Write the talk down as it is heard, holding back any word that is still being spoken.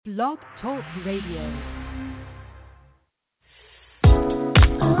Blog Talk Radio.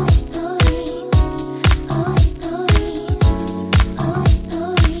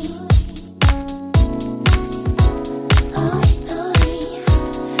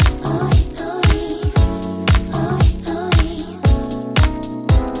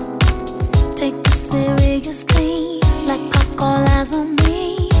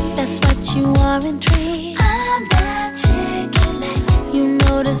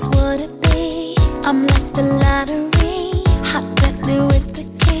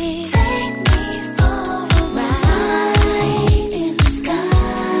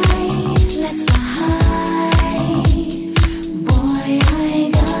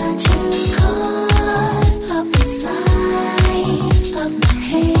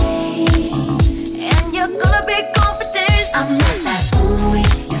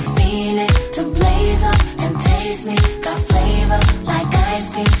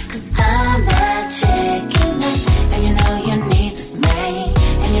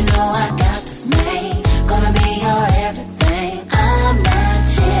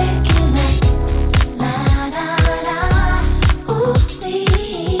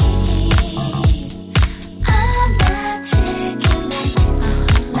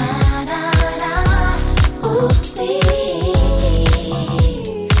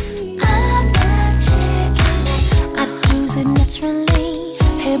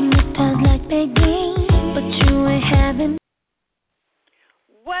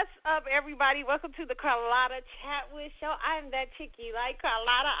 Welcome to the Carlotta Chat With Show. I'm that chickie like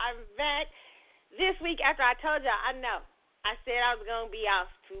Carlotta. I'm back this week after I told y'all. I know. I said I was going to be off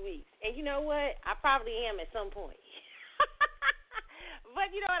 2 weeks. And you know what? I probably am at some point.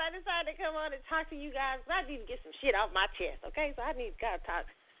 But you know what? I decided to come on and talk to you guys. I need to get some shit off my chest, okay? So I need to kind of talk.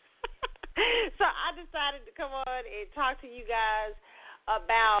 So I decided to come on and talk to you guys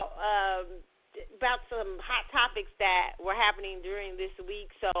about some hot topics that were happening during this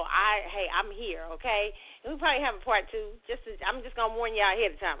week. So I'm here, okay? And we'll probably have a part two. I'm just gonna warn y'all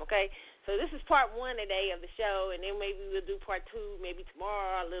ahead of time, okay? So this is part one today of the show, and then maybe we'll do part two maybe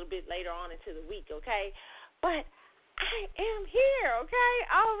tomorrow, a little bit later on into the week, okay? But I am here, okay?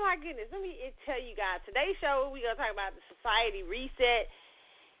 Oh my goodness. Let me tell you guys, today's show we're gonna talk about the society reset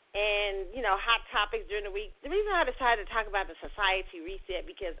and, you know, hot topics during the week. The reason I decided to talk about the society reset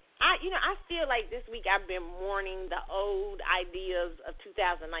because I feel like this week I've been mourning the old ideas of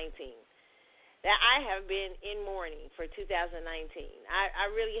 2019. That I have been in mourning for 2019. I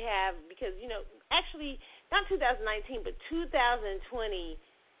really have because, you know, actually not 2019, but 2020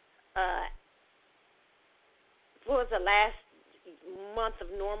 what was the last month of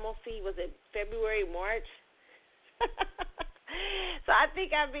normalcy? Was it February, March? So I think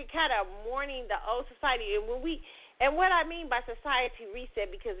I've been kind of mourning the old society, and what I mean by society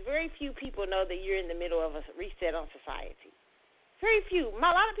reset, because very few people know that you're in the middle of a reset on society. Very few. A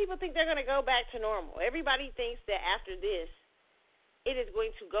lot of people think they're going to go back to normal. Everybody thinks that after this, it is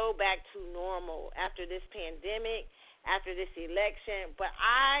going to go back to normal after this pandemic, after this election. But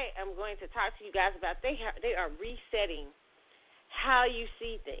I am going to talk to you guys about they are resetting how you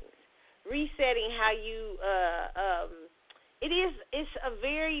see things, resetting how you It's a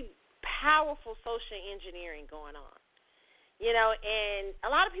very powerful social engineering going on, you know, and a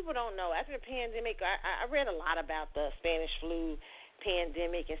lot of people don't know. After the pandemic, I read a lot about the Spanish flu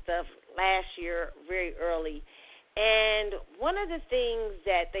pandemic and stuff last year, very early, and one of the things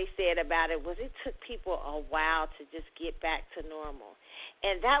that they said about it was it took people a while to just get back to normal,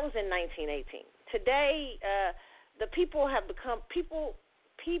 and that was in 1918. Today, the people have become people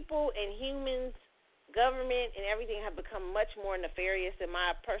and humans, government and everything have become much more nefarious, in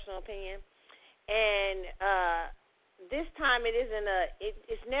my personal opinion. And this time it's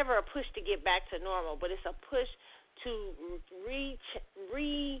never a push to get back to normal, but it's a push to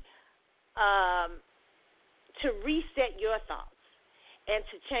reset your thoughts and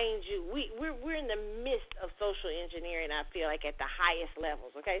to change you. We're in the midst of social engineering, I feel like, at the highest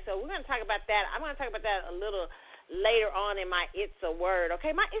levels. Okay, so we're going to talk about that. I'm going to talk about that a little later on in my It's a Word,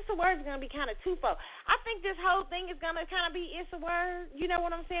 okay? My It's a Word is going to be kind of twofold. I think this whole thing is going to kind of be It's a Word. You know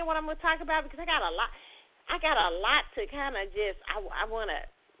what I'm saying, what I'm going to talk about? Because I got a lot to kind of just, I want to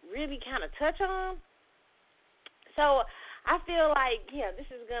really kind of touch on. So I feel like, yeah, this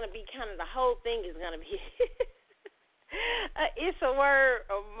is going to be kind of, the whole thing is going to be It's a Word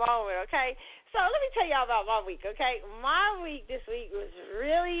moment, okay? So let me tell y'all about my week, okay? My week this week was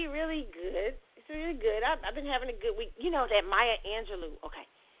really, really good. Really good. I've been having a good week. You know that Maya Angelou. Okay,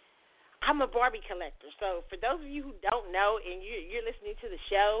 I'm a Barbie collector. So for those of you who don't know, and you're listening to the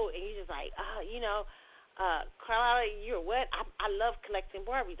show, and you're just like, oh, you know, Carlotta, you're what? I love collecting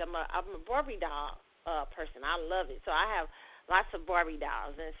Barbies. I'm a Barbie doll person. I love it. So I have lots of Barbie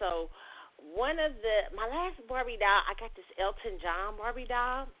dolls, and so my last Barbie doll, I got this Elton John Barbie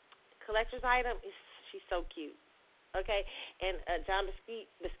doll, collector's item. She's so cute. Okay, and John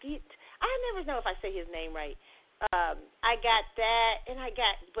Mesquite. I never know if I say his name right. I got that,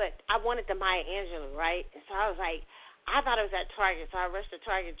 but I wanted the Maya Angelou, right? And so I was like, I thought it was at Target, so I rushed to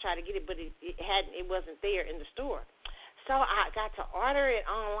Target to try to get it, but it wasn't there in the store. So I got to order it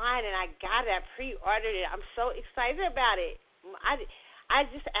online, and I got it. I pre-ordered it. I'm so excited about it. I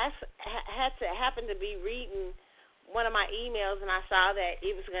just happened to be reading one of my emails, and I saw that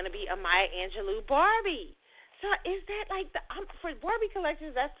it was going to be a Maya Angelou Barbie. So is that like for Barbie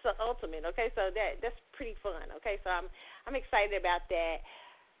collectors? That's the ultimate. Okay, so that's pretty fun. Okay, so I'm excited about that,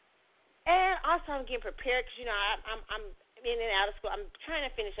 and also I'm getting prepared because I'm in and out of school. I'm trying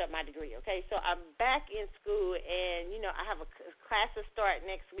to finish up my degree. Okay, so I'm back in school, and I have classes start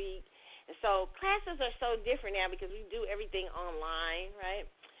next week. And so classes are so different now because we do everything online, right?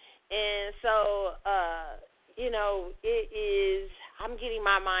 And so, it is. I'm getting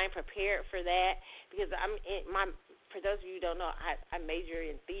my mind prepared for that because for those of you who don't know, I major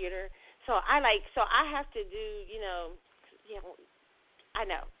in theater. So I have to do, I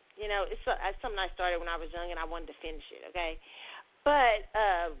know, it's something I started when I was young and I wanted to finish it, okay? But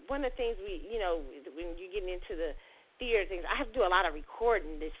one of the things when you're getting into the theater things, I have to do a lot of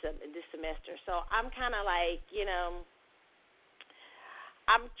recording this semester. So I'm kind of like,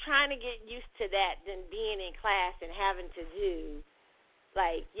 I'm trying to get used to that than being in class and having to do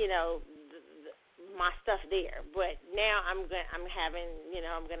my stuff there. But now I'm going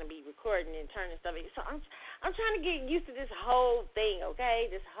to be recording and turning stuff in. So I'm trying to get used to this whole thing, okay?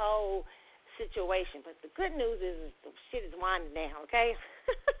 This whole situation. But the good news is the shit is winding down, okay?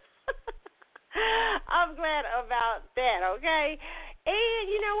 I'm glad about that, okay? And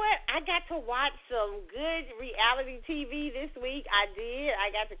you know what? I got to watch some good reality TV this week. I did.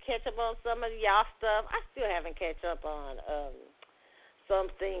 I got to catch up on some of y'all stuff. I still haven't catch up on some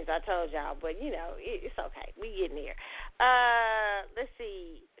things I told y'all, but it's okay. We getting there. Let's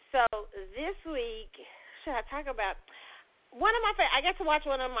see. So this week, should I talk about one of my I got to watch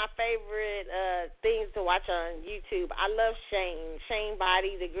one of my favorite things to watch on YouTube. I love Shane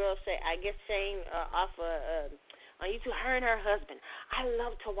Body, the girl. I guess Shane off of on YouTube. Her and her husband. I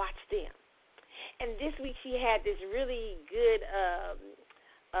love to watch them. And this week she had this really good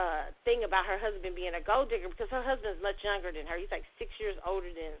thing about her husband being a gold digger because her husband is much younger than her. He's like 6 years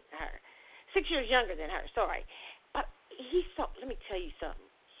older than her. 6 years younger than her. Sorry, but let me tell you something.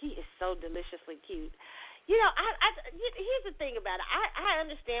 He is so deliciously cute. Here's the thing about it. I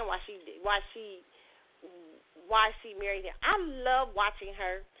understand why she married him. I love watching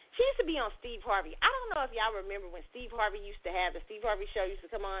her. She used to be on Steve Harvey. I don't know if y'all remember when Steve Harvey used to have the Steve Harvey show used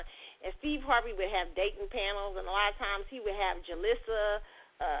to come on, and Steve Harvey would have dating panels, and a lot of times he would have Jalissa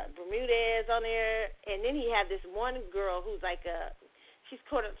Bermudez on there, and then he had this one girl who's like she's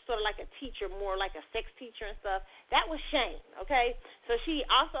sort of like a teacher, more like a sex teacher and stuff. That was Shane, okay? So she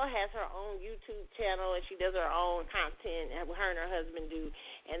also has her own YouTube channel, and she does her own content, and her and her husband do,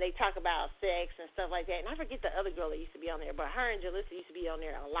 and they talk about sex and stuff like that. And I forget the other girl that used to be on there, but her and Jalissa used to be on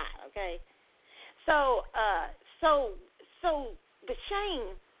there a lot, okay? But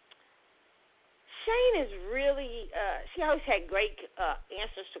Shane is really, she always had great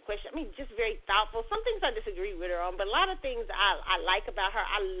answers to questions. I mean, just very thoughtful. Some things I disagree with her on, but a lot of things I like about her.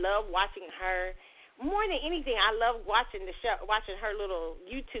 I love watching her. More than anything, I love watching watching her little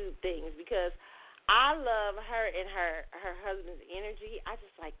YouTube things because I love her and her husband's energy. I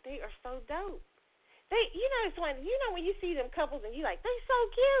just like, they are so dope. It's when you see them couples and you like, they so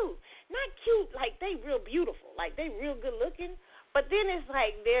cute. Not cute like they real beautiful, like they real good looking. But then it's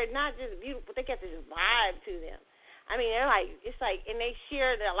like they're not just beautiful, but they got this vibe to them. I mean, it's like, and they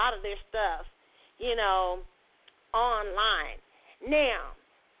share a lot of their stuff, online. Now,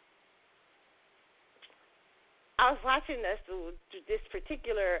 I was watching this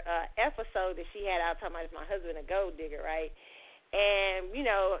particular episode that she had out talking about my husband a gold digger, right? And,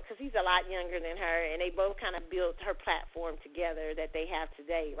 because he's a lot younger than her, and they both kind of built her platform together that they have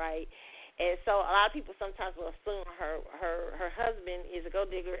today, right? And so a lot of people sometimes will assume her husband is a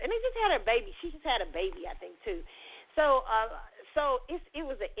gold digger, and they just had her baby. She just had a baby, I think, too. So it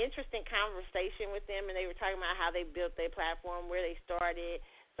was an interesting conversation with them, and they were talking about how they built their platform, where they started,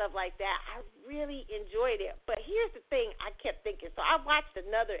 stuff like that. I really enjoyed it. But here's the thing I kept thinking. So I watched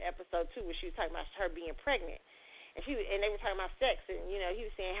another episode, too, where she was talking about her being pregnant, and they were talking about sex, and, he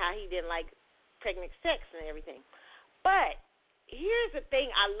was saying how he didn't like pregnant sex and everything. But here's the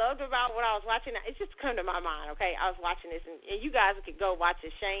thing I loved about what I was watching. It's just come to my mind, okay? I was watching this, and you guys could go watch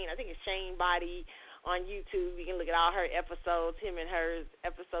it. Shane, I think it's Shane Body on YouTube. You can look at all her episodes, him and her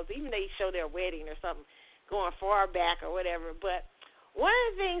episodes. Even they show their wedding or something going far back or whatever. But one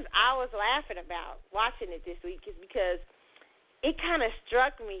of the things I was laughing about watching it this week is because it kind of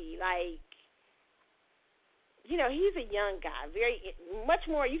struck me like, you know, he's a young guy, much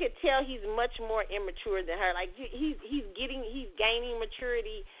more. You can tell he's much more immature than her. Like he's gaining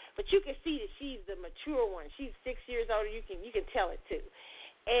maturity, but you can see that she's the mature one. She's 6 years older. You can tell it too,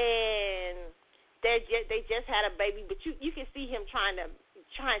 and they just had a baby, but you can see him trying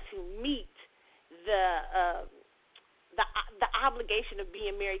to meet the obligation of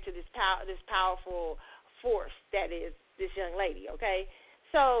being married to this powerful force that is this young lady. Okay,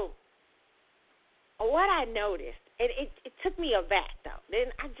 so what I noticed, and it took me aback though.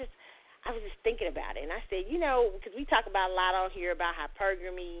 Then I was just thinking about it, and I said, you know, because we talk about a lot on here about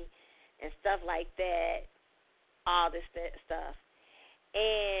hypergamy and stuff like that, all this stuff,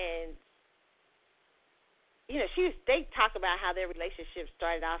 and you know, they talk about how their relationship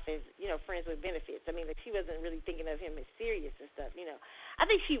started off as, you know, friends with benefits. I mean, like she wasn't really thinking of him as serious and stuff, you know. I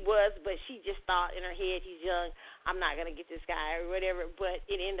think she was, but she just thought in her head, he's young, I'm not going to get this guy or whatever. But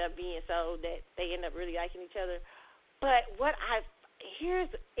it ended up being so that they end up really liking each other. But what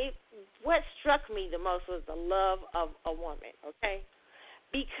struck me the most was the love of a woman, okay?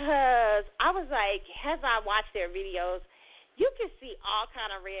 Because I was like, as I watched their videos, you can see all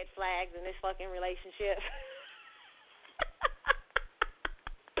kind of red flags in this fucking relationship.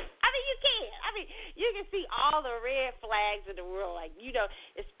 You can see all the red flags in the world, like, you know,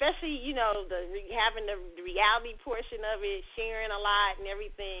 especially, you know, having the reality portion of it, sharing a lot and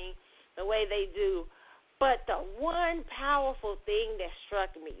everything, the way they do. But the one powerful thing that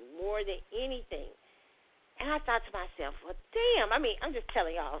struck me more than anything, and I thought to myself, well, damn, I mean, I'm just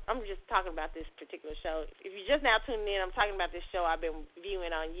telling y'all, I'm just talking about this particular show. If you're just now tuning in, I'm talking about this show I've been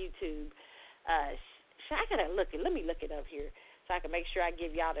viewing on YouTube. I gotta look it. Let me look it up here so I can make sure I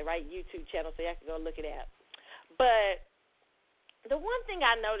give y'all the right YouTube channel so y'all can go look it up. But the one thing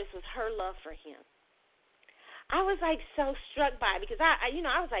I noticed was her love for him. I was like so struck by it because I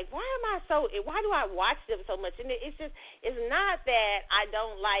was like, why do I watch them so much? And it's not that I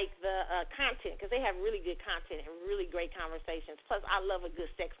don't like the content, because they have really good content and really great conversations. Plus, I love a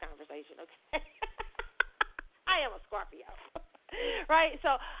good sex conversation. Okay, I am a Scorpio. Right,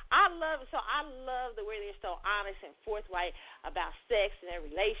 so I love the way they're so honest and forthright about sex and their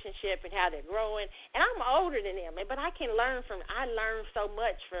relationship and how they're growing. And I'm older than them, but I learn so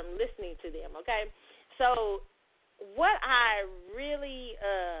much from listening to them. Okay, so what I really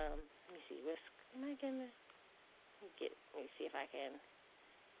let me see, am I gonna get? Let me see if I can.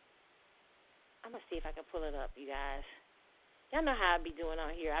 I'm gonna see if I can pull it up, you guys. Y'all know how I be doing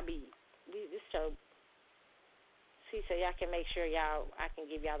on here. This show. So y'all can make sure I can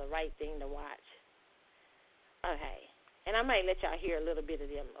give y'all the right thing to watch. Okay, and I might let y'all hear a little bit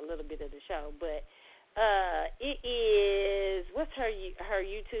of the show, but it is, what's her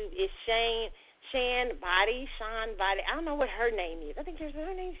YouTube? It's Sean Body. I don't know what her name is. I think her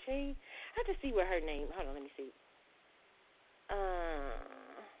name is Shane. I have to see what her name. Hold on, let me see.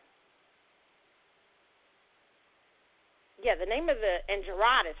 Yeah, the name of and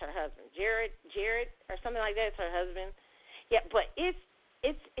Gerard is her husband. Jared or something like that is her husband. Yeah, but it's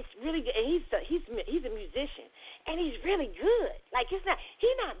really good. And he's a musician, and he's really good. Like he's not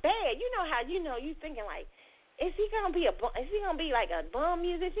bad. You know how you thinking like, is he gonna be like a bum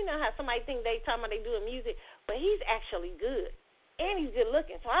musician? You know how somebody think they talking about they doing music, but he's actually good, and he's good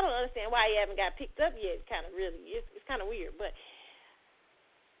looking. So I don't understand why he haven't got picked up yet. It's kind of weird, but.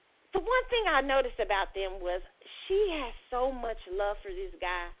 The one thing I noticed about them was she has so much love for this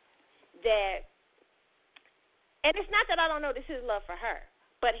guy that, and it's not that I don't know this is love for her,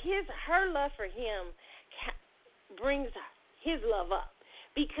 but her love for him brings his love up,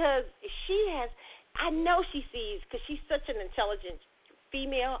 because I know she sees, because she's such an intelligent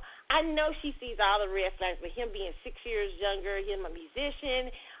female, I know she sees all the red flags with him being 6 years younger, him a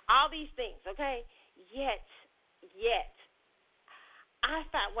musician, all these things, okay? Yet,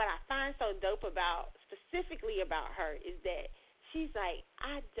 what I find so dope specifically about her is that she's like,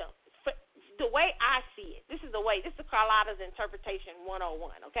 the way I see it, this is Carlotta's interpretation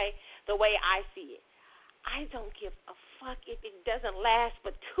 101, okay? The way I see it, I don't give a fuck if it doesn't last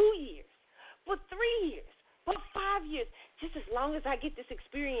for 2 years, for 3 years, for 5 years, just as long as I get this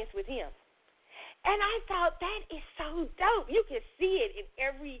experience with him. And I thought that is so dope. You can see it in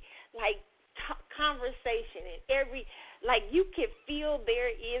every, conversation, in every, you can feel there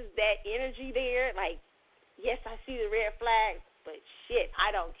is that energy there. Like, yes, I see the red flags. but shit,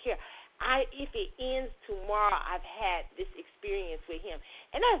 I don't care. If it ends tomorrow, I've had this experience with him,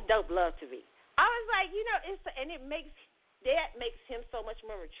 and that's dope love to me. I was like, it makes him so much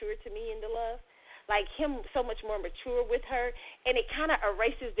more mature to me in the love, like him so much more mature with her, and it kind of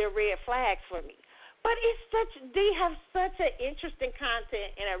erases their red flags for me. But they have such an interesting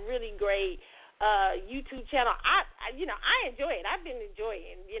content and a really great YouTube channel. I enjoy it. I've been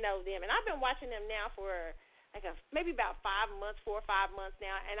enjoying, them, and I've been watching them now for maybe about 4 or 5 months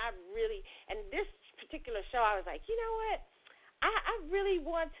now, and and this particular show, I was like, you know what? I really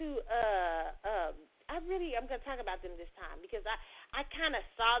want to, I'm going to talk about them this time, because I kind of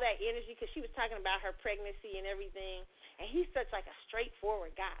saw that energy, because she was talking about her pregnancy and everything, and he's such like a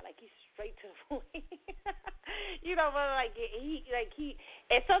straightforward guy, like he's straight to the point, but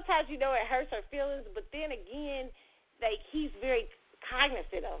and sometimes, it hurts her feelings, but then again, like he's very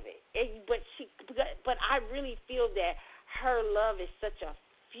cognizant of it, but I really feel that her love is such a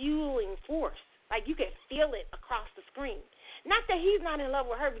fueling force. Like you can feel it across the screen. Not that he's not in love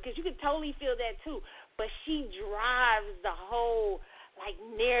with her, because you can totally feel that too. But she drives the whole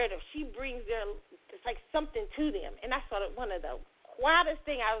narrative. She brings it's like something to them, and that's sort of one of the wildest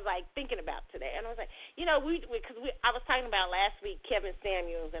thing I was thinking about today. And I was like, I was talking about last week Kevin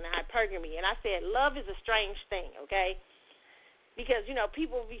Samuels and hypergamy, and I said love is a strange thing, okay? Because,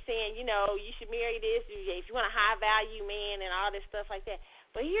 people will be saying, you should marry this if you want a high-value man and all this stuff like that.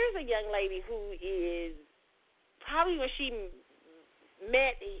 But here's a young lady who is probably, when she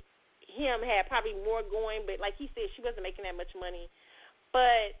met him, had probably more going. But like he said, she wasn't making that much money.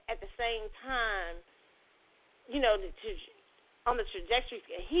 But at the same time, on the trajectory,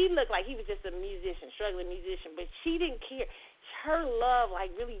 he looked like he was just a musician, struggling musician. But she didn't care. Her love,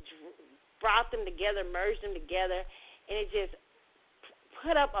 really brought them together, merged them together. And it just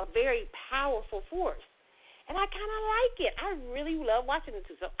put up a very powerful force, and I kind of like it. I really love watching it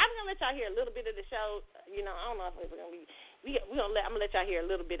too. So I'm gonna let y'all hear a little bit of the show. I don't know if it's gonna be. I'm gonna let y'all hear a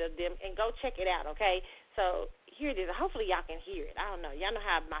little bit of them, and go check it out. Okay. So here it is. Hopefully y'all can hear it. I don't know. Y'all know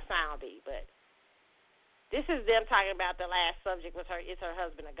how my sound be, but this is them talking about the last subject was her. Is her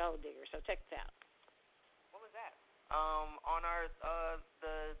husband a gold digger? So check this out. What was that? On our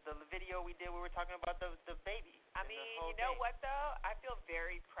the video we did, we were talking about the baby. I mean, you know what though? I feel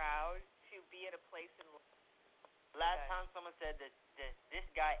very proud to be at a place in. Last time someone said that this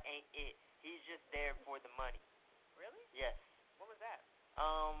guy ain't it. He's just there for the money. Really? Yes. What was that?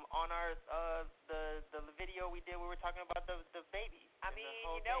 On our the video we did, we were talking about the baby. I mean,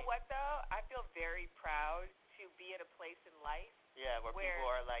 you know what though? I feel very proud to be at a place in life. Yeah, where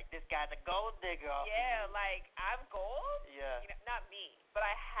people are like, this guy's a gold digger. Yeah, like I'm gold. Yeah. Not me, but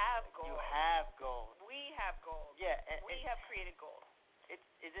I have gold. You have gold. We have gold. Yeah. We have created gold.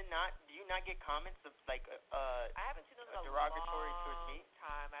 Is it not? Do you not get comments of I haven't seen those in a derogatory towards me?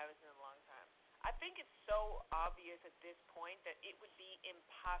 Time. I haven't seen it in a long time. I think it's so obvious at this point that it would be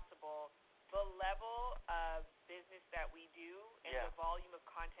impossible. The level of business that we do and the volume of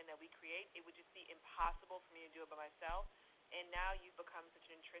content that we create, it would just be impossible for me to do it by myself. And now you've become such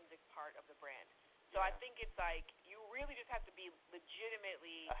an intrinsic part of the brand. So I think it's like you really just have to be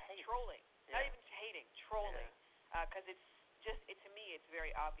legitimately trolling. Not even hating, trolling. Because it's just, to me, it's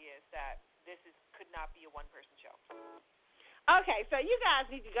very obvious that this could not be a one-person show. Okay, so you guys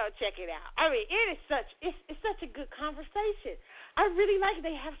need to go check it out. I mean, it's such a good conversation. I really like it.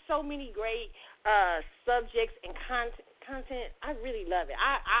 They have so many great subjects and content. I really love it.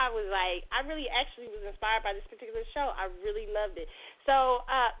 I was like, I really actually was inspired by this particular show. I really loved it. So,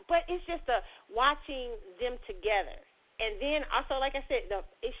 but it's just watching them together. And then also, like I said,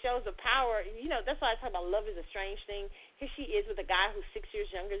 it shows the power. That's why I talk about love is a strange thing. Here she is with a guy who's 6 years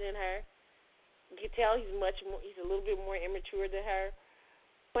younger than her. You can tell he's he's a little bit more immature than her.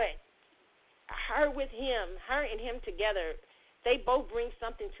 But her and him together, they both bring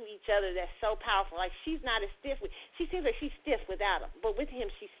something to each other that's so powerful. Like, she's not as stiff. She seems like she's stiff without him. But with him,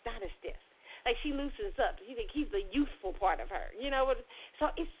 she's not as stiff. Like, she loosens up. He's the youthful part of her.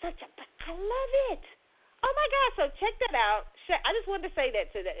 So it's I love it. Oh, my God. So check that out. I just wanted to say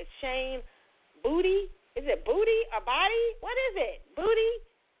that to Shane Booty. Is it Booty or Body? What is it?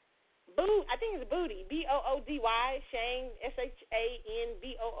 Booty? I think it's Booty, Boody, Shane,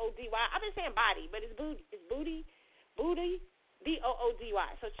 SHANBOODY. I've been saying Body, but it's Booty. It's Booty, Boody,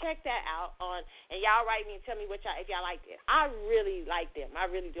 So check that out and y'all write me and tell me if y'all liked it. I really like them. I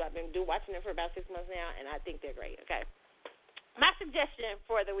really do. I've been watching them for about 6 months now, and I think they're great, okay? My suggestion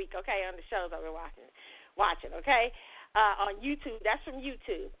for the week, okay, on the shows I've been watching, okay, on YouTube. That's from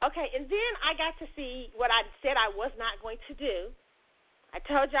YouTube. Okay, and then I got to see what I said I was not going to do. I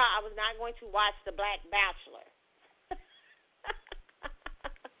told y'all I was not going to watch The Black Bachelor.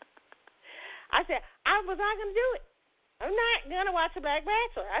 I said, I was not going to do it. I'm not going to watch The Black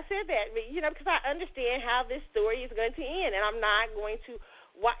Bachelor. I said that, because I understand how this story is going to end, and I'm not going to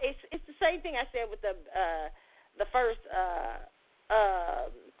watch. It's the same thing I said with the first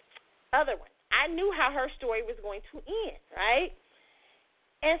other one. I knew how her story was going to end, right?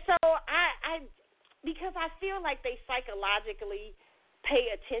 And so I because I feel like they psychologically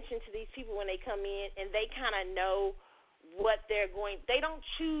pay attention to these people when they come in, and they kind of know what they're going. They don't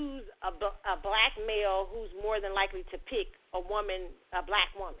choose a black male who's more than likely to pick a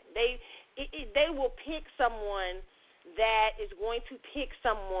black woman. They will pick someone that is going to pick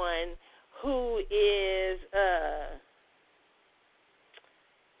someone who is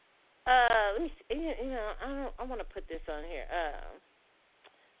let me see, I want to put this on here.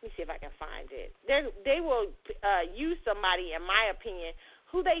 Let me see if I can find it. They will use somebody, in my opinion,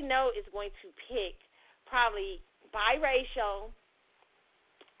 who they know is going to pick probably biracial,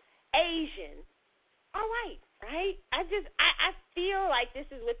 Asian, or white, right? I feel like this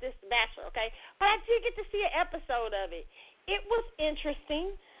is with this Bachelor, okay? But I did get to see an episode of it. It was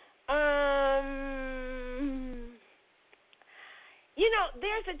interesting.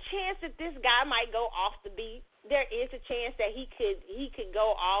 There's a chance that this guy might go off the beat. There is a chance that he could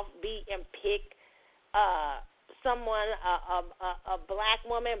go off beat and pick someone, a black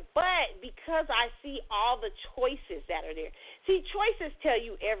woman, but because I see all the choices that are there. See, choices tell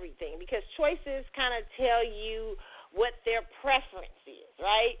you everything, because choices kind of tell you what their preference is,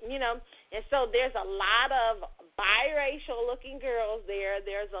 right? And so there's a lot of biracial-looking girls there.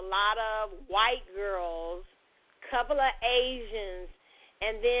 There's a lot of white girls, couple of Asians,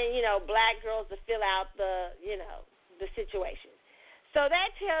 and then, black girls to fill out the situation. So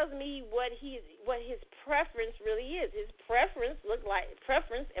that tells me what his preference really is. His preference,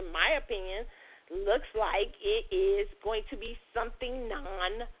 in my opinion, looks like it is going to be something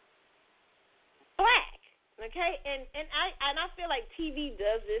non-black. Okay, and I feel like TV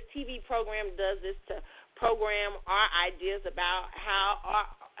does this. TV program does this to program our ideas about how our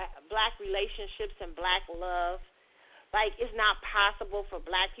black relationships and black love. Like, it's not possible for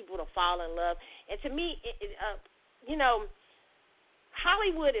black people to fall in love. And to me,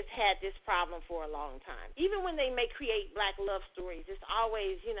 Hollywood has had this problem for a long time. Even when they may create black love stories, it's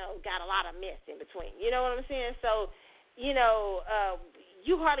always, got a lot of mess in between. You know what I'm saying? So,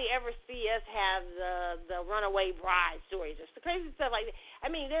 you hardly ever see us have the runaway bride stories. Just the crazy stuff like that.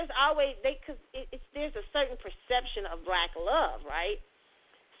 I mean, there's always there's a certain perception of black love, right?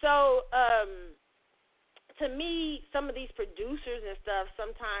 So, to me, some of these producers and stuff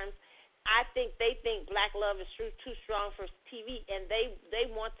sometimes, I think they think black love is too strong for TV, and they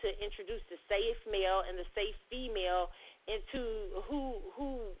want to introduce the safe male and the safe female into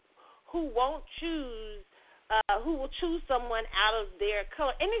who won't choose, who will choose someone out of their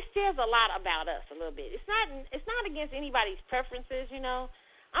color. And it says a lot about us a little bit. It's not against anybody's preferences,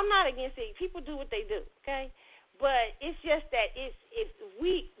 I'm not against it. People do what they do, okay? But it's just that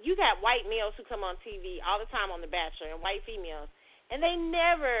you got white males who come on TV all the time on The Bachelor, and white females, and they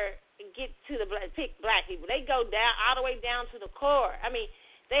never get to pick black people. They go down all the way down to the core. I mean,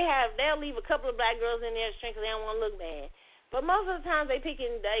 they'll leave a couple of black girls in there because they don't want to look bad. But most of the time they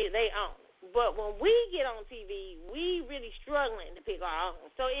picking they own. But when we get on TV, we really struggling to pick our own.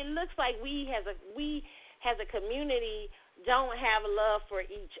 So it looks like we as a community don't have love for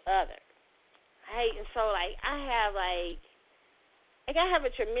each other. Right? And so I have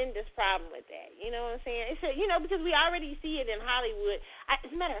a tremendous problem with that. You know what I'm saying? It's because we already see it in Hollywood. As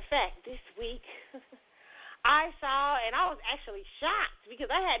a matter of fact, this week I saw, and I was actually shocked because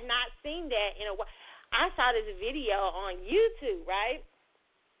I had not seen that in a while. I saw this video on YouTube, right?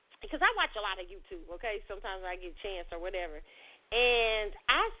 Because I watch a lot of YouTube, okay? Sometimes I get a chance or whatever. And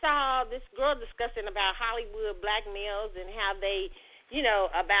I saw this girl discussing about Hollywood black males and how they,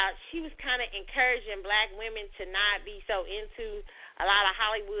 she was kind of encouraging black women to not be so into a lot of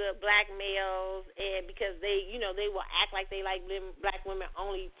Hollywood black males, and because they will act like they like black women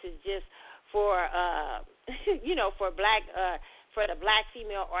only to just for for the black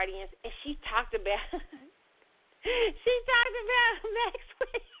female audience. And she talked about Maxwell.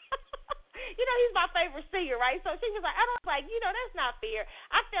 He's my favorite singer, right? So she was like, I was like, that's not fair.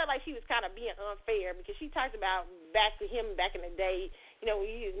 I felt like she was kind of being unfair because she talked about back in the day, when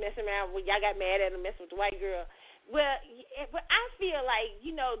he was messing around, when y'all got mad at him messing with the white girl. Well, but I feel like,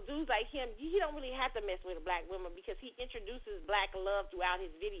 dudes like him, he don't really have to mess with a black woman because he introduces black love throughout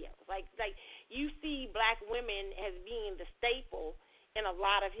his videos. Like you see black women as being the staple in a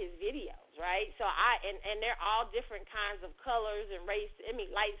lot of his videos, right? So and they're all different kinds of colors and race. I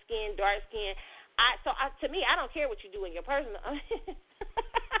mean, light skin, dark skin. To me, I don't care what you do in your personal.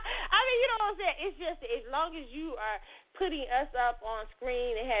 I mean, you know what I'm saying? It's just as long as you are putting us up on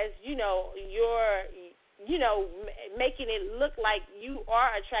screen, it has, making it look like you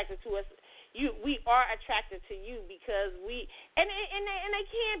are attracted to us. We are attracted to you because and they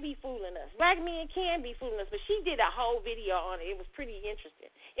can be fooling us. Black men can be fooling us, but she did a whole video on it. It was pretty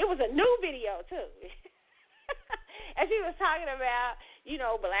interesting. It was a new video too, and she was talking about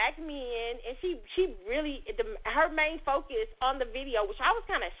black men, and she really her main focus on the video, which I was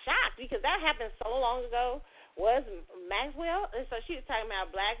kind of shocked because that happened so long ago, was Maxwell, and so she was talking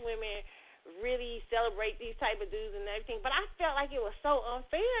about black women really celebrate these type of dudes and everything, but I felt like it was so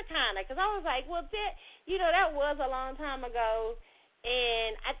unfair, kind of, because I was like, well, that was a long time ago,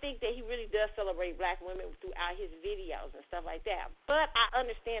 and I think that he really does celebrate black women throughout his videos and stuff like that. But I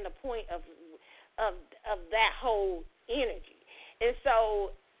understand the point of that whole energy, and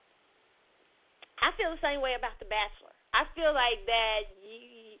so I feel the same way about The Bachelor. I feel like that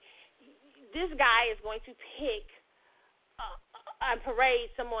this guy is going to pick and parade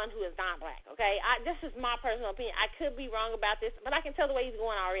someone who is not black, okay? This is my personal opinion. I could be wrong about this, but I can tell the way he's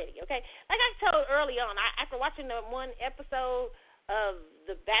going already, okay? Like I told early on, after watching the one episode of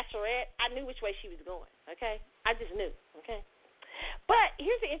The Bachelorette, I knew which way she was going, okay? I just knew, okay? But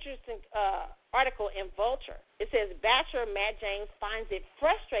here's an interesting article in Vulture. It says, Bachelor Matt James finds it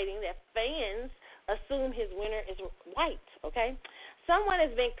frustrating that fans assume his winner is white, okay? Someone has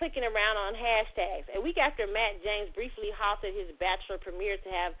been clicking around on hashtags. A week after Matt James briefly halted his Bachelor premiere to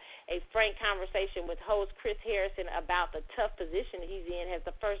have a frank conversation with host Chris Harrison about the tough position he's in as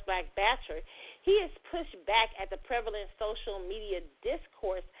the first black Bachelor, he has pushed back at the prevalent social media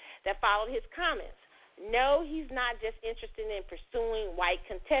discourse that followed his comments. No, he's not just interested in pursuing white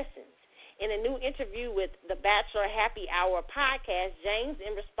contestants. In a new interview with the Bachelor Happy Hour podcast, James,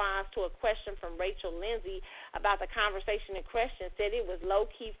 in response to a question from Rachel Lindsay about the conversation in question, said it was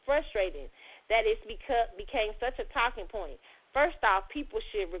low-key frustrating that it became such a talking point. First off, people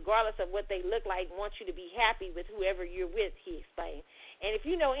should, regardless of what they look like, want you to be happy with whoever you're with, he explained. And if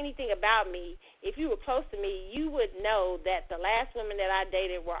you know anything about me, if you were close to me, you would know that the last women that I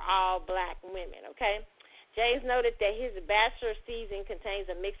dated were all black women, okay? James noted that his Bachelor season contains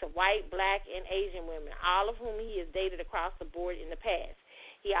a mix of white, black, and Asian women, all of whom he has dated across the board in the past.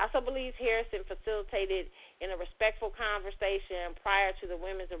 He also believes Harrison facilitated in a respectful conversation prior to the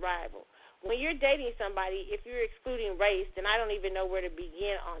women's arrival. When you're dating somebody, if you're excluding race, then I don't even know where to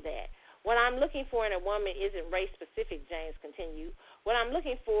begin on that. What I'm looking for in a woman isn't race-specific, James continued. What I'm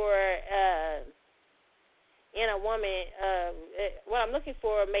looking for in a woman, what I'm looking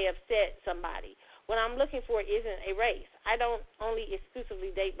for may upset somebody. What I'm looking for isn't a race. I don't only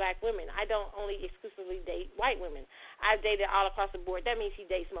exclusively date black women. I don't only exclusively date white women. I've dated all across the board. That means he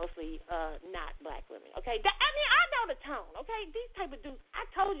dates mostly not black women, okay? I know the tone, okay? These type of dudes, I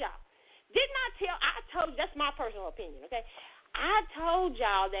told y'all. I told you, that's my personal opinion, okay? I told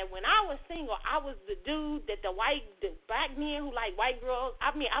y'all that when I was single, I was the dude that the black men who like white girls,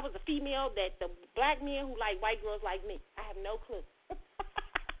 I was a female that the black men who like white girls like me. I have no clue.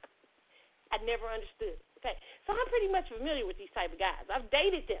 I never understood, okay? So I'm pretty much familiar with these type of guys. I've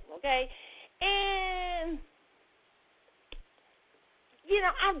dated them, okay? And,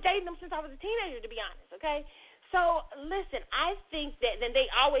 I've dated them since I was a teenager, to be honest, okay? So, listen, I think that then they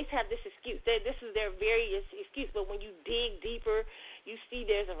always have this excuse. This is their various excuse, but when you dig deeper, you see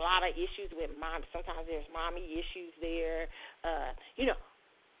there's a lot of issues with mom. Sometimes there's mommy issues there. I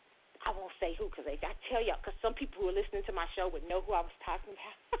won't say who because I tell y'all, because some people who are listening to my show would know who I was talking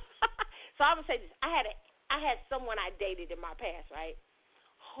about. So I'm going to say this. I had someone I dated in my past, right,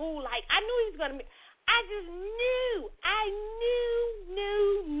 who, I knew he was going to be, I just knew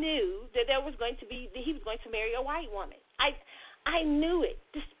that he was going to marry a white woman. I knew it,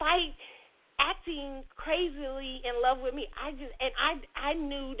 despite acting crazily in love with me. I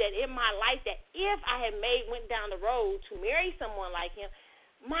knew that in my life that if I had went down the road to marry someone like him,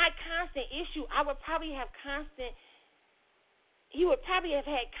 my constant issue, he would probably have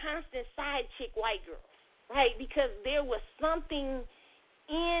had constant side chick white girls, right? Because there was something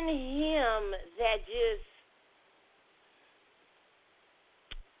in him that just,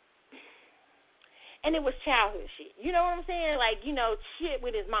 and it was childhood shit. You know what I'm saying? Shit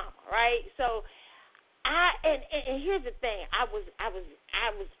with his mama, right? So and here's the thing. I was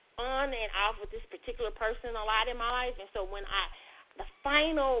on and off with this particular person a lot in my life, and so when the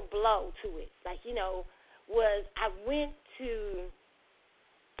final blow to it, was I went to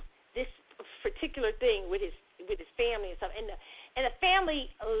this particular thing with his family and stuff, and the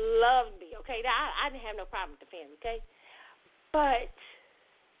family loved me, okay? I didn't have no problem with the family, okay? But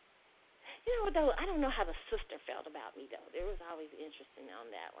You know what, though? I don't know how the sister felt about me, though. There was always interesting on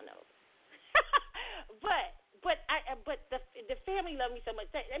that one, though. but the family loved me so much.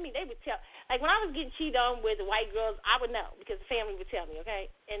 I mean, they would tell. Like, when I was getting cheated on with white girls, I would know because the family would tell me, okay?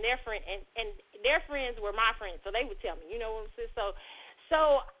 And their friends were my friends, so they would tell me. You know what I'm saying? So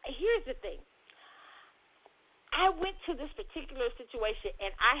here's the thing. I went to this particular situation,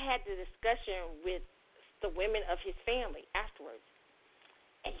 and I had the discussion with the women of his family afterwards.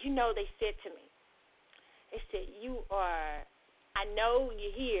 And you know, they said to me, they said, I know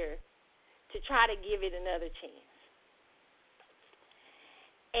you're here to try to give it another chance.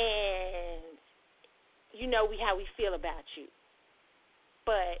 And you know how we feel about you.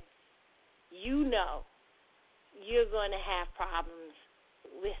 But you know you're going to have problems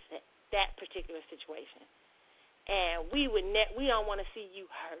with that particular situation. And we don't want to see you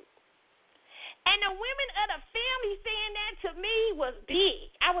hurt. And the women of the family saying that to me was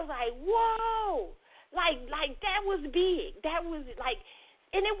big. I was like, whoa. Like that was big. That was like,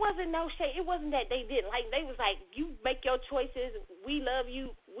 and it wasn't no shade. It wasn't that they didn't. Like, they was like, you make your choices. We love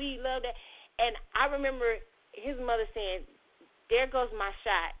you. We love that. And I remember his mother saying, there goes my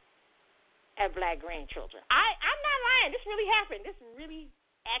shot at black grandchildren. I'm not lying. This really happened. This really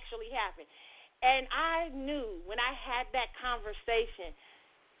actually happened. And I knew when I had that conversation,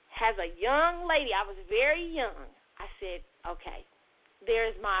 as a young lady, I was very young, I said, okay, there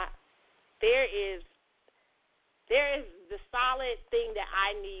is the solid thing that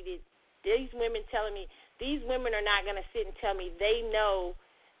I needed. These women telling me, these women are not going to sit and tell me they know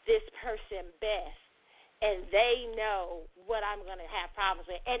this person best, and they know what I'm going to have problems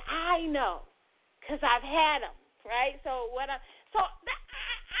with. And I know, because I've had them, right? I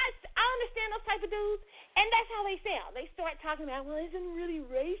understand those type of dudes, and that's how they sound. They start talking about, well, it isn't really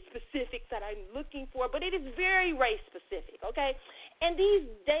race-specific that I'm looking for, but it is very race-specific, okay? And these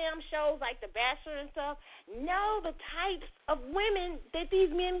damn shows like The Bachelor and stuff know the types of women that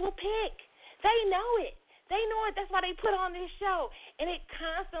these men will pick. They know it. They know it. That's why they put on this show. And it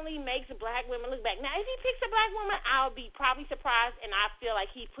constantly makes black women look back. Now, if he picks a black woman, I'll be probably surprised, and I feel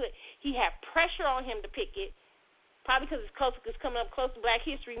like he had pressure on him to pick it. Probably because it's coming up close to Black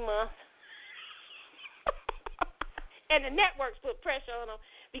History Month. And the networks put pressure on them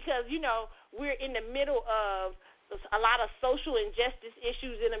because, you know, we're in the middle of a lot of social injustice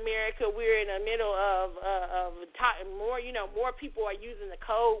issues in America. We're in the middle of more people are using the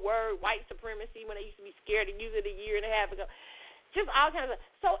code word white supremacy when they used to be scared to use it a year and a half ago. Just all kinds of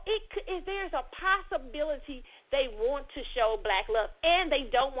stuff. So there's a possibility they want to show black love, and they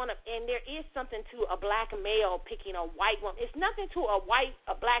don't want to. And there is something to a black male picking a white woman. It's nothing to a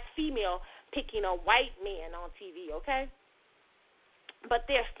black female picking a white man on TV, okay? But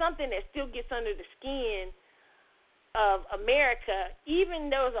there's something that still gets under the skin of America,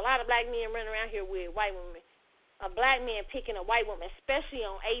 even though there's a lot of black men running around here with white women. A black man picking a white woman, especially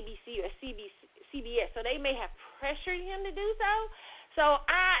on ABC or CBS, so they may have pressured him to do so.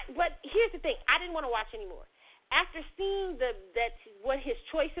 But here's the thing, I didn't want to watch anymore. After seeing what his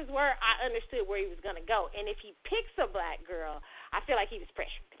choices were, I understood where he was going to go. And if he picks a black girl, I feel like he was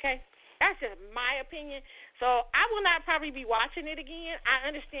pressured, okay? That's just my opinion. So I will not probably be watching it again. I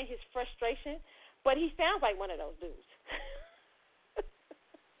understand his frustration, but he sounds like one of those dudes.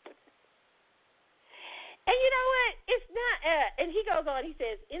 And you know what? It's not, and he goes on, he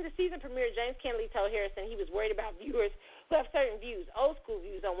says, in the season premiere, James Kennedy told Harrison he was worried about viewers who have certain views, old school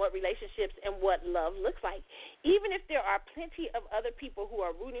views on what relationships and what love looks like, even if there are plenty of other people who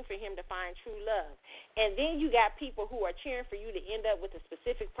are rooting for him to find true love. And then you got people who are cheering for you to end up with a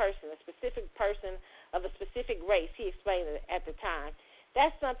specific person of a specific race, he explained at the time.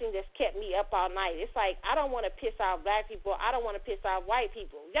 That's something that's kept me up all night. It's like, I don't want to piss off black people. I don't want to piss off white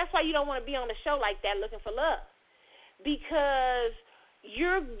people. That's why you don't want to be on a show like that looking for love, because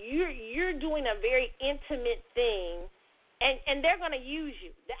you're doing a very intimate thing, and they're going to use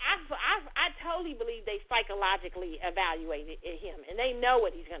you. I totally believe they psychologically evaluated him, and they know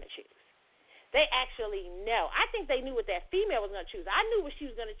what he's going to choose. They actually know. I think they knew what that female was going to choose. I knew what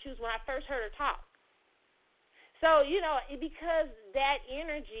she was going to choose when I first heard her talk. So, you know, because that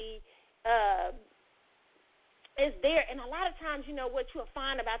energy is there. And a lot of times, you know, what you'll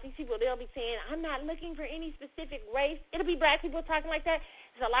find about these people, they'll be saying, I'm not looking for any specific race. It'll be black people talking like that.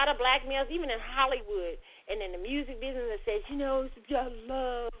 There's a lot of black males, even in Hollywood and in the music business, that says, you know, it's about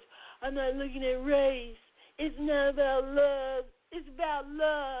love. I'm not looking at race. It's not about love. It's about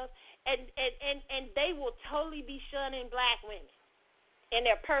love. And they will totally be shunning black women in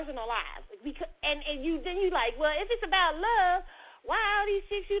their personal lives, because then you like, well, if it's about love, why all these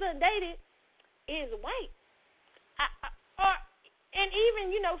chicks you done dated is white, And even,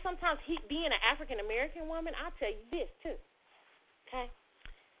 sometimes being an African-American woman, I'll tell you this, too, okay?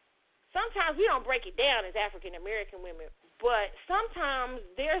 Sometimes we don't break it down as African-American women, but sometimes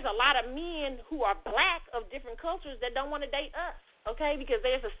there's a lot of men who are black of different cultures that don't want to date us, okay, because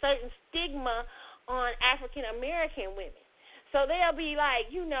there's a certain stigma on African-American women. So they'll be like,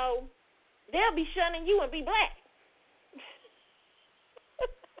 they'll be shunning you and be black.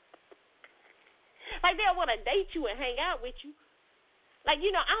 Like, they'll want to date you and hang out with you. Like,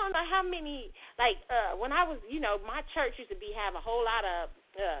 I don't know how many, when I was, my church used to have a whole lot of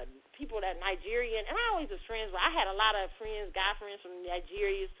people that Nigerian, and I always was friends with. I had a lot of friends, guy friends from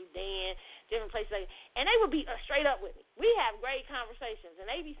Nigeria, Sudan, different places, and they would be straight up with me. We have great conversations, and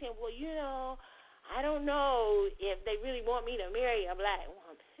they be saying, well, I don't know if they really want me to marry a black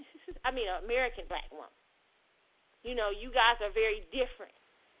woman. I mean, an American black woman. You guys are very different.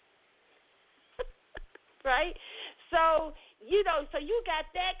 Right? So, so you got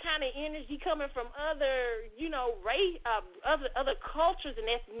that kind of energy coming from other, race, other cultures and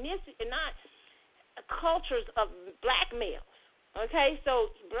ethnicity, and not cultures of black males. Okay?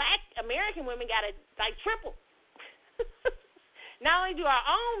 So black American women got to, triple. Not only do our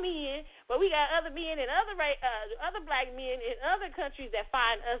own men, but we got other men and other black men in other countries that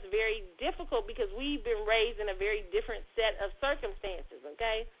find us very difficult because we've been raised in a very different set of circumstances,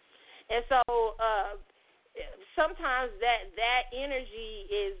 okay? And so sometimes that energy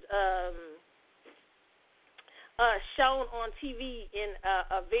is shown on TV in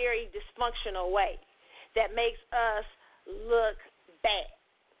a very dysfunctional way that makes us look bad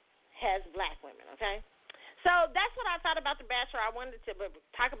as black women, okay? So that's what I thought about The Bachelor. I wanted to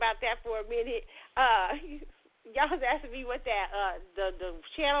talk about that for a minute. Y'all was asking me what that the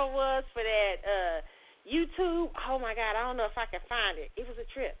channel was for that YouTube. Oh, my God, I don't know if I can find it. It was a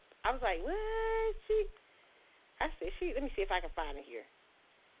trip. I was like, what? I said, let me see if I can find it here.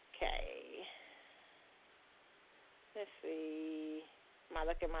 Okay. Let's see. I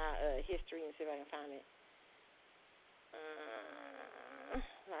look at my history and see if I can find it.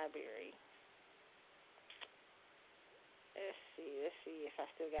 Library. Let's see if I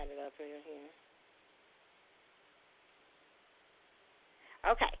still got it up here.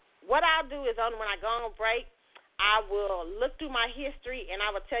 Okay. What I'll do is when I go on break, I will look through my history and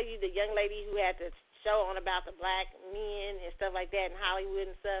I will tell you the young lady who had the show on about the black men and stuff like that in Hollywood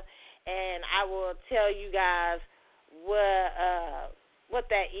and stuff, and I will tell you guys what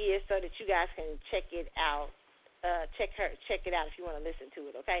that is so that you guys can check it out. Check it out if you want to listen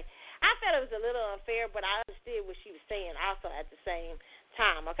to it. Okay. I felt it was a little unfair, but I understood what she was saying also at the same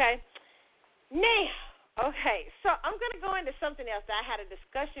time. Okay. Now, okay, so I'm gonna go into something else that I had a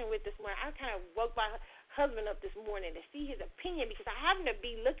discussion with this morning. I kind of woke my husband up this morning to see his opinion because I happened to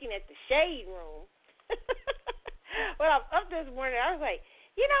be looking at the shade room. When I'm up this morning, I was like,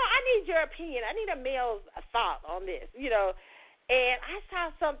 I need your opinion. I need a male's thought on this, And I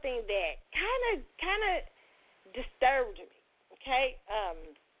saw something that kind of disturbed me, okay?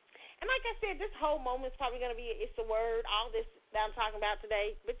 And like I said, this whole moment's probably going to be it's a word, all this that I'm talking about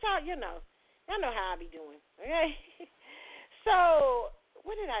today. But y'all know how I be doing, okay? So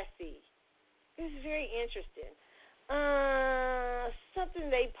what did I see? It was very interesting.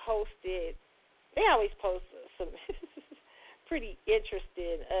 Something they posted. They always post some pretty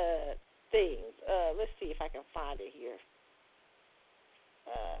interesting things. Let's see if I can find it here.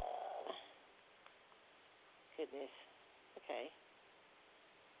 Goodness. Okay.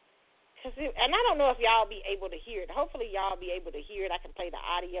 And I don't know if y'all be able to hear it. Hopefully y'all be able to hear it. I can play the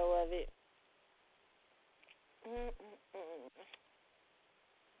audio of it.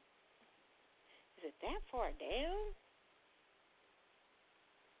 Is it that far down?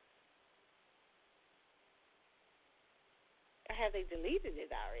 Or have they deleted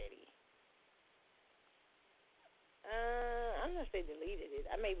it already? Unless they deleted it.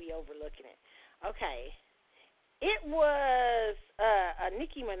 I may be overlooking it. Okay. It was a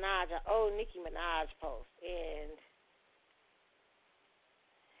Nicki Minaj, an old Nicki Minaj post. And,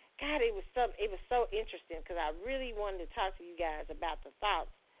 God, it was so interesting because I really wanted to talk to you guys about the thoughts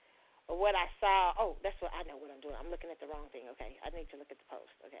of what I saw. Oh, that's what I know what I'm doing. I'm looking at the wrong thing. Okay. I need to look at the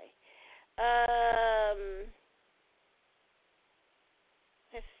post. Okay.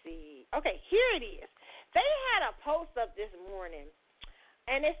 Let's see. Okay, here it is. They had a post up this morning,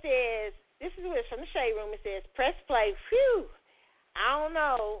 and it says, this is from the Shade Room. It says, press play. Phew. I don't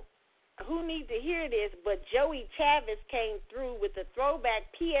know who needs to hear this, but Joey Chavez came through with a throwback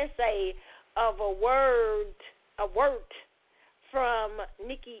PSA of a word from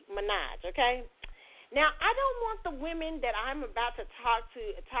Nicki Minaj, okay? Now, I don't want the women that I'm about to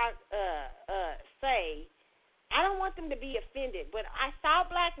say I don't want them to be offended, but I saw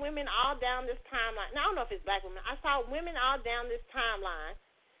black women all down this timeline. Now, I don't know if it's black women. I saw women all down this timeline.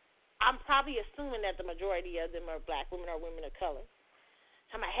 I'm probably assuming that the majority of them are black women or women of color.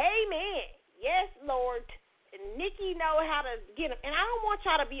 I'm like, hey, man, yes, Lord, and Nikki know how to get them. And I don't want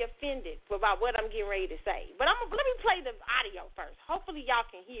y'all to be offended about what I'm getting ready to say. But let me play the audio first. Hopefully y'all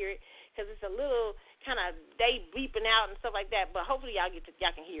can hear it because it's a little kind of they beeping out and stuff like that. But hopefully y'all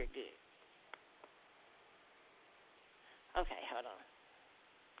can hear it good. Okay, hold on.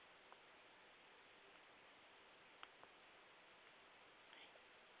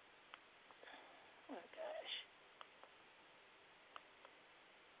 Oh, gosh.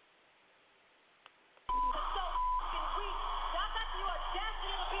 Y'all got the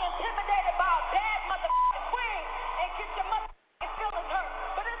audacity to be intimidated by a bad motherfucking queen and get your motherfucking feelings hurt.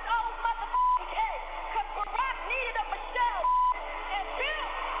 But it's old motherfucking case. Because Barack needed a Michelle and Bill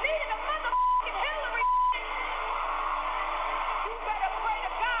needed a motherfucking Hillary. You better pray to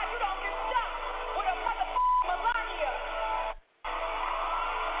God you don't get stuck with a motherfucking Melania.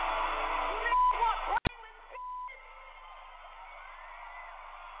 You niggas want brainless bitches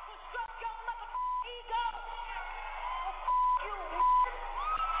to stroke your motherfucking ego. Well, fuck you, niggas.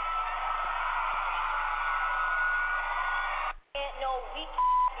 Ain't no weak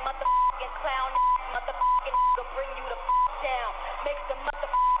motherfucking clown motherfucking nigga bring you the fuck down. Make some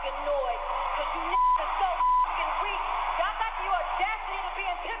motherfucking noise. Cause you niggas are so fucking weak. Y'all got the audacity to be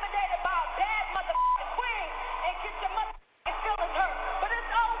intimidated by a bad motherfucking queen and get your motherfucking feelings hurt. But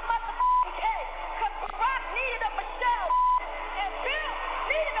it's old motherfucking case. Cause Barack needed a Michelle and Bill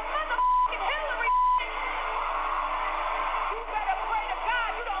needed a motherfucking Hillary. You better pray to God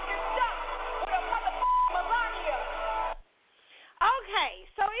you don't get stuck with a motherfucking Melania. Okay,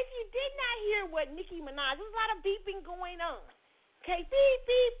 so if you did not hear what Nicki Minaj, there's a lot of beeping going on. Okay, beep,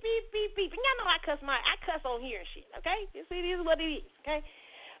 beep, beep, beep, beep. And y'all know I cuss on here and shit, okay? It is what it is, okay?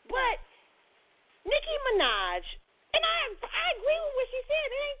 But Nicki Minaj, and I agree with what she said.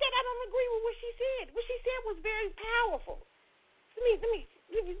 It ain't that I don't agree with what she said. What she said was very powerful. Let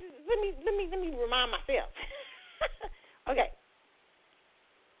me remind myself. Okay.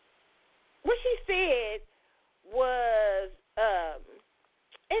 What she said was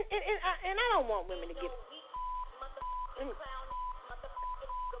and I don't want women to get.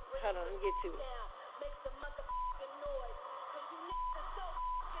 Hold on, let me get to it. Make some motherfucking noise. Cause you niggas are so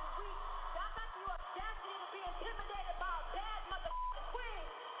fucking weak. Y'all got the audacity to be intimidated by a bad motherfucking queen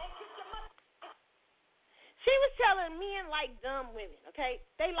and get your motherfucking. She was telling men like dumb women, okay?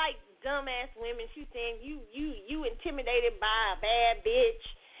 They like dumbass women. She's saying you intimidated by a bad bitch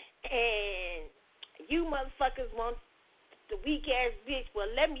and you motherfuckers want the weak ass bitch.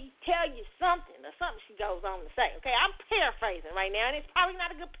 Well, let me tell you something, or something she goes on to say. Okay, I'm paraphrasing right now, and it's probably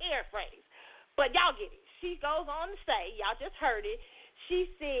not a good paraphrase, but y'all get it. She goes on to say, y'all just heard it.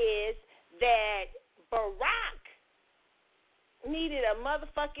 She says that Barack needed a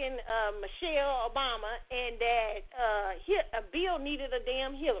motherfucking Michelle Obama, and that Bill needed a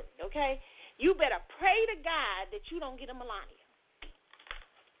damn Hillary. Okay, you better pray to God that you don't get a Melania.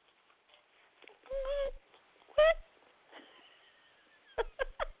 What?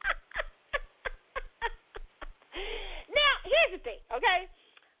 Now, here's the thing, okay?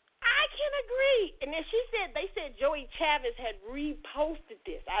 I can agree. And then they said Joey Chavez had reposted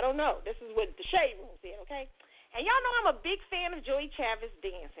this. I don't know. This is what the Shade Room said, okay? And y'all know I'm a big fan of Joey Chavez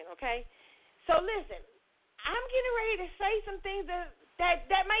dancing, okay? So listen, I'm getting ready to say some things that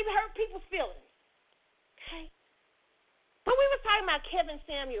may hurt people's feelings, okay? But we were talking about Kevin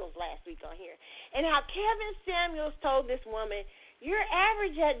Samuels last week on here, and how Kevin Samuels told this woman, you're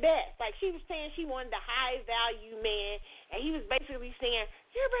average at best. Like, she was saying she wanted a high-value man, and he was basically saying,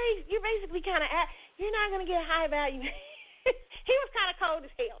 you're basically kind of, you're not going to get a high-value man. He was kind of cold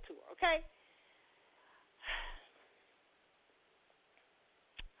as hell to her, okay?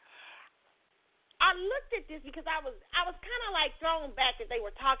 I looked at this because I was kind of like thrown back that they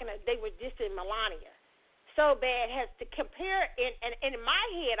were dissing Melania so bad, has to compare, and in my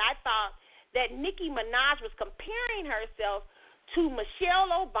head I thought that Nicki Minaj was comparing herself to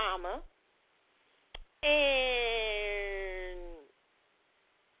Michelle Obama and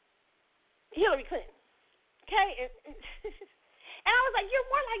Hillary Clinton. Okay? And I was like, you're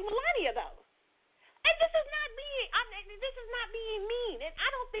more like Melania, though. And this is not being mean. And I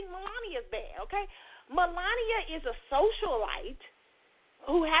don't think Melania's bad, okay? Melania is a socialite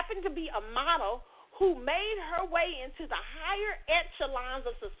who happened to be a model who made her way into the higher echelons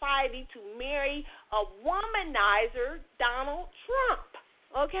of society to marry a womanizer, Donald Trump,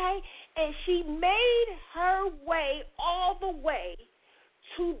 okay? And she made her way all the way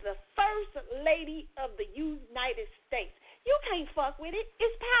to the First Lady of the United States. You can't fuck with it.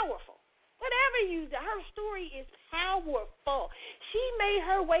 It's powerful. Whatever you do, her story is powerful. She made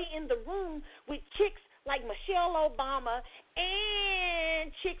her way in the room with chicks like Michelle Obama and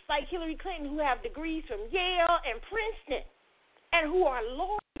chicks like Hillary Clinton who have degrees from Yale and Princeton and who are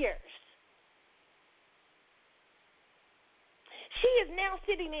lawyers. She is now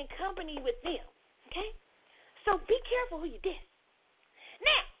sitting in company with them, okay? So be careful who you diss.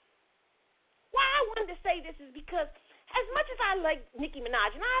 Now, why I wanted to say this is because as much as I like Nicki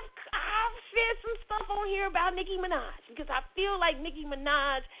Minaj, and I've said some stuff on here about Nicki Minaj because I feel like Nicki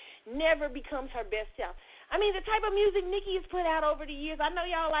Minaj never becomes her best self. I mean, the type of music Nicki has put out over the years, I know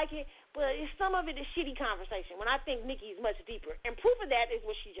y'all like it, but some of it is shitty conversation when I think Nicki is much deeper. And proof of that is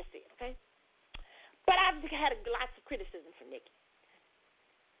what she just said, okay? But I've had lots of criticism from Nicki.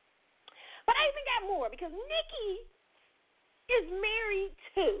 But I even got more because Nicki is married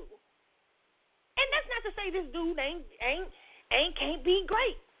to, and that's not to say this dude can't be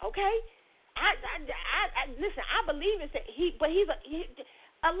great, okay? I listen. I believe it's that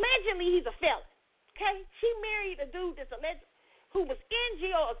allegedly he's a felon, okay? She married a dude that's alleged who was in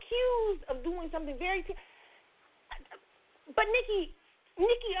jail accused of doing something very. But Nicki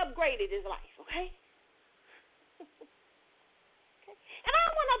upgraded his life, okay? And I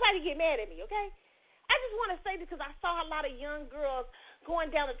don't want nobody to get mad at me, okay? I just want to say this because I saw a lot of young girls going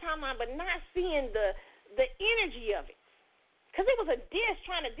down the timeline but not seeing the energy of it. Because it was a diss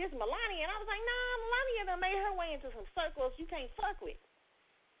trying to diss Melania, and I was like, nah, Melania done made her way into some circles you can't fuck with.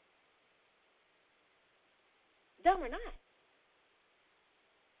 Dumb or not.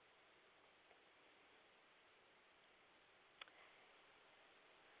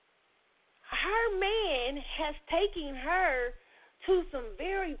 Her man has taken her to some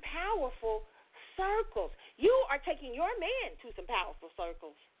very powerful circles. You are taking your man to some powerful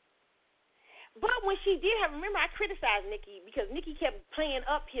circles. But when she did have, remember I criticized Nicki because Nicki kept playing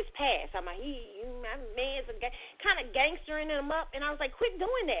up his past. I'm like, my man's kind of gangstering him up, and I was like, quit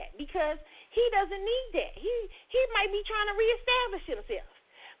doing that because he doesn't need that. He might be trying to reestablish himself.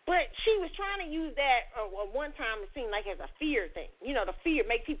 But she was trying to use that one time it seemed like as a fear thing. You know, the fear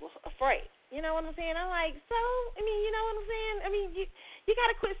make people afraid. You know what I'm saying? I'm like, so, I mean, you know what I'm saying? I mean, you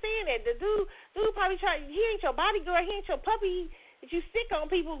got to quit saying that. The dude probably he ain't your bodyguard, he ain't your puppy that you sick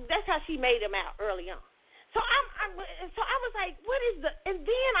on people. That's how she made him out early on. So I was like, what is the, and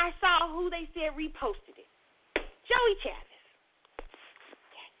then I saw who they said reposted it. Joey Chavis.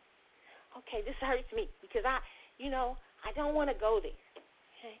 Okay, this hurts me because I don't want to go there.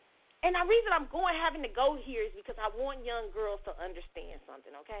 Okay? And the reason I'm having to go here is because I want young girls to understand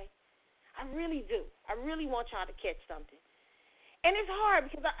something, okay? I really do. I really want y'all to catch something. And it's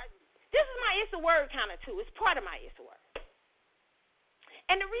hard because this is my It's a Word kind of too. It's part of my It's a Word.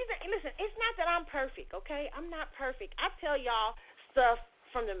 And the reason, listen, it's not that I'm perfect, okay? I'm not perfect. I tell y'all stuff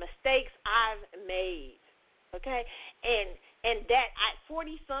from the mistakes I've made, okay? And that at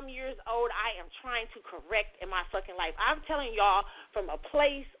 40-some years old, I am trying to correct in my fucking life. I'm telling y'all from a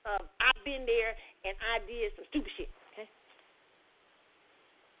place of I've been there and I did some stupid shit, okay?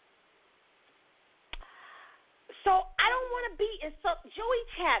 So I don't want to be in so Joey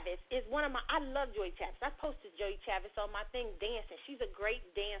Chavis is one of my I love Joey Chavis. I posted Joey Chavis on my thing dancing. She's a great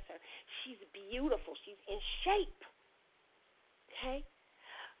dancer. She's beautiful. She's in shape. Okay?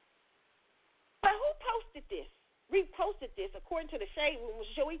 But who posted this? Reposted this according to the Shade Room was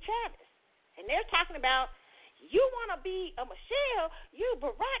Joey Chavis. And they're talking about you want to be a Michelle,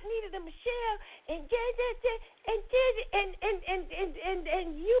 Barack needed a Michelle, and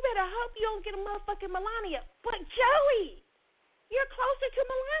you better hope you don't get a motherfucking Melania. But Joey, you're closer to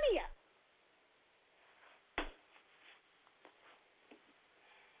Melania.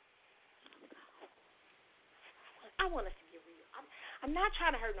 I want us to be real. I'm not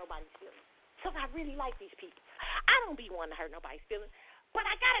trying to hurt nobody's feelings because I really like these people. I don't be wanting to hurt nobody's feelings, but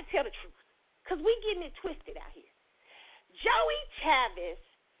I got to tell the truth. Because we getting it twisted out here. Joey Chavis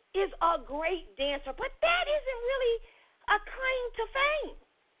is a great dancer, but that isn't really a claim to fame.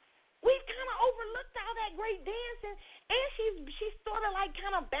 We've kind of overlooked all that great dancing, and she's sort of like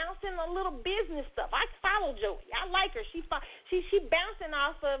kind of bouncing a little business stuff. I follow Joey. I like her. She bouncing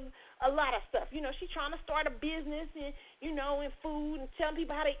off of a lot of stuff. You know, she's trying to start a business and in food and telling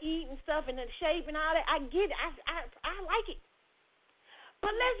people how to eat and stuff and the shape and all that. I get it. I like it.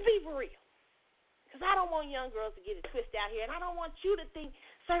 But let's be for real. Because I don't want young girls to get it twisted out here, and I don't want you to think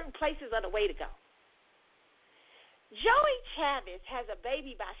certain places are the way to go. Joey Chavis has a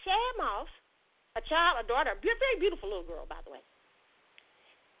baby by Shad Moss, a daughter, a very beautiful little girl, by the way,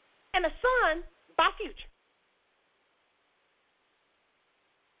 and a son by Future.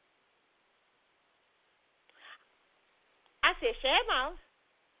 said Shad Moss.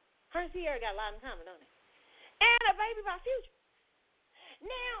 Her and Sierra got a lot in common, don't they? And a baby by Future.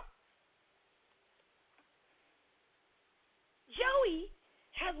 Now, Joey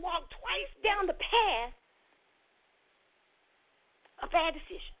has walked twice down the path of bad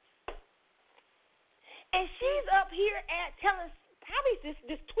decisions. And she's up here at telling, probably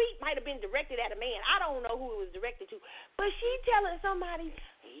this tweet might have been directed at a man. I don't know who it was directed to. But she telling somebody,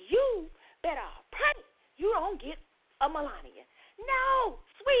 you better pray you don't get a Melania. No,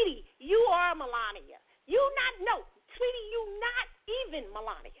 sweetie, you are Melania. Sweetie, you not even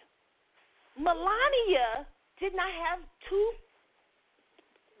Melania. Melania did not have two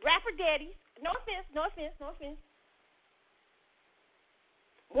rapper daddies. No offense.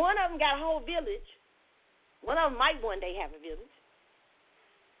 One of them got a whole village. One of them might one day have a village.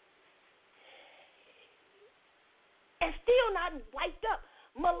 And still not wiped up.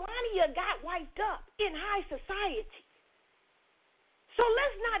 Melania got wiped up in high society. So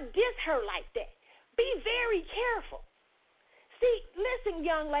let's not diss her like that. Be very careful. See, listen,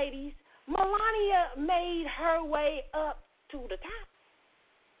 young ladies, Melania made her way up to the top.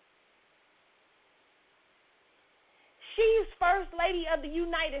 She's First Lady of the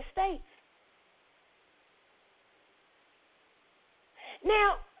United States.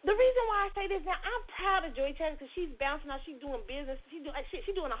 Now, the reason why I say this now, I'm proud of Joy Chapman because she's bouncing out, she's doing business, she's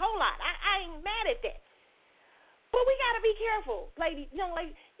doing a whole lot. I ain't mad at that. But we got to be careful, young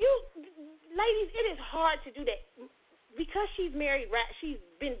ladies. Ladies, it is hard to do that. Because she's married, she's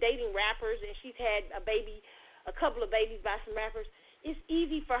been dating rappers, and she's had a couple of babies by some rappers, it's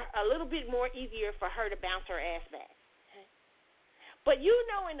a little bit more easier for her to bounce her ass back. Okay? But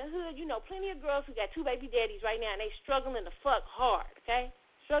in the hood, plenty of girls who got two baby daddies right now, and they struggling to fuck hard, okay?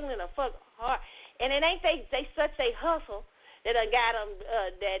 Struggling to fuck hard. And it ain't they such a hustle that done got them,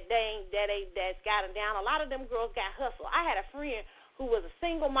 that's got them down. A lot of them girls got hustle. I had a friend who was a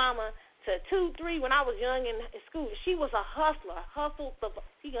single mama to 2, 3 when I was young in school. She was a hustler.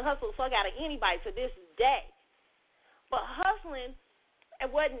 She can hustle the fuck out of anybody to this day. But hustling,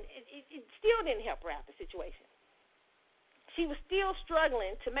 it still didn't help her out the situation. She was still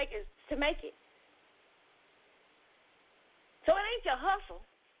struggling to make it. So it ain't your hustle.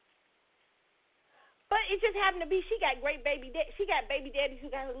 But it just happened to be she got great baby daddies who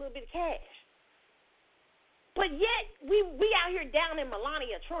got a little bit of cash. But yet we out here down in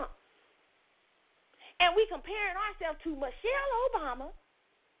Melania Trump. And we comparing ourselves to Michelle Obama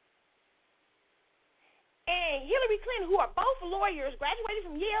and Hillary Clinton, who are both lawyers, graduated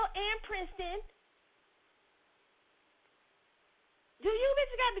from Yale and Princeton. Do you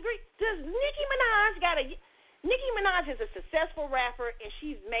bitches got a degree? Does Nicki Minaj is a successful rapper, and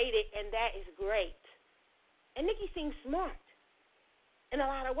she's made it, and that is great. And Nicki seems smart in a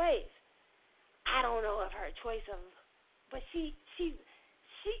lot of ways. I don't know of her choice but she's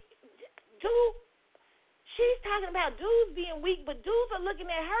talking about dudes being weak, but dudes are looking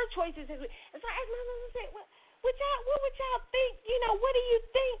at her choices as weak. And so I asked my husband, I said, what would y'all think? What do you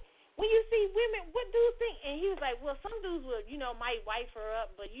think when you see women? What dudes think? And he was like, well, some dudes will, might wife her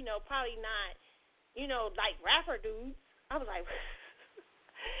up, but, probably not, like rapper dudes. I was like,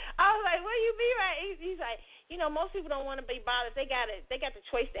 what do you mean, right? He's like, most people don't want to be bothered. They got the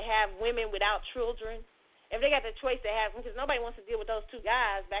choice to have women without children. If they got the choice to have them, because nobody wants to deal with those two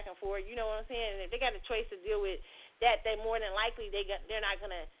guys back and forth, you know what I'm saying? And if they got the choice to deal with that, they more than likely they're not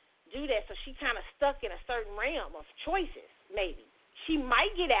going to do that. So she kind of stuck in a certain realm of choices, maybe. She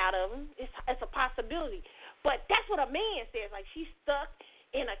might get out of them. It's a possibility. But that's what a man says. Like, she's stuck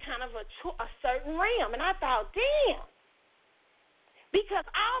in a kind of a certain realm. And I thought, damn. Because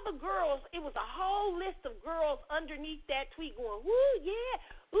all the girls, it was a whole list of girls underneath that tweet going, ooh, yes,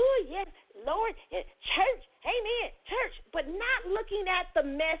 Lord, church, amen, church, but not looking at the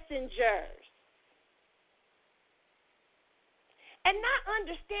messengers. And not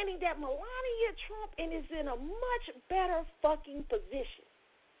understanding that Melania Trump is in a much better fucking position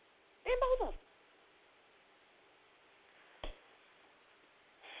than both of them.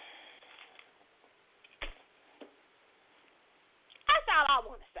 That's all I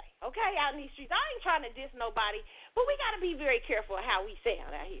want to say, okay, out in these streets. I ain't trying to diss nobody, but we got to be very careful of how we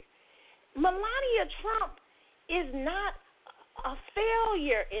sound out here. Melania Trump is not a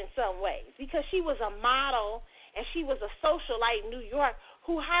failure in some ways because she was a model and she was a socialite in New York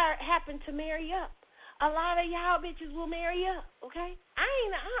who happened to marry up. A lot of y'all bitches will marry up, okay? I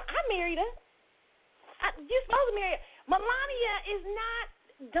married her. You're supposed to marry her. Melania is not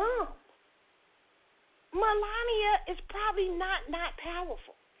dumb. Melania is probably not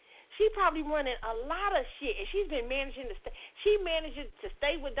powerful. She probably running a lot of shit, and she's been managing to stay. She manages to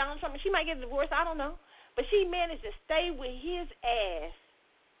stay with Donald Trump, and she might get a divorce. I don't know, But she managed to stay with his ass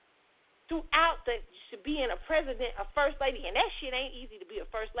throughout being a president, a first lady, and that shit ain't easy to be a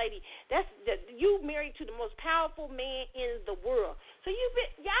first lady. You married to the most powerful man in the world. So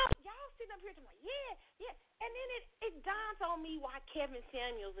y'all sitting up here talking, yeah, and then it dawns on me why Kevin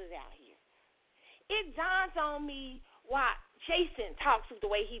Samuels is out here. It dawns on me why Jason talks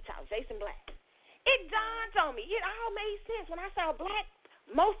the way he talks, Jason Black. It dawns on me. It all made sense when I saw black,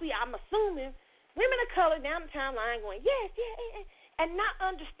 mostly I'm assuming, women of color down the timeline going, yes, yeah, and not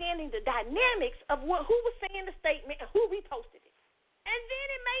understanding the dynamics of who was saying the statement and who reposted it. And then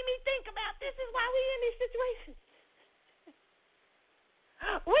it made me think about this is why we in these situations.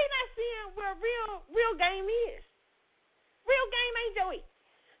 We're not seeing where real game is. Real game ain't Joey.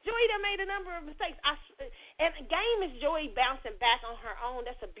 Joey done made a number of mistakes. And game is Joey bouncing back on her own.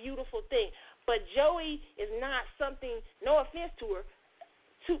 That's a beautiful thing. But Joey is not something, no offense to her,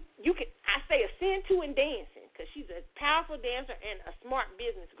 I say ascend to in dancing, because she's a powerful dancer and a smart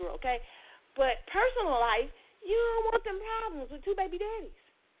business girl, okay? But personal life, you don't want them problems with two baby daddies.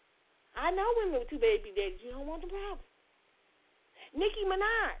 I know women with two baby daddies, you don't want the problems. Nicki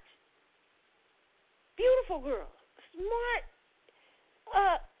Minaj, beautiful girl, smart,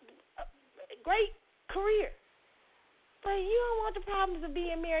 great career. But you don't want the problems of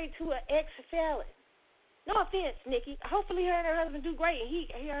being married to an ex-felon. No offense, Nikki. Hopefully her and her husband do great,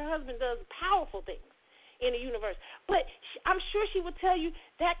 and her husband does powerful things in the universe. But I'm sure she would tell you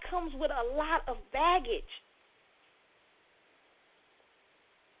that comes with a lot of baggage.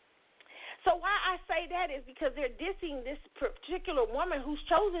 So why I say that is because they're dissing this particular woman who's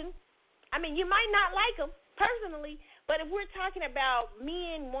chosen. I mean, you might not like them personally, but if we're talking about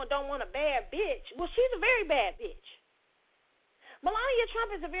men don't want a bad bitch, well, she's a very bad bitch. Melania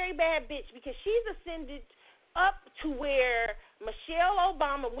Trump is a very bad bitch because she's ascended up to where Michelle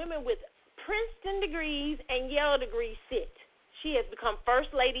Obama, women with Princeton degrees and Yale degrees sit. She has become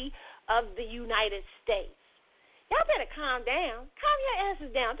First Lady of the United States. Y'all better calm down. Calm your asses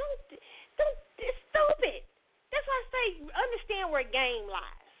down. Don't. It's stupid. That's why I say understand where game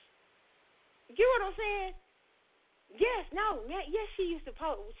lies. You know what I'm saying? Yes, she used to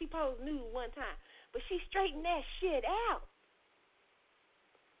pose. She posed nude one time, but she straightened that shit out.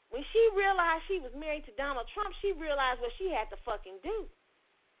 When she realized she was married to Donald Trump, she realized what she had to fucking do.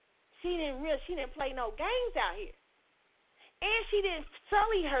 She didn't play no games out here. And she didn't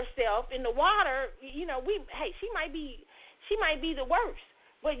sully herself in the water. You know, she might be the worst,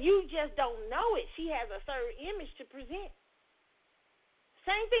 but you just don't know it. She has a certain image to present.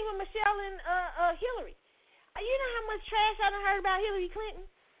 Same thing with Michelle and Hillary. You know how much trash I done heard about Hillary Clinton?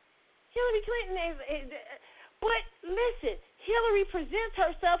 Hillary Clinton is but listen, Hillary presents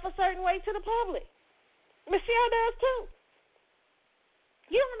herself a certain way to the public. Michelle does too.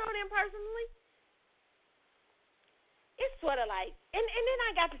 You don't know them personally. It's sort of like, and then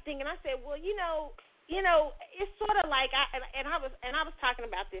I got to thinking. I said, well, you know, it's sort of like I was talking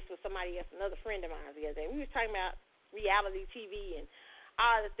about this with somebody else, another friend of mine the other day. We was talking about reality TV and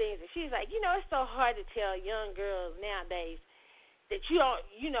all the things, and she's like, it's so hard to tell young girls nowadays that you don't,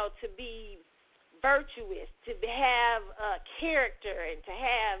 to be virtuous, to have character, and to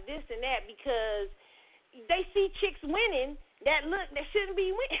have this and that, because they see chicks winning that shouldn't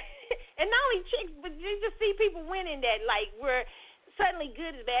be winning. And not only chicks, but you just see people winning that, like, where suddenly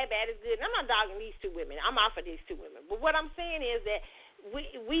good is bad, bad is good. And I'm not dogging these two women. I'm off of these two women. But what I'm saying is that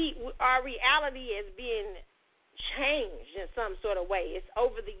our reality is being changed in some sort of way. It's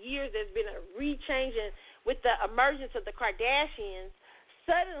over the years there's been a re-changing with the emergence of the Kardashians.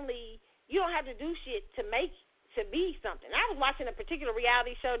 Suddenly, you don't have to do shit to be something. I was watching a particular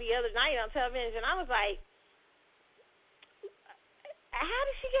reality show the other night on television, and I was like, how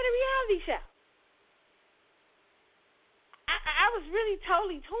did she get a reality show? I was really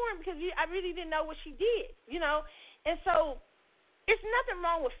totally torn because I really didn't know what she did, And so it's nothing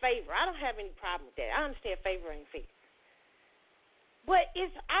wrong with favor. I don't have any problem with that. I understand favor ain't fair. But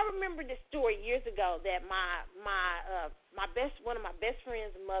I remember this story years ago that one of my best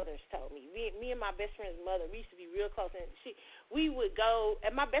friend's mothers told me. Me and my best friend's mother, we used to be real close, and we would go.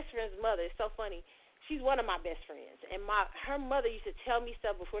 And my best friend's mother is so funny. She's one of my best friends, and her mother used to tell me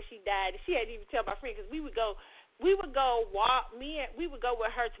stuff before she died. She hadn't even tell my friend because we would go walk. We would go with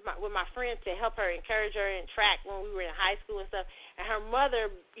her with my friends to help her, encourage her in track when we were in high school and stuff. And her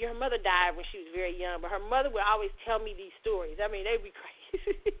mother died when she was very young, but her mother would always tell me these stories. I mean, they'd be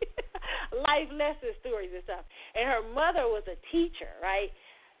crazy, life lesson stories and stuff. And her mother was a teacher, right?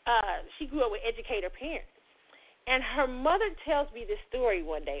 She grew up with educator parents. And her mother tells me this story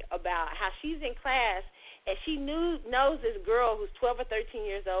one day about how she's in class and she knows this girl who's 12 or 13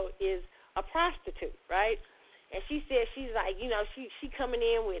 years old is a prostitute, right? And she said she's like, you know, she coming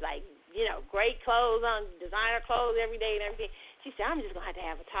in with like, you know, great clothes on, designer clothes every day and everything. She said, I'm just going to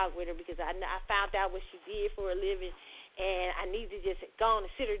have a talk with her because I found out what she did for a living, and I need to just go on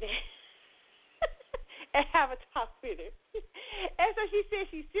and sit her down and have a talk with her. And so she said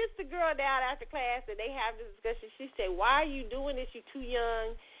she sits the girl down after class, and they have this discussion. She said, why are you doing this? You're too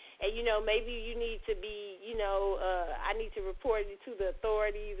young, and, you know, maybe you need to be, you know, I need to report you to the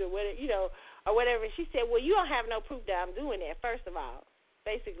authorities or whatever, you know, or whatever. She said, well, you don't have no proof that I'm doing that, first of all,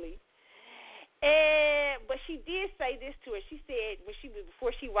 basically. But she did say this to her. She said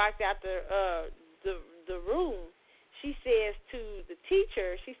before she walked out the room, she says to the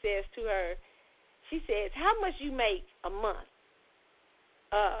teacher, she says to her, she says, how much you make a month?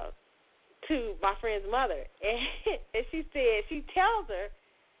 To my friend's mother, and she said, she tells her,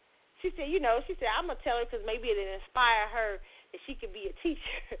 she said, you know, she said, I'm gonna tell her because maybe it'll inspire her that she could be a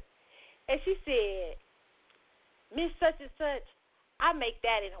teacher. And she said, Miss Such and Such, I make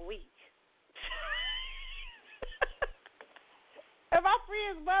that in a week. And my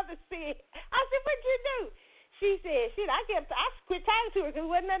friend's mother said, I said, what'd you do? She said, I quit talking to her because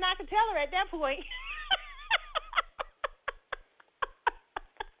there wasn't nothing I could tell her at that point.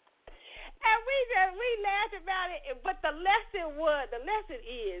 And we laughed about it. But the lesson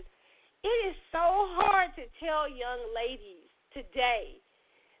is, it is so hard to tell young ladies today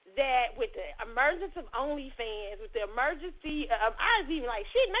that with the emergence of OnlyFans, with the emergence I was even like,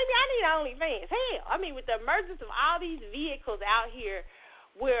 shit, maybe I need OnlyFans. Hell, I mean, with the emergence of all these vehicles out here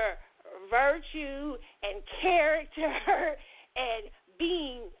where virtue and character and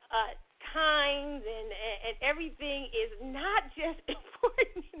being kind and everything is not just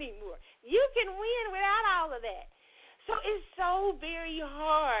important anymore. You can win without all of that. So it's so very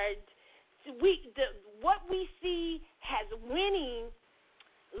hard. What we see as winning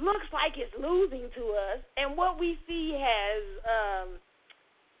looks like it's losing to us, and what we see as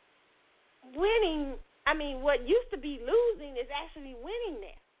winning, I mean, what used to be losing is actually winning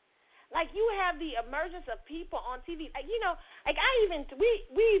now. Like, you have the emergence of people on TV. Like, you know, like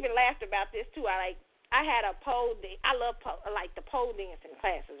we even laughed about this too. I had a pole. I love the pole dancing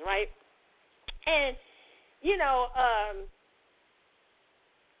classes, right? And you know,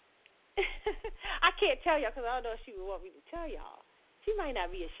 I can't tell y'all because I don't know if she would want me to tell y'all. She might not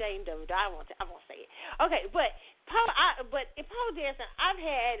be ashamed of it. I won't say it. Okay, but in pole dancing, I've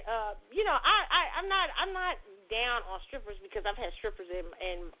had, you know, I'm not down on strippers because I've had strippers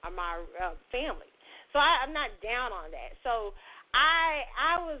in my family, so I'm not down on that. So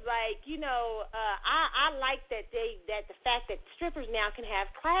I was like, you know, I like that the fact that strippers now can have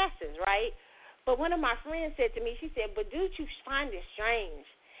classes, right? But one of my friends said to me, she said, but don't you find it strange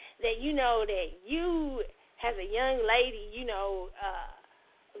that, you know, that you as a young lady, you know,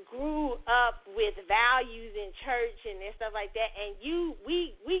 grew up with values in church and stuff like that, and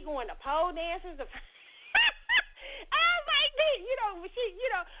we going to pole dancers. I was like, you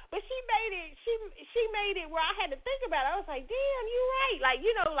know, but she made it where I had to think about it. I was like, damn, you're right. Like,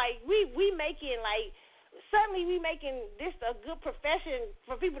 you know, like we making like suddenly we making this a good profession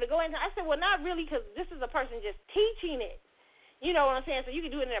for people to go into. I said, well, not really, because this is a person just teaching it. You know what I'm saying? So you can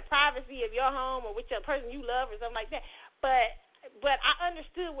do it in the privacy of your home or with your person you love or something like that. But I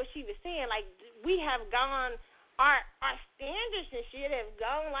understood what she was saying. Like, we have gone, our standards and shit have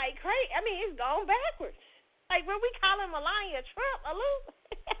gone like crazy. I mean, it's gone backwards. Like, when we calling Melania Trump a loser,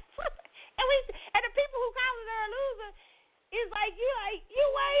 and the people who calling her a loser is like you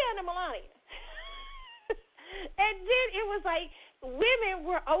way under Melania. And then it was like women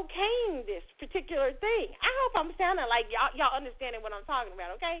were okaying this particular thing. I hope I'm sounding like y'all understanding what I'm talking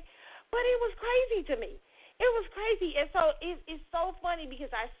about, okay? But it was crazy to me. It was crazy. And so it's so funny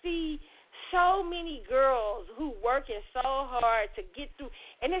because I see so many girls who working so hard to get through.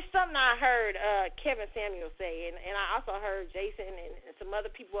 And it's something I heard Kevin Samuel say, and I also heard Jason and some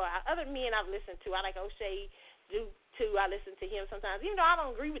other people, other men I've listened to. I like O'Shea too. I listen to him sometimes, even though I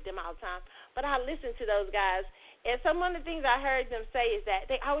don't agree with them all the time. But I listen to those guys. And some of the things I heard them say is that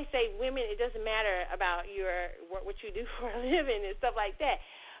they always say, women, it doesn't matter about what you do for a living and stuff like that.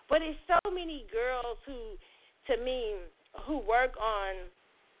 But it's so many girls who, to me, who work on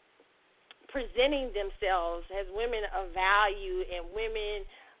presenting themselves as women of value and women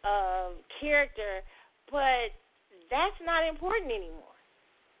of character, but that's not important anymore.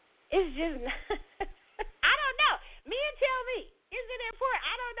 It's just not. I don't know. Men tell me, is it important?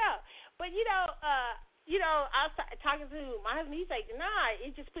 I don't know. But, I was talking to my husband. He's like, nah,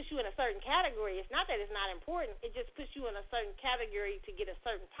 it just puts you in a certain category. It's not that it's not important. It just puts you in a certain category to get a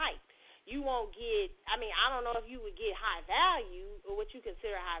certain type. You won't get, I don't know if you would get high value or what you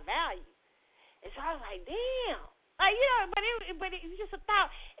consider high value. And so I was like, damn. Like, but it's just a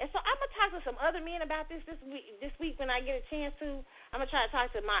thought. And so I'm gonna talk to some other men about this week when I get a chance to. I'm gonna try to talk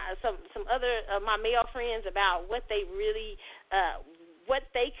to some other my male friends about what they really what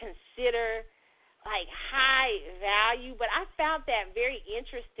they consider like high value. But I found that very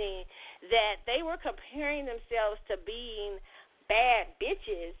interesting that they were comparing themselves to being bad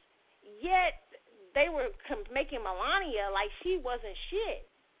bitches, yet they were making Melania like she wasn't shit.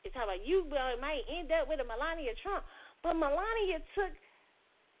 It's talking about you might end up with a Melania Trump. But Melania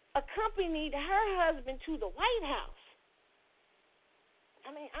accompanied her husband to the White House. I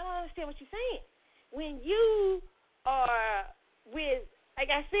mean, I don't understand what you're saying. When you are with,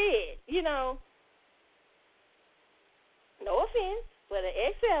 like I said, no offense, but an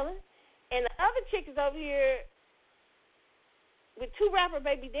ex-felon, and the other chick is over here with 2 rapper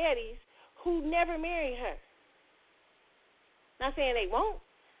baby daddies who never married her. Not saying they won't.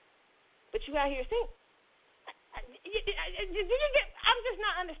 But you out here sing. I'm just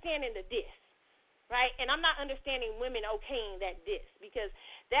not understanding the diss, right? And I'm not understanding women okaying that diss because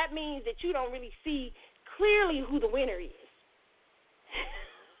that means that you don't really see clearly who the winner is.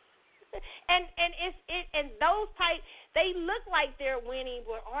 and those type, they look like they're winning,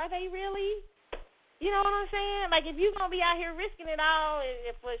 but are they really? You know what I'm saying? Like if you're gonna be out here risking it all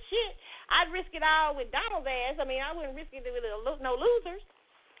for shit, I'd risk it all with Donald's ass. I mean, I wouldn't risk it with no losers.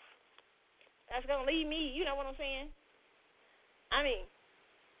 That's going to leave me, you know what I'm saying? I mean,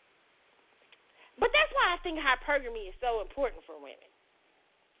 but that's why I think hypergamy is so important for women.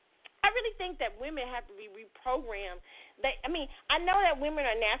 I really think that women have to be reprogrammed. I know that women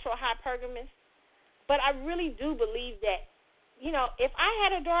are natural hypergamists, but I really do believe that, if I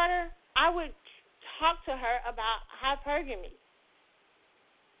had a daughter, I would talk to her about hypergamy.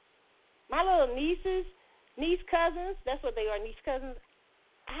 My little niece cousins, that's what they are, niece cousins,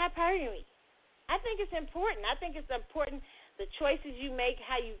 hypergamy. I think it's important. I think it's important the choices you make,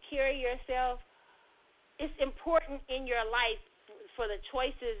 how you carry yourself. It's important in your life for the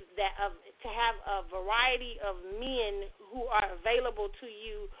choices to have a variety of men who are available to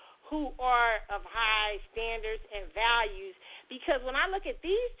you, who are of high standards and values. Because when I look at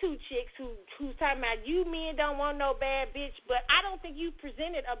these 2 chicks who's talking about you men don't want no bad bitch, but I don't think you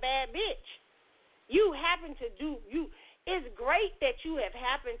presented a bad bitch. You happen to It's great that you have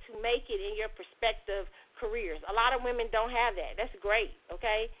happened to make it in your prospective careers. A lot of women don't have that. That's great,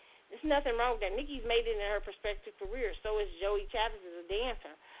 okay? There's nothing wrong with that. Nikki's made it in her prospective career. So is Joey Chavez as a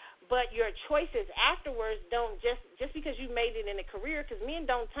dancer. But your choices afterwards don't just because you made it in a career, because men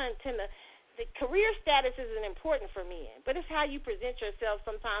don't tend to – the career status isn't important for men, but it's how you present yourself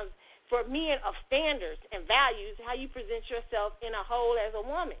sometimes for men of standards and values, how you present yourself in a whole as a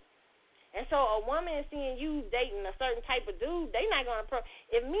woman. And so a woman is seeing you dating a certain type of dude, they not going to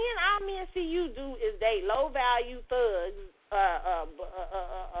if all men see you do is date low-value thugs,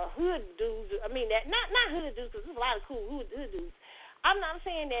 hood dudes, not hood dudes, because there's a lot of cool hood dudes. I'm not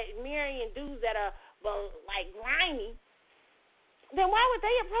saying that marrying dudes that are, like, grimy, then why would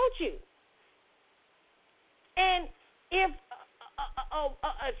they approach you? And if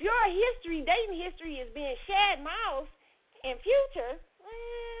your dating history is being shad mouth in future,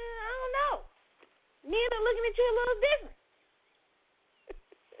 I don't know. Men are looking at you a little different.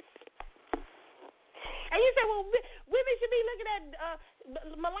 And you say, well, women should be looking at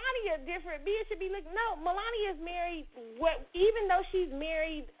Melania different. Men should be looking. No, Melania is married. Even though she's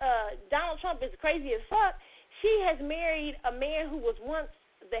married, Donald Trump is crazy as fuck. She has married a man who was once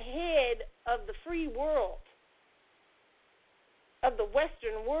the head of the free world, of the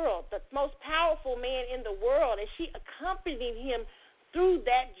Western world, the most powerful man in the world, and she accompanied him through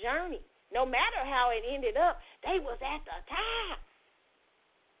that journey. No matter how it ended up, they was at the top.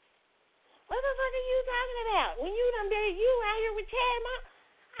 What the fuck are you talking about? When you done been you out here with Chad,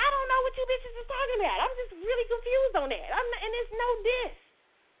 I don't know what you bitches is talking about. I'm just really confused on that. And it's no diss.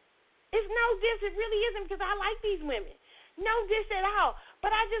 It's no diss. It really isn't, because I like these women. No diss at all.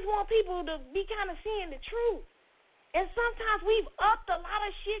 But I just want people to be kind of seeing the truth. And sometimes we've upped a lot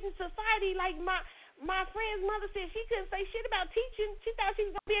of shit in society. Like my friend's mother said she couldn't say shit about teaching. She thought she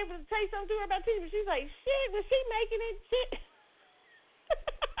was going to be able to say something to her about teaching. But she's like, shit, was she making it? Shit.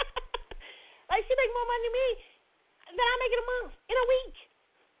 Like, she make more money than me than I make in a month, in a week.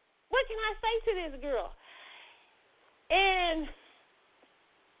 What can I say to this girl? And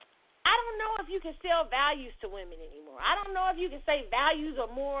I don't know if you can sell values to women anymore. I don't know if you can say values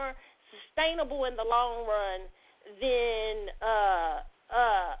are more sustainable in the long run than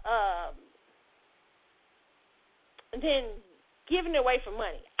giving it away for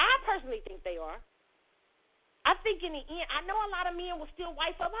money. I personally think they are. I think in the end, I know a lot of men will still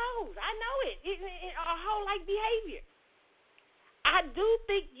wife up hoes. I know it. It's a hoe-like behavior. I do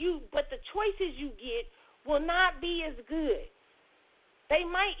think but the choices you get will not be as good. They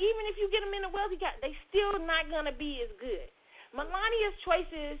might, even if you get them in a wealthy guy, they still not going to be as good. Melania's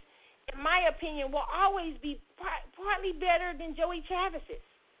choices, in my opinion, will always be partly better than Joey Chavis's.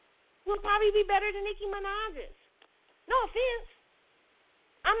 Will probably be better than Nicki Minaj's. No offense.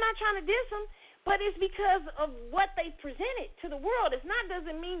 I'm not trying to diss them, but it's because of what they presented to the world.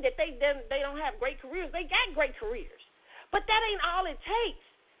 Doesn't mean that they don't have great careers. They got great careers. But that ain't all it takes.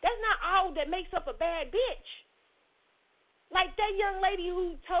 That's not all that makes up a bad bitch. Like that young lady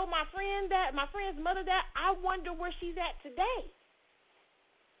who told my friend's mother that, I wonder where she's at today.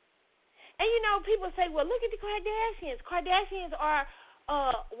 And, people say, well, look at the Kardashians. Kardashians are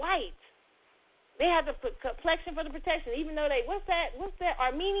white. They have the complexion for the protection, even though what's that,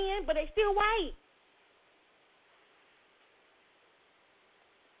 Armenian, but they still white.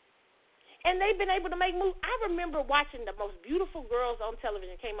 And they've been able to make moves. I remember watching the most beautiful girls on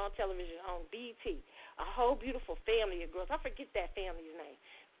television, came on television on BET. A whole beautiful family of girls. I forget that family's name.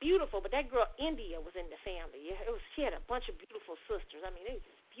 Beautiful, but that girl, India, was in the family. She had a bunch of beautiful sisters. I mean, it was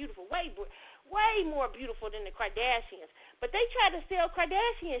just beautiful, way more beautiful than the Kardashians. But they tried to sell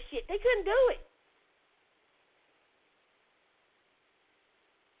Kardashian shit. They couldn't do it.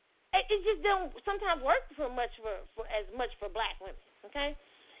 It just don't sometimes work for as much for black women, okay?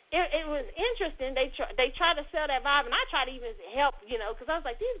 It was interesting. They try to sell that vibe, and I try to even help, because I was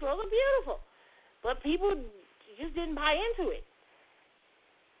like, these girls are beautiful. But people just didn't buy into it.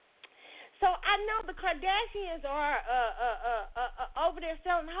 So I know the Kardashians are over there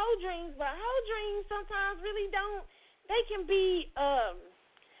selling hoe dreams, but hoe dreams sometimes really don't. They can be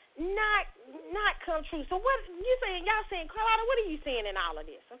not come true. So what you saying? Y'all saying, Carlotta? What are you saying in all of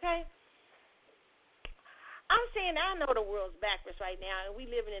this? Okay. I'm saying I know the world's backwards right now, and we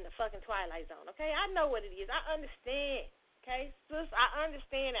living in the fucking twilight zone, okay? I know what it is. I understand, okay? Sis, I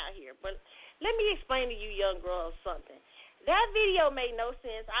understand out here. But let me explain to you young girls something. That video made no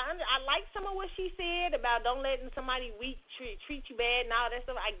sense. I like some of what she said about don't letting somebody weak treat you bad and all that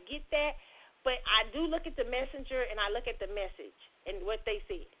stuff. I get that. But I do look at the messenger, and I look at the message and what they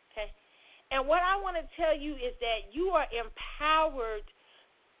said, okay? And what I want to tell you is that you are empowered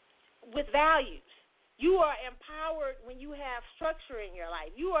with values. You are empowered when you have structure in your life.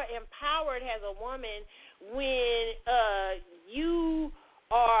 You are empowered as a woman when you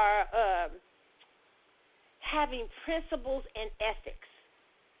are having principles and ethics.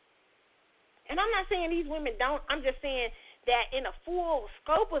 And I'm not saying these women don't. I'm just saying that in a full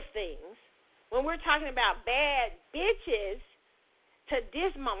scope of things, when we're talking about bad bitches, to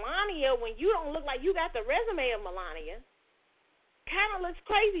diss Melania when you don't look like you got the resume of Melania kind of looks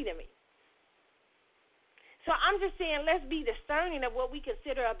crazy to me. So I'm just saying, let's be discerning of what we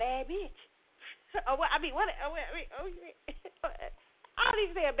consider a bad bitch. I don't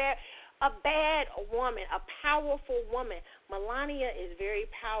even say a bad woman, a powerful woman. Melania is very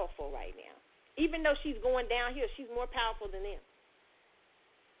powerful right now. Even though she's going downhill, she's more powerful than them.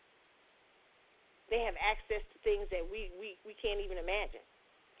 They have access to things that we can't even imagine.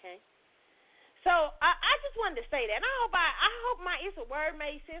 Okay. So I just wanted to say that. And I hope my It's a Word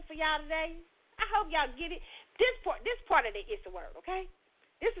made sense for y'all today. I hope y'all get it. This part of the It's a Word, okay?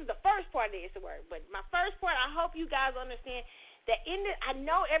 This is the first part of the It's a Word. But my first part, I hope you guys understand that I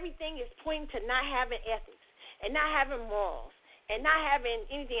know everything is pointing to not having ethics and not having morals and not having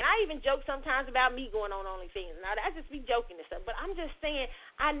anything. And I even joke sometimes about me going on OnlyFans. Now, I just be joking and stuff. But I'm just saying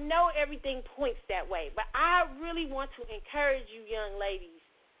I know everything points that way. But I really want to encourage you young ladies.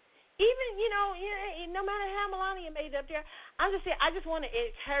 Even, no matter how Melania made it up there, I'm just saying, I just want to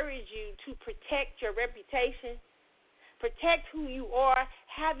encourage you to protect your reputation, protect who you are,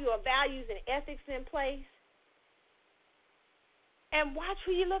 have your values and ethics in place, and watch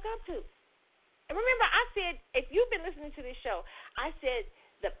who you look up to. And remember, I said, if you've been listening to this show, I said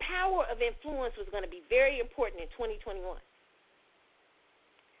the power of influence was going to be very important in 2021.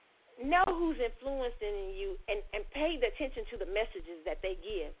 Know who's influencing you and pay attention to the messages that they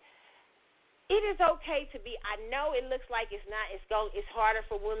give. It is okay to be, I know it looks like it's harder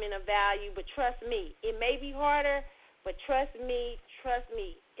for women of value, but trust me, it may be harder, but trust me,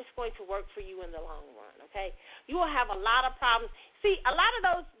 it's going to work for you in the long run, okay? You will have a lot of problems. See, a lot of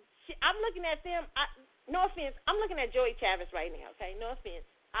those, I'm looking at them, no offense, I'm looking at Joey Chavis right now, okay? No offense.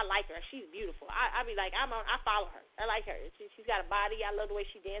 I like her. She's beautiful. I be like, I follow her. I like her. She's got a body. I love the way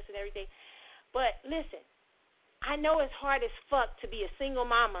she dances and everything. But listen, I know it's hard as fuck to be a single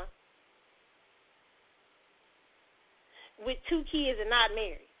mama with 2 kids and not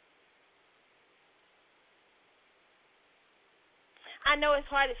married. I know it's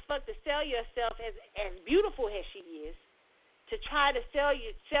hard as fuck to sell yourself as beautiful as she is, to try to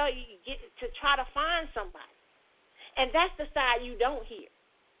to try to find somebody. And that's the side you don't hear.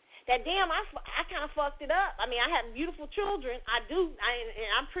 That damn, I kind of fucked it up. I mean, I have beautiful children. I do. And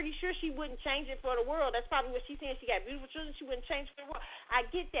I'm pretty sure she wouldn't change it for the world. That's probably what she's saying. She got beautiful children. She wouldn't change it for the world. I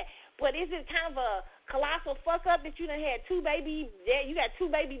get that. But is it kind of a colossal fuck up that you done had you got two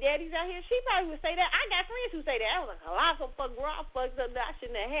baby daddies out here? She probably would say that. I got friends who say that. That was a colossal fuck, bro. I fucked up. I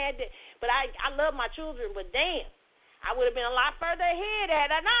shouldn't have had that. But I love my children. But damn, I would have been a lot further ahead had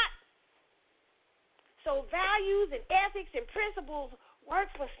I not. So values and ethics and principles work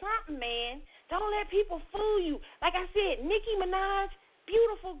for something, man. Don't let people fool you. Like I said, Nicki Minaj,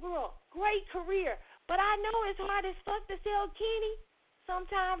 beautiful girl, great career. But I know it's hard as fuck to sell Kenny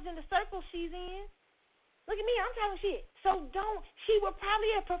sometimes in the circle she's in. Look at me, I'm talking shit. So she would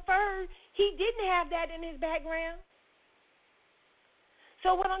probably have preferred he didn't have that in his background.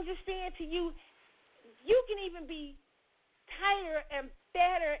 So what I'm just saying to you, you can even be tighter and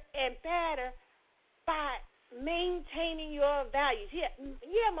better and badder by maintaining your values. Yeah,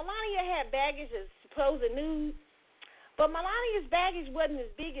 Melania had baggage as supposed to nude, but Melania's baggage wasn't as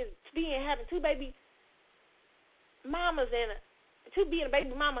big as having two baby mamas and being a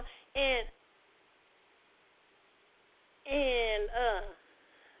baby mama and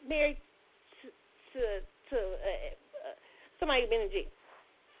married to somebody who's been in jail.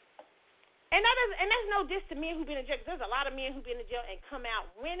 And that's no diss to men who've been in jail, because there's a lot of men who've been in jail and come out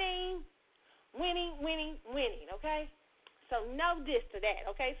winning, okay? So no diss to that,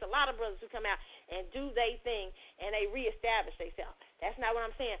 okay? So a lot of brothers who come out and do their thing and they reestablish themselves. That's not what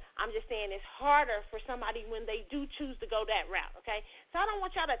I'm saying. I'm just saying it's harder for somebody when they do choose to go that route, okay? So I don't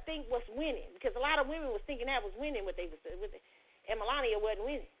want y'all to think what's winning, because a lot of women was thinking that was winning what they was with it, and Melania wasn't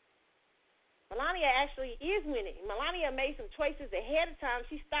winning. Melania actually is winning. Melania made some choices ahead of time.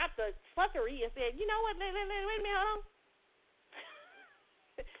 She stopped the fuckery and said, you know what, wait a minute, hold on.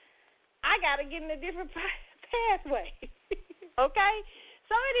 I got to get in a different pathway, okay?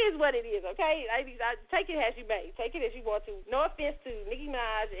 So it is what it is, okay? Ladies, take it as you may. Take it as you want to. No offense to Nicki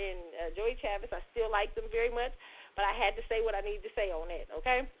Minaj and Joey Chavis. I still like them very much, but I had to say what I needed to say on that,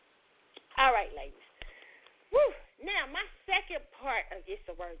 okay? All right, ladies. Woo. Now, my second part of It's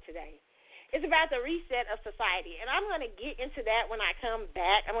the Word today is about the reset of society, and I'm going to get into that when I come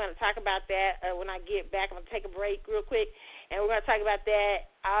back. I'm going to talk about that when I get back. I'm going to take a break real quick, and we're going to talk about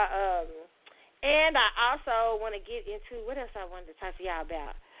that. And I also want to get into what else I wanted to talk to y'all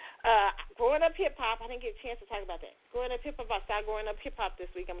about. Growing up hip-hop, I didn't get a chance to talk about that. Growing up hip-hop, I started growing up hip-hop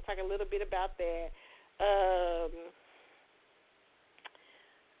this week. I'm going to talk a little bit about that.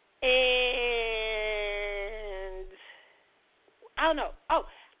 And I don't know.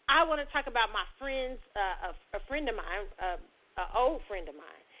 I want to talk about my friends, a friend of mine, an old friend of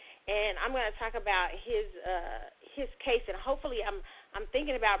mine, and I'm going to talk about his case, and hopefully I'm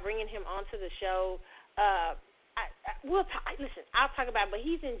thinking about bringing him onto the show. Listen, I'll talk about it, but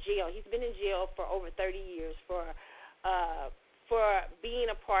he's in jail. He's been in jail for over 30 years for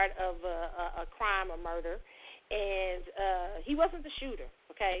being a part of a crime or murder, and he wasn't the shooter.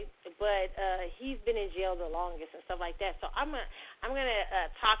 Okay, but he's been in jail the longest and stuff like that. So I'm gonna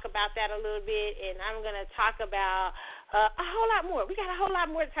talk about that a little bit, and I'm gonna talk about a whole lot more. We got a whole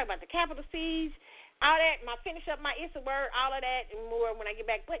lot more to talk about. The capital C's, all that. Finish up my It's a Word, all of that and more when I get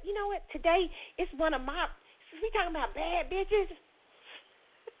back. But you know what? Today it's one of my. We talking about bad bitches.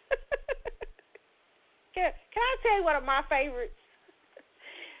 Can I tell you one of my favorites?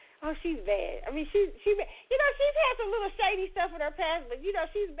 Oh, she's bad. I mean, she's had some little shady stuff in her past, but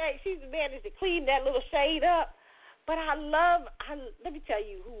she's managed to clean that little shade up. But let me tell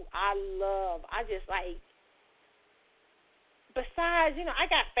you who I love. I just like. Besides, I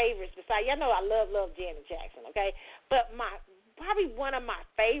got favorites. Besides, y'all know I love Janet Jackson. Okay, but probably one of my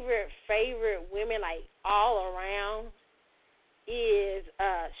favorite women, like all around, is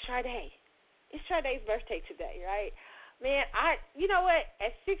Sade. It's Sade's birthday today, right? Man, you know what?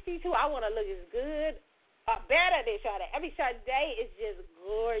 At 62, I want to look as good or better than Sade. I mean, Sade is just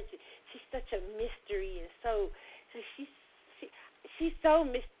gorgeous. She's such a mystery, and she's so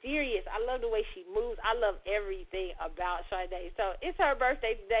mysterious. I love the way she moves. I love everything about Sade. So it's her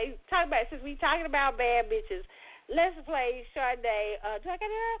birthday today. Since we talking about bad bitches, let's play Sade. Do I got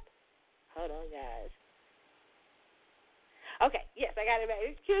it up? Hold on, guys. Okay, yes, I got it back.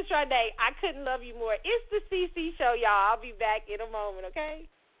 It's Q Sade. I couldn't love you more. It's the CC show, y'all. I'll be back in a moment, okay?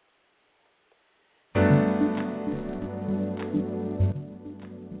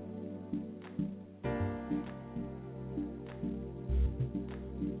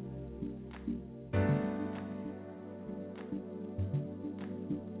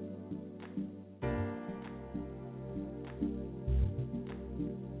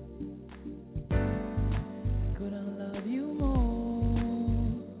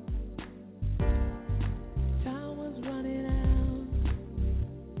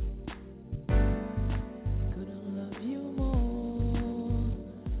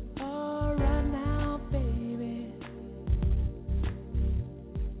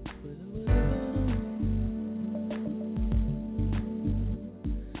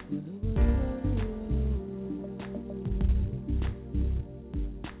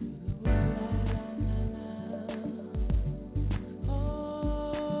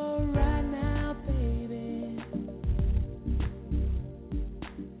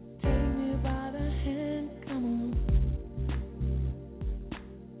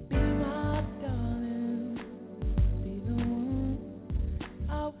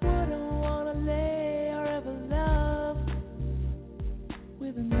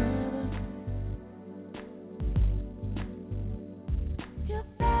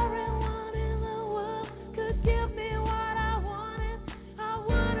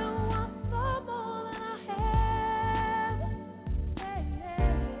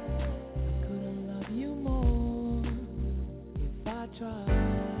 Couldn't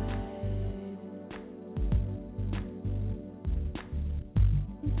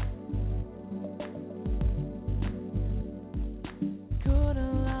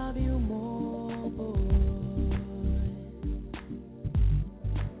love you more, boy.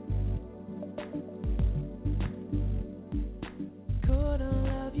 Couldn't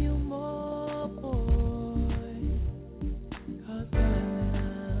love you more, boy. 'Cause darling,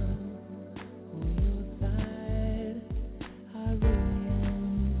 I'm on your side. I really am.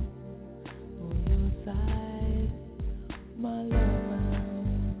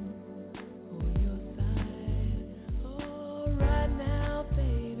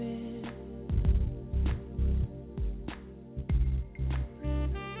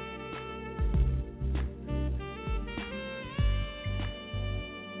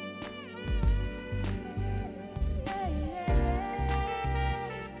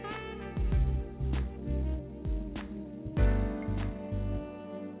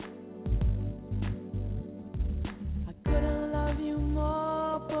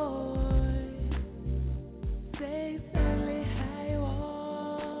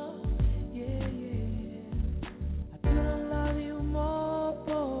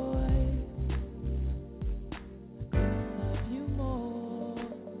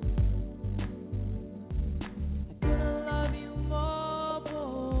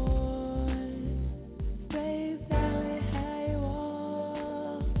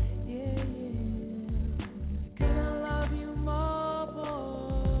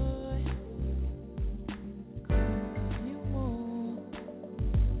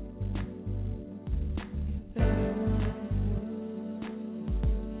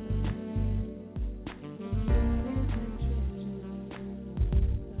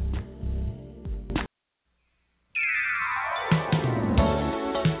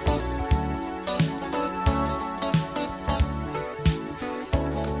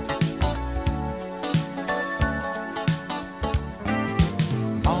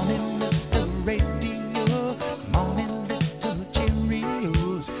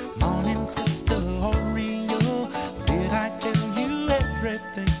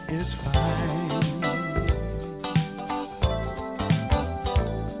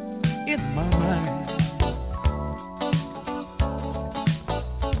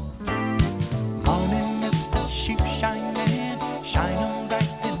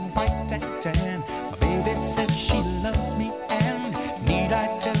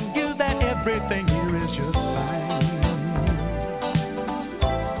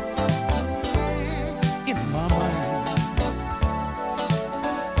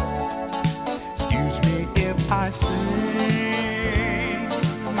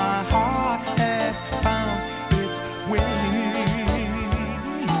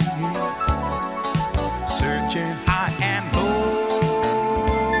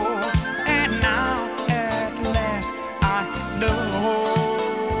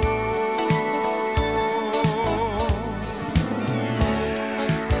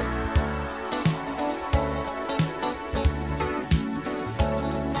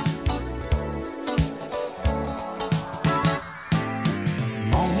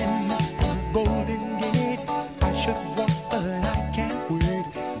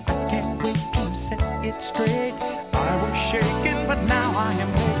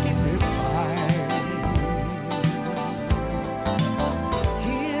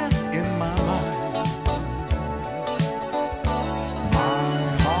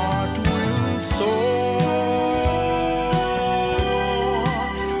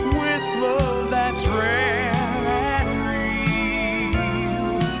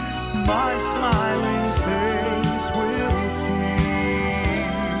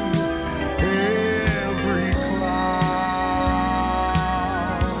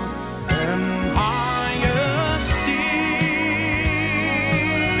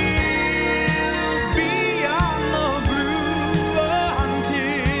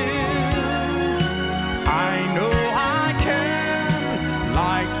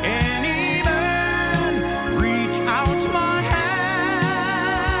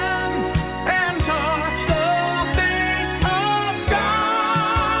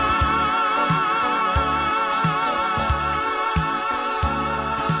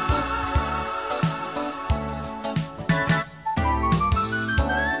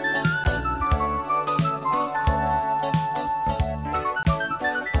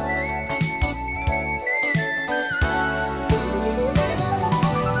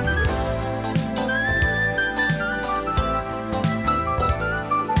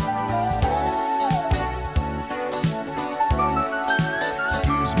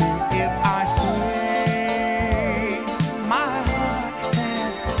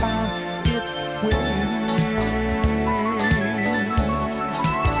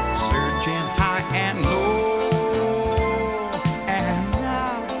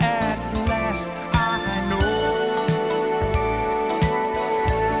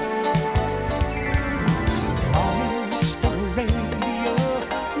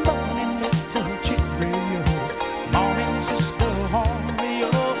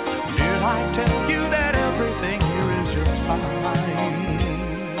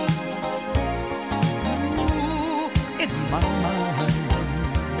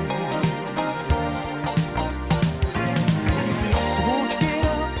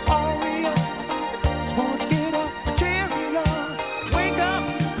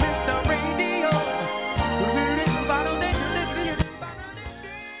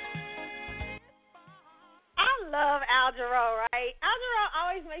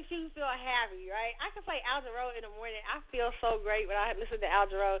 makes you feel happy, right? I can play Al Jarreau in the morning. I feel so great when I listen to Al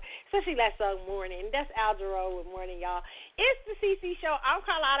Jarreau, especially that song Morning. That's Al Jarreau with Morning, y'all. It's the CC Show. I'm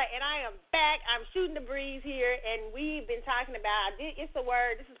Carlotta, and I am back. I'm shooting the breeze here, and we've been talking about It's a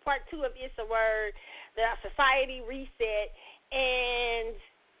Word. This is part 2 of It's a Word, the society reset, and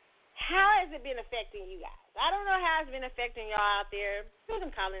how has it been affecting you guys? I don't know how it's been affecting y'all out there. You can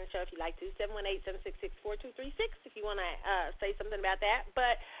call in the show if you like to, 718-766-4236 if you want to say something about that.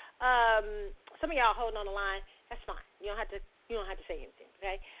 But some of y'all holding on the line. That's fine. You don't have to say anything,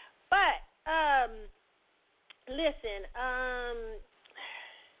 okay? But listen, I'm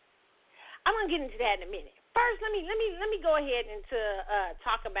gonna get into that in a minute. First, let me go ahead and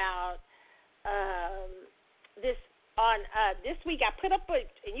talk about this. On this week, I put up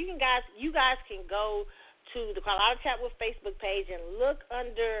and you guys can go to the Carlotta Chat with Facebook page and look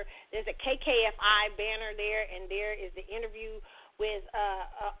under. There's a KKFI banner there, and there is the interview with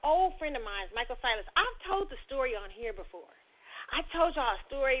an old friend of mine, Michael Silas. I've told the story on here before. I told y'all a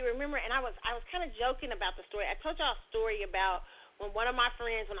story, remember, and I was kind of joking about the story. I told y'all a story about when one of my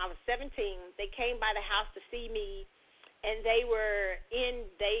friends, when I was 17, they came by the house to see me. And they were in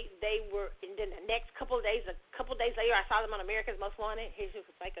the next couple of days later, I saw them on America's Most Wanted. It was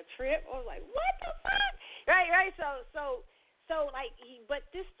like a trip. I was like, what the fuck? Right. So but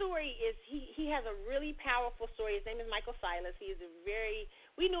this story is, he has a really powerful story. His name is Michael Silas. We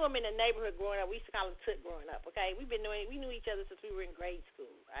knew him in the neighborhood growing up. We used to call him Toot growing up, okay? We knew each other since we were in grade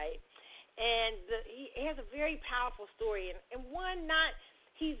school, right? And he has a very powerful story. And one,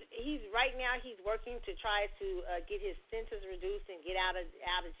 He's right now. He's working to try to get his sentence reduced and get out of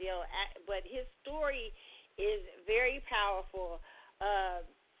jail. But his story is very powerful.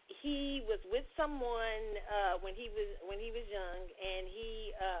 He was with someone when he was young, and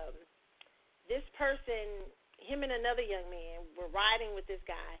this person, him and another young man, were riding with this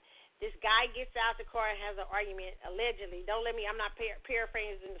guy. This guy gets out the car and has an argument, allegedly. Don't let me. I'm not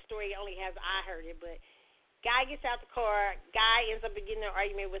paraphrasing the story. Only as I heard it, but. Guy gets out the car. Guy ends up getting an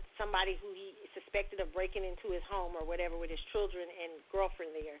argument with somebody who he suspected of breaking into his home or whatever with his children and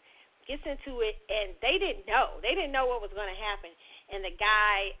girlfriend there. Gets into it, and they didn't know. They didn't know what was going to happen. And the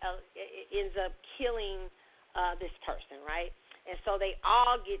guy ends up killing this person, right? And so they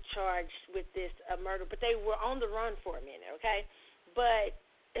all get charged with this murder, but they were on the run for a minute, okay? But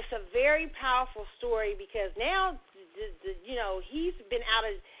it's a very powerful story because now, he's been out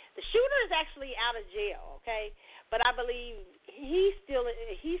of. The shooter is actually out of jail, okay? But I believe he's still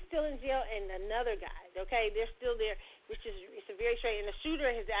in jail, and another guy, okay? They're still there, it's a very strange. And the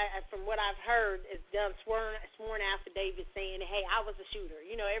shooter has, from what I've heard, has done sworn affidavits saying, "Hey, I was the shooter."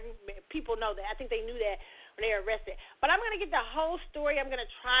 People know that. I think they knew that when they were arrested. But I'm going to get the whole story. I'm going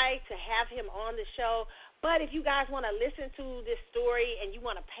to try to have him on the show. But if you guys want to listen to this story and you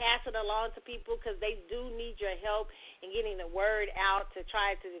want to pass it along to people because they do need your help in getting the word out because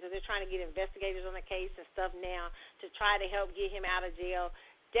they're trying to get investigators on the case and stuff now to try to help get him out of jail,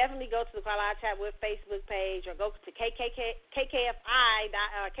 definitely go to the Carlotta Chat with Facebook page or go to KKFI,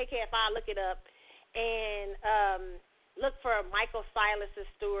 look it up, and look for Michael Silas's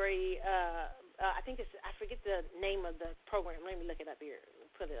story. I forget the name of the program. Let me look it up here.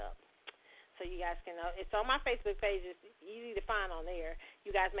 Put it up. So you guys can know. It's on my Facebook page. It's easy to find on there. You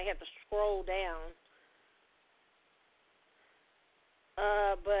guys may have to scroll down.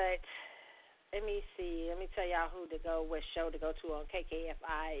 But let me see. Let me tell y'all what show to go to on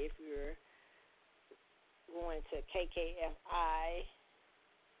KKFI if you're going to KKFI.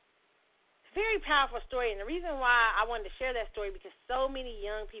 It's a very powerful story, and the reason why I wanted to share that story because so many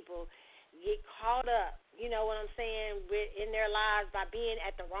young people get caught up, you know what I'm saying, in their lives by being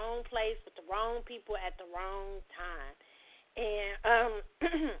at the wrong place with the wrong people at the wrong time. And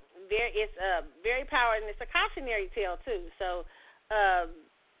it's very powerful, and it's a cautionary tale, too. So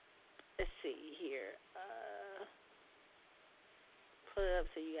let's see here. Put it up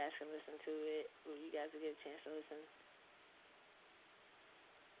so you guys can listen to it, or you guys will get a chance to listen.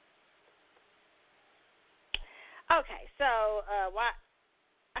 Okay, so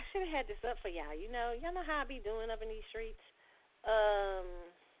I should have had this up for y'all. Y'all know how I be doing up in these streets.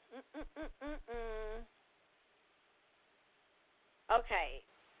 Okay.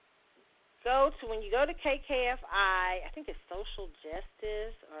 When you go to KKFI, I think it's social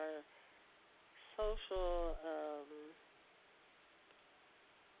justice or social.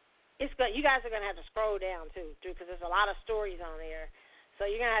 You guys are gonna have to scroll down too, because there's a lot of stories on there. So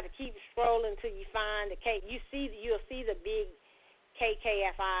you're gonna have to keep scrolling until you find the You'll see the big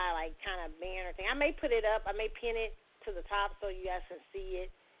KKFI kind of banner thing. I may put it up. I may pin it to the top so you guys can see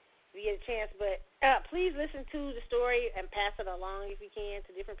it. if you get a chance. But please listen to the story and pass it along if you can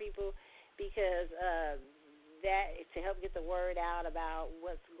to different people, because that is to help get the word out about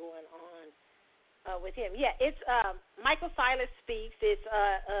what's going on with him. Yeah, it's Michael Silas Speaks. It's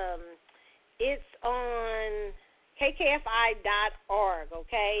on kkfi.org,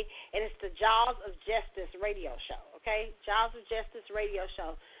 okay? And it's the Jaws of Justice radio show, okay? Jaws of Justice radio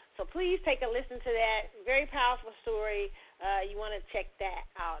show. So please take a listen to that. Very powerful story. You want to check that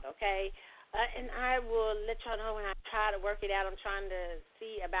out, okay? And I will let y'all know when I try to work it out. I'm trying to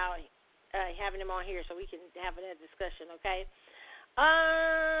see about having him on here so we can have that discussion, okay?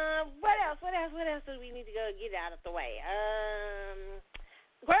 What else do we need to go get out of the way?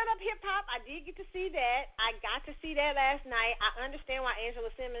 Grown Up Hip Hop, I did get to see that. I got to see that last night. I understand why Angela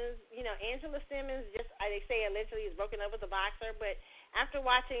Simmons, just, they say allegedly is broken up with a boxer, but after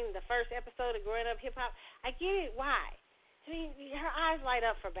watching the first episode of Grown Up Hip Hop, I get it why. I mean, her eyes light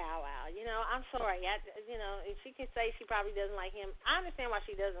up for Bow Wow. I'm sorry. If she can say she probably doesn't like him, I understand why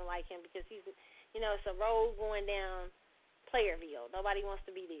she doesn't like him, because he's, it's a road going down Playerville. Nobody wants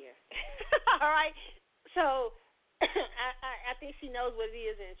to be there. All right? So I think she knows what it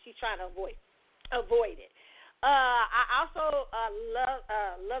is, and she's trying to avoid it. I also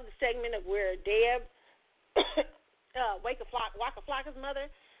love the segment of where Deb, Waka Flocka's mother,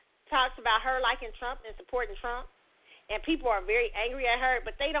 talks about her liking Trump and supporting Trump, and people are very angry at her,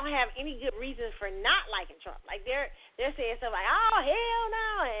 but they don't have any good reasons for not liking Trump. Like they're saying stuff like, "Oh hell no,"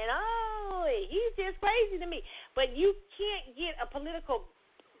 and "Oh he's just crazy to me," but you can't get a political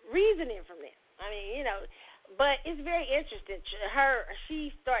reasoning from them. I mean, But it's very interesting.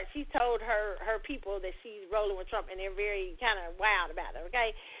 She told her people that she's rolling with Trump, and they're very kind of wild about it.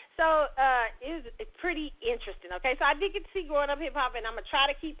 Okay, so it's pretty interesting. Okay, so I did get to see Growing Up Hip Hop, and I'm gonna try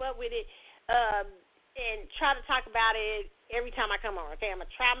to keep up with it and try to talk about it every time I come on. Okay, I'm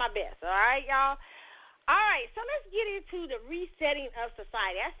gonna try my best. All right, y'all. All right, so let's get into the resetting of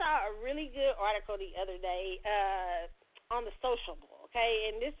society. I saw a really good article the other day on the Sociable. Okay,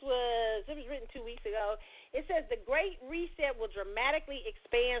 and it was written 2 weeks ago. It says the Great Reset will dramatically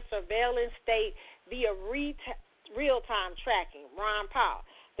expand surveillance state via real-time tracking. Ron Paul.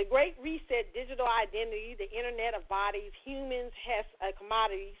 The Great Reset, digital identity, the Internet of bodies, humans has a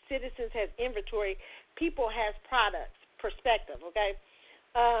commodity, citizens has inventory, people has products. Perspective. Okay.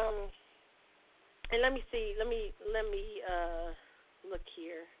 And let me see. Let me look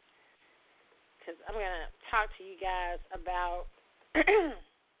here, because I'm gonna talk to you guys about.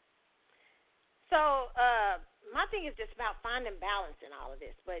 So my thing is just about finding balance in all of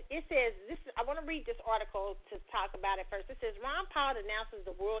this. But it says I want to read this article to talk about it first. It says Ron Paul announces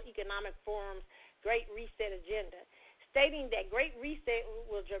the World Economic Forum's Great Reset agenda, stating that Great Reset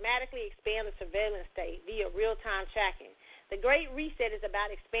will dramatically expand the surveillance state via real-time tracking. The Great Reset is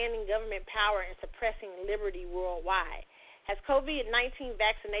about expanding government power and suppressing liberty worldwide. As COVID-19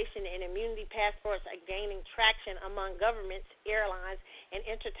 vaccination and immunity passports are gaining traction among governments, airlines, and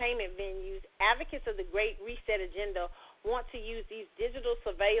entertainment venues, advocates of the Great Reset agenda want to use these digital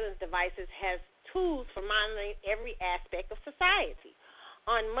surveillance devices as tools for monitoring every aspect of society.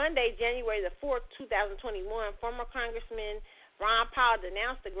 On Monday, January the 4th, 2021, former Congressman Ron Paul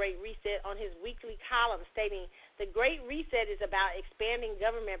denounced the Great Reset on his weekly column, stating, "The Great Reset is about expanding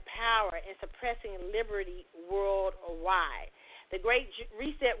government power and suppressing liberty worldwide. The Great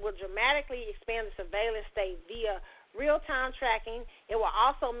Reset will dramatically expand the surveillance state via real-time tracking. It will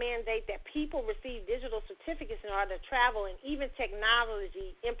also mandate that people receive digital certificates in order to travel, and even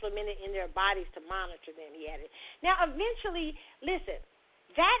technology implemented in their bodies to monitor them," he added. Now, eventually, listen,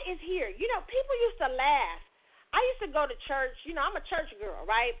 that is here. People used to laugh. I used to go to church. I'm a church girl,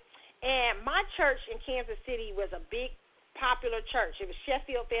 right? And my church in Kansas City was a big, popular church. It was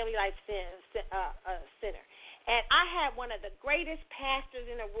Sheffield Family Life Center. And I had one of the greatest pastors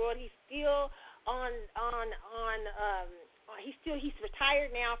in the world. He's still he's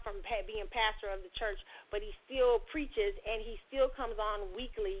retired now from being pastor of the church, but he still preaches, and he still comes on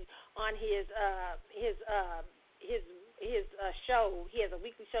weekly on his show. He has a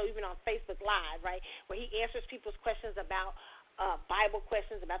weekly show even on Facebook Live, right, where he answers people's questions about Bible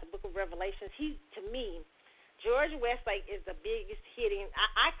questions about the book of Revelations. To me, George Westlake is the biggest hitting.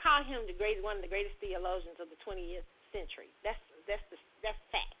 I call him one of the greatest theologians of the 20th century. That's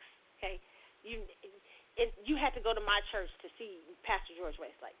facts. Okay, you had to go to my church to see Pastor George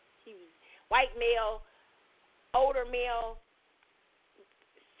Westlake. He was white male, older male,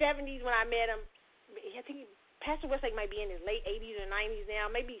 70s when I met him. I think Pastor Westlake might be in his late 80s or 90s now,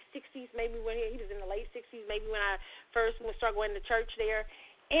 maybe 60s, maybe when he was in the late 60s, maybe when I first started going to church there.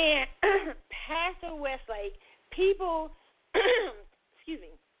 And Pastor Westlake, people, excuse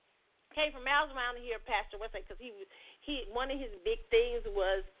me, came from miles around to hear Pastor Westlake because he one of his big things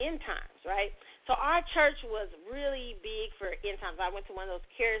was end times, right? So our church was really big for end times. I went to one of those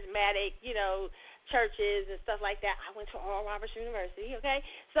charismatic, churches and stuff like that. I went to Oral Roberts University, okay?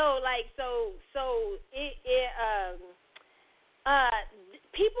 So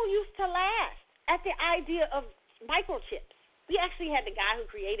people used to laugh at the idea of microchips. We actually had the guy who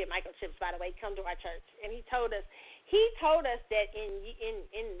created microchips, by the way, come to our church, and he told us that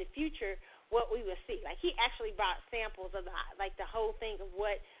in the future what we would see. Like, he actually brought samples of the whole thing of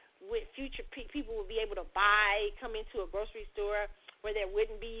what future people would be able to buy, come into a grocery store where there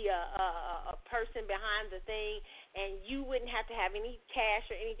wouldn't be a person behind the thing, and you wouldn't have to have any cash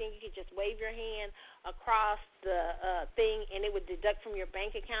or anything. You could just wave your hand across the thing, and it would deduct from your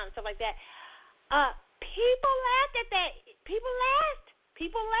bank account and stuff like that. People laughed at that.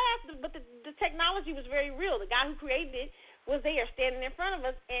 People laughed, but the technology was very real. The guy who created it was there standing in front of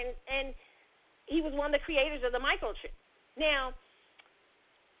us, and he was one of the creators of the microchip. Now,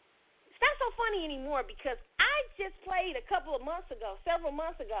 it's not so funny anymore because I just played several months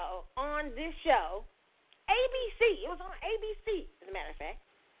ago on this show, ABC. It was on ABC, as a matter of fact.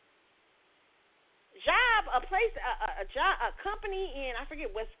 A company in, I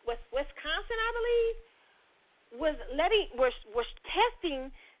forget, Wisconsin, I believe, was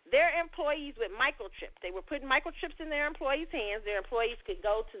testing their employees with microchips. They were putting microchips in their employees' hands. Their employees could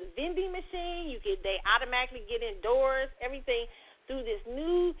go to the vending machine. They automatically get indoors, everything through this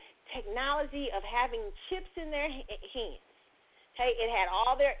new technology of having chips in their hands. Okay, it had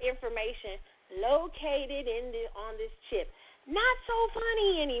all their information located on this chip. Not so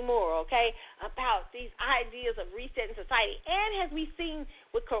funny anymore, okay, about these ideas of resetting society. And as we've seen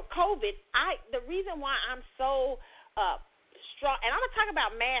with COVID, the reason why I'm so strong, and I'm going to talk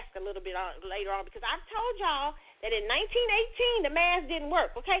about masks a little bit later on, because I've told y'all that in 1918 the mask didn't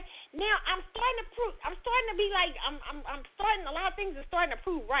work, okay? Now a lot of things are starting to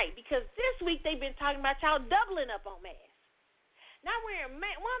prove right, because this week they've been talking about y'all doubling up on masks. Not wearing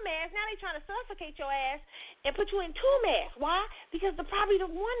one mask, now they're trying to suffocate your ass and put you in two masks. Why? Because probably the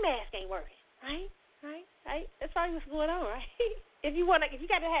one mask ain't working, right? That's probably what's going on, right? If you got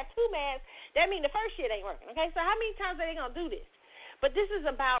to have two masks, that means the first shit ain't working, okay? So how many times are they going to do this? But this is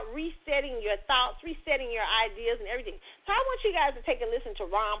about resetting your thoughts, resetting your ideas and everything. So I want you guys to take a listen to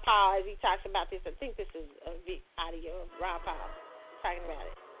Ron Paul as he talks about this. I think this is a audio of Ron Paul talking about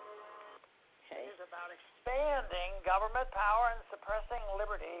it. Okay. It is about expanding government power and suppressing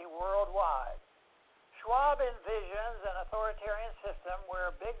liberty worldwide. Schwab envisions an authoritarian system where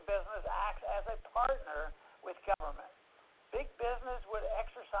big business acts as a partner with government. Big business would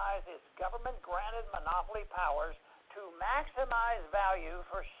exercise its government-granted monopoly powers to maximize value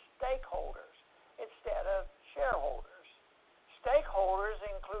for stakeholders instead of shareholders. Stakeholders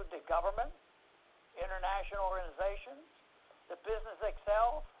include the government, international organizations, the business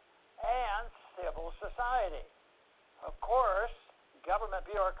itself, and civil society. Of course, government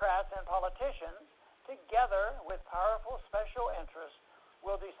bureaucrats and politicians, together with powerful special interests,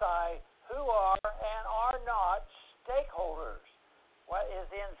 will decide who are and are not stakeholders, what is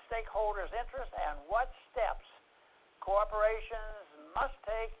in stakeholders' interest, and what steps corporations must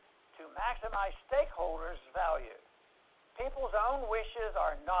take to maximize stakeholders' value. People's own wishes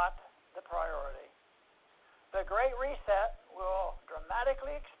are not the priority. The Great Reset will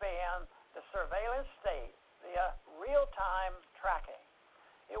dramatically expand the surveillance state via real-time tracking.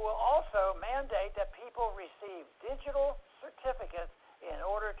 It will also mandate that people receive digital certificates in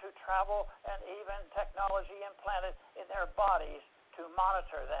order to travel, and even technology implanted in their bodies to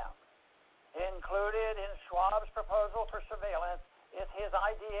monitor them. Included in Schwab's proposal for surveillance is his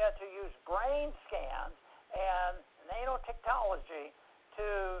idea to use brain scans and nanotechnology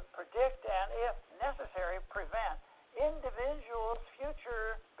to predict and, if necessary, prevent individuals'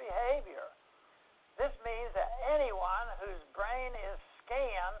 future behavior. This means that anyone whose brain is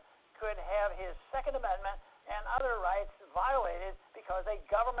scanned could have his Second Amendment and other rights violated because a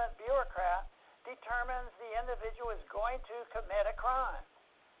government bureaucrat determines the individual is going to commit a crime.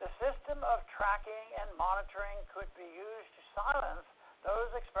 The system of tracking and monitoring could be used to silence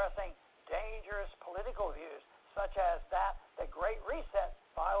those expressing dangerous political views, such as that the Great Reset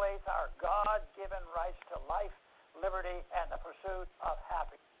violates our God-given rights to life, liberty, and the pursuit of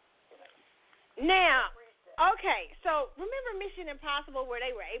happiness. Now, okay, so remember Mission Impossible, where they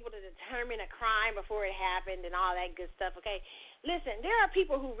were able to determine a crime before it happened and all that good stuff, okay? Listen, there are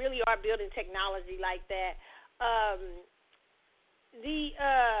people who really are building technology like that.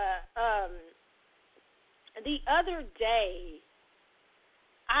 The other day,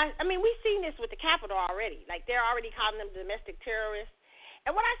 I mean, we've seen this with the Capitol already. Like, they're already calling them domestic terrorists.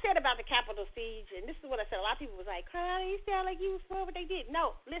 And what I said about the Capitol siege, and this is what I said, a lot of people was like, Carlotta, you sound like you was for what they did.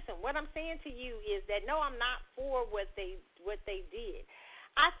 No, listen, what I'm saying to you is that, no, I'm not for what they did.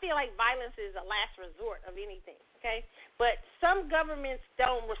 I feel like violence is a last resort of anything, okay? But some governments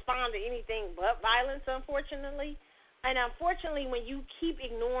don't respond to anything but violence, unfortunately. And unfortunately, when you keep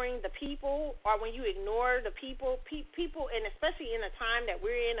ignoring the people, or when you ignore the people, and especially in a time that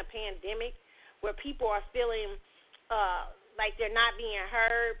we're in, a pandemic, where people are feeling like they're not being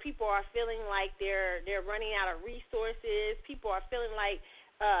heard, people are feeling like they're running out of resources, people are feeling like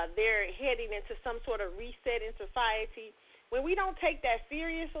they're heading into some sort of reset in society. When we don't take that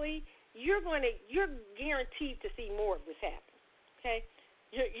seriously, you're guaranteed to see more of this happen. Okay.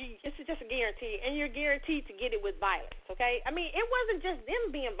 It's just a guarantee, and you're guaranteed to get it with violence, okay? I mean, it wasn't just them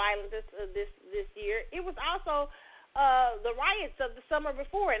being violent this year. It was also the riots of the summer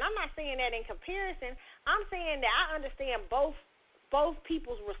before, and I'm not saying that in comparison. I'm saying that I understand both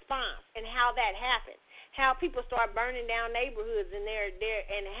people's response and how that happened, how people start burning down neighborhoods and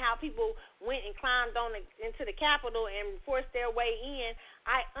and how people went and climbed into the Capitol and forced their way in.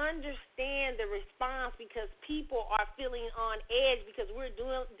 I understand the response because people are feeling on edge because we're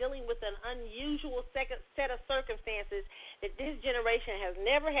dealing with an unusual set of circumstances that this generation has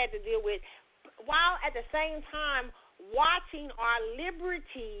never had to deal with, while at the same time watching our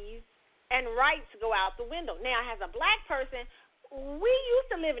liberties and rights go out the window. Now, as a black person, we used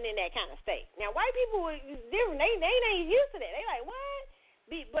to living in that kind of state. Now, white people were different. They ain't used to that. They like, what?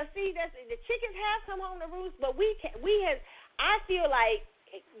 But see, that's the chickens have come home to roost. But I feel like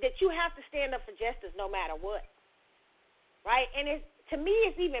that you have to stand up for justice no matter what, right? And to me,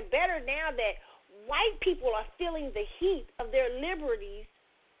 it's even better now that white people are feeling the heat of their liberties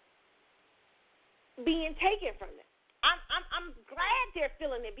being taken from them. I'm glad they're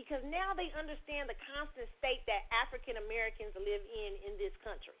feeling it because now they understand the constant state that African Americans live in this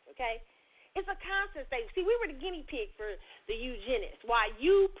country, okay? It's a constant state. See, we were the guinea pig for the eugenists while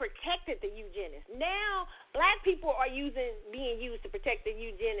you protected the eugenists. Now, black people are being used to protect the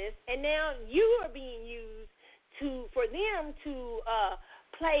eugenists, and now you are being used for them to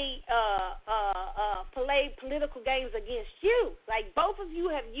play political games against you. Like, both of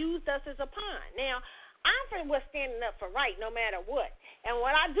you have used us as a pawn. Now, I'm for what's standing up for right no matter what. And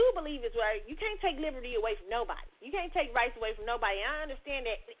what I do believe is, right, you can't take liberty away from nobody. You can't take rights away from nobody. And I understand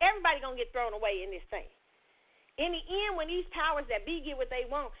that everybody going to get thrown away in this thing. In the end, when these powers that be get what they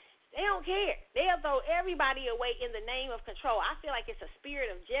want, they don't care. They'll throw everybody away in the name of control. I feel like it's a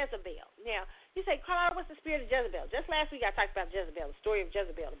spirit of Jezebel. Now, you say, Carlotta, what's the spirit of Jezebel? Just last week I talked about Jezebel, the story of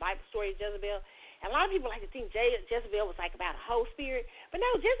Jezebel, the Bible story of Jezebel. And a lot of people like to think Jezebel was like about a hoe spirit. But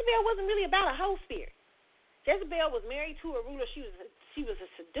no, Jezebel wasn't really about a hoe spirit. Jezebel was married to a ruler. She was a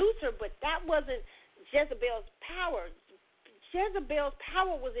seducer, but that wasn't Jezebel's power. Jezebel's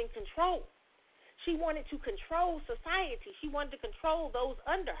power was in control. She wanted to control society. She wanted to control those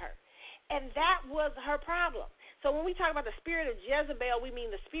under her. And that was her problem. So when we talk about the spirit of Jezebel, we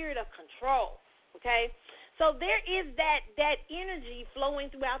mean the spirit of control, okay? So there is that energy flowing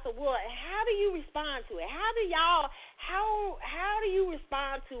throughout the world. And how do you respond to it? How do you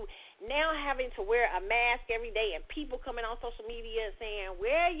respond to now having to wear a mask every day and people coming on social media and saying,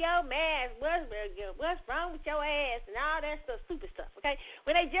 wear your mask, what's wrong with your ass, and all that stuff, stupid stuff, okay?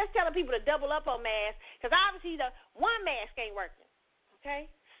 When they just telling people to double up on masks, because obviously the one mask ain't working, okay?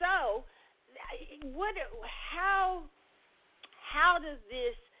 So how does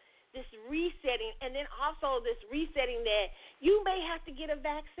this resetting, and then also this resetting that you may have to get a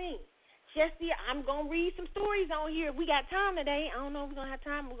vaccine. I'm going to read some stories on here. We got time today. I don't know if we're going to have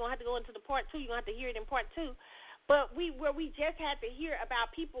time. We're going to have to go into the part 2. You're going to have to hear it in part 2. But we just had to hear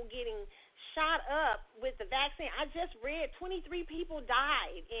about people getting shot up with the vaccine. I just read 23 people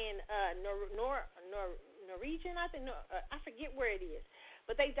died in Norwegian, I think. I forget where it is.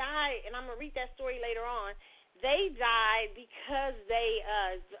 But they died, and I'm going to read that story later on. They died because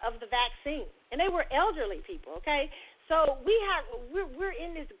of the vaccine, and they were elderly people, okay? So we're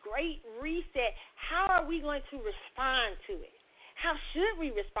in this great reset. How are we going to respond to it? How should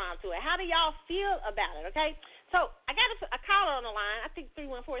we respond to it? How do y'all feel about it, okay? So I got a caller on the line. I think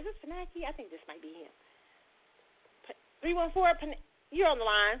 314. Is this Panaki? I think this might be him. 314, you're on the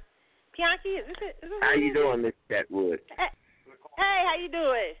line. Pianki, is this it? How you doing, Miss Chatwood? Hey, how you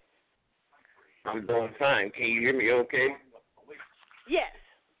doing? I'm doing fine. Can you hear me okay? Yes.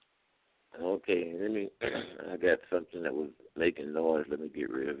 Okay, I got something that was making noise. Let me get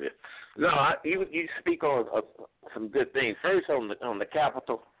rid of it. No, you speak on some good things. First, on the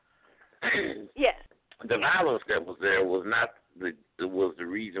Capitol. Yes. The violence that was there was not the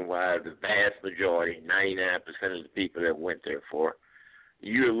reason why the vast majority, 99% of the people that went there for,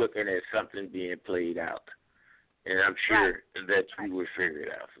 you're looking at something being played out. And I'm sure that you would figure it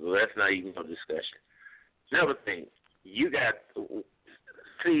out. So that's not even no discussion. Another thing, you got,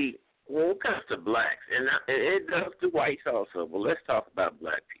 see, when it comes to blacks, and it does to whites also, but let's talk about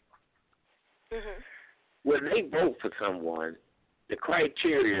black people. Mm-hmm. When they vote for someone, the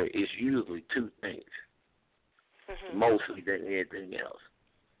criteria is usually two things, mostly than anything else.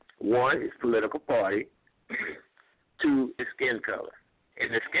 One is political party. Two is skin color.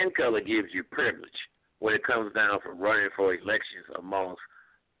 And the skin color gives you privilege when it comes down from running for elections amongst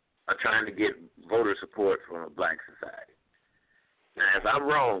trying to get voter support from a black society. Now, if I'm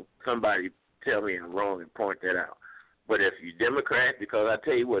wrong, somebody tell me I'm wrong and point that out. But if you're Democrat, because I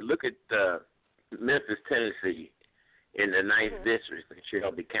tell you what, look at Memphis, Tennessee, in the 9th District in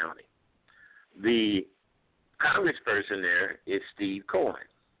Shelby County. The congressperson there is Steve Cohen.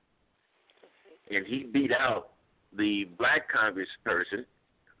 And he beat out the black congressperson,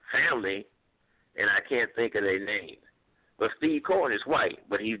 family, and I can't think of their name. But Steve Cohen is white,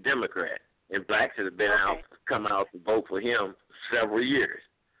 but he's Democrat. And blacks have been come out to vote for him several years.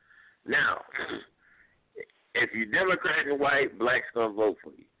 Now, if you're Democrat and white, blacks going to vote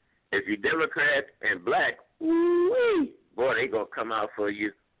for you. If you're Democrat and black, woo-wee, boy, they going to come out for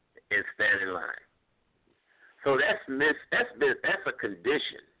you and stand in line. So that's a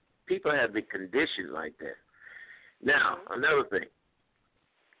condition. People have been conditioned like that. Now, another thing.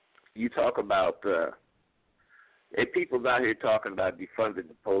 You talk about, people out here talking about defunding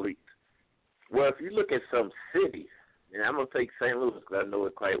the police. Well, if you look at some cities, and I'm going to take St. Louis because I know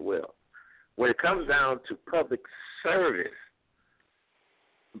it quite well, when it comes down to public service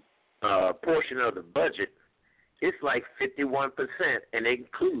portion of the budget, it's like 51%, and it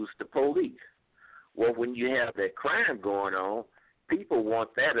includes the police. Well, when you have that crime going on, people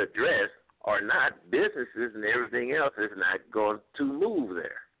want that addressed, or not. Businesses and everything else is not going to move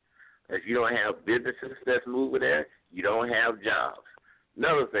there. If you don't have businesses that's moving there, you don't have jobs.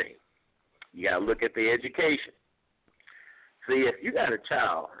 Another thing, you got to look at the education. See, if you got a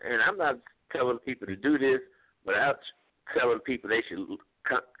child, and I'm not telling people to do this, but I'm telling people they should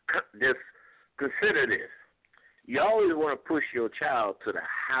just consider this. You always want to push your child to the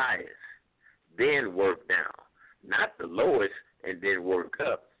highest, then work down, not the lowest and then work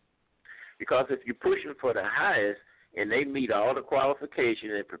up. Because if you push them for the highest and they meet all the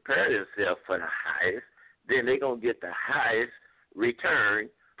qualifications and prepare themselves for the highest, then they're going to get the highest return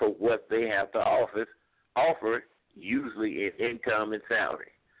for what they have to offer, usually in income and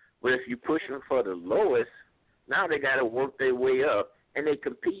salary. But if you push them for the lowest, now they got to work their way up, and they're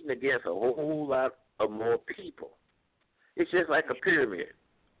competing against a whole lot of more people. It's just like a pyramid.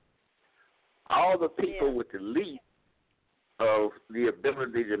 All the people with the least of the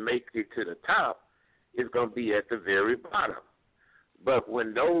ability to make it to the top is going to be at the very bottom. But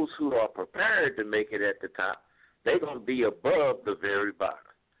when those who are prepared to make it at the top, they're going to be above the very bottom.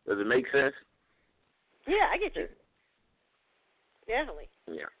 Does it make sense? Yeah, I get you. Definitely.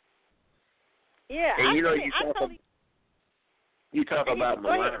 Yeah. Yeah, and you talk totally... about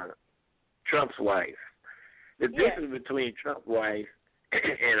Melania, Trump's wife. The difference between Trump's wife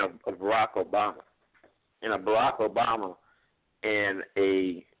and a Barack Obama, and a Barack Obama and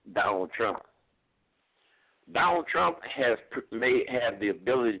a Donald Trump. Donald Trump has the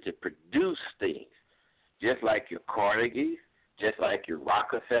ability to produce things, just like your Carnegies, just like your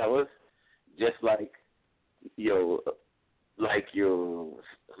Rockefellers, just like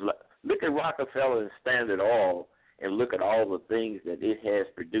look at Rockefeller and Standard Oil and look at all the things that it has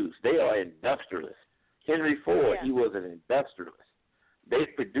produced. They are industrialists. Henry Ford, he was an industrialist. They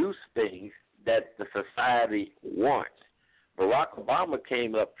produce things that the society wants. Barack Obama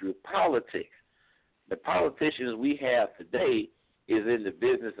came up through politics. The politicians we have today is in the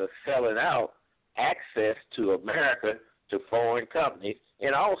business of selling out access to America to foreign companies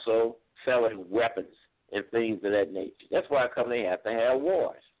and also selling weapons and things of that nature. That's why they have to have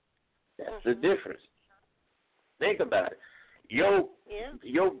wars. That's the difference. Think about it. Your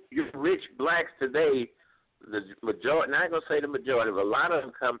rich blacks today, the majority, and I ain't going to say the majority, but a lot of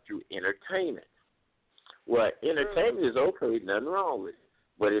them come through entertainment. Well, entertainment is okay, nothing wrong with it,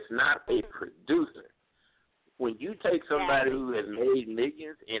 but it's not a producer. When you take somebody who has made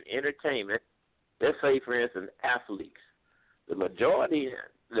millions in entertainment, let's say, for instance, athletes,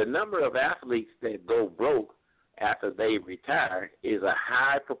 the number of athletes that go broke after they retire is a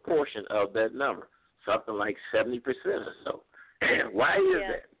high proportion of that number, something like 70% or so. Why is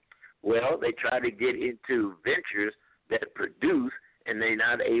that? Well, they try to get into ventures that produce, and they're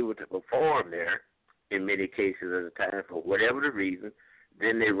not able to perform there in many cases at a time for whatever the reason.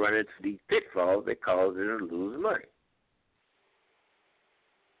 Then they run into these pitfalls that cause them to lose money.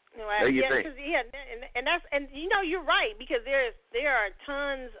 Well, what do you yeah, think? and that's you're right, because there are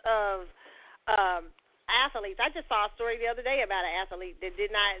tons of athletes. I just saw a story the other day about an athlete that's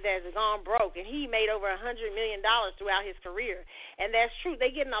gone broke, and he made over $100 million throughout his career. And that's true.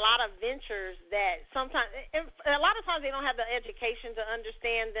 They get in a lot of ventures that sometimes, a lot of times they don't have the education to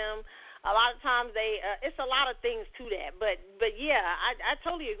understand them. A lot of times it's a lot of things to that. But yeah, I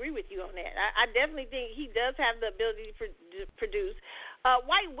totally agree with you on that. I definitely think he does have the ability to produce.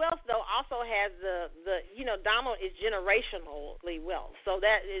 White wealth, though, also has the dominant is generationally wealth. So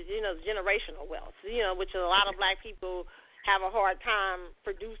that is, generational wealth, which a lot of black people have a hard time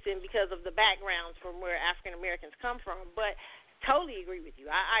producing because of the backgrounds from where African Americans come from. But totally agree with you.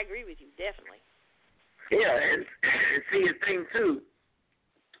 I agree with you, definitely. Yeah, and see, the thing, too,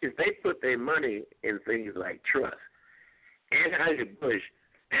 is they put their money in things like trust. Anheuser-Busch,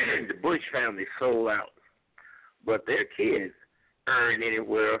 the Bush family sold out, but their kids earn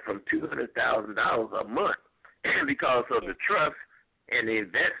anywhere from $200,000 a month because of the trust and the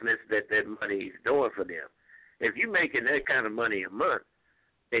investments that money is doing for them. If you're making that kind of money a month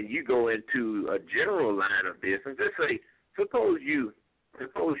and you go into a general line of business, let's say, suppose you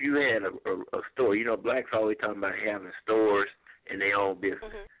had a store. Blacks always talking about having stores and their own business.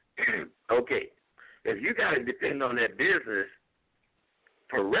 Mm-hmm. Okay, if you got to depend on that business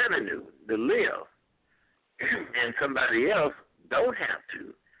for revenue to live, and somebody else don't have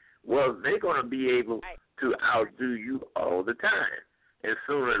to, well, they're going to be able to outdo you all the time. And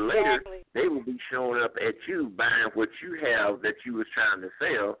sooner or later, they will be showing up at you, buying what you have that you was trying to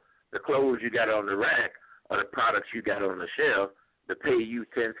sell, the clothes you got on the rack or the products you got on the shelf, to pay you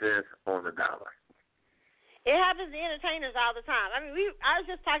 10 cents on the dollar. It happens to entertainers all the time. I mean, I was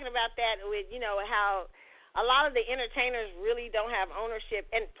just talking about that with, how a lot of the entertainers really don't have ownership.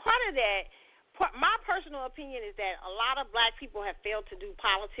 And part of that, my personal opinion is that a lot of black people have failed to do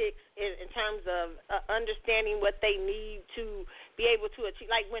politics in terms of understanding what they need to be able to achieve.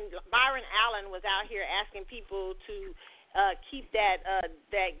 Like when Byron Allen was out here asking people to keep get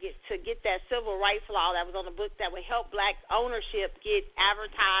that civil rights law that was on the book that would help black ownership get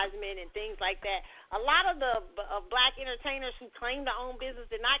advertisement and things like that. A lot of the black entertainers who claim to own business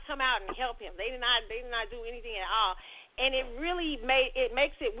did not come out and help him. They did not do anything at all. And it really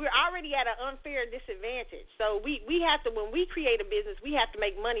makes it, we're already at an unfair disadvantage. So we have to, when we create a business, we have to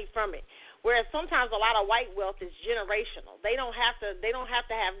make money from it. Whereas sometimes a lot of white wealth is generational. They don't have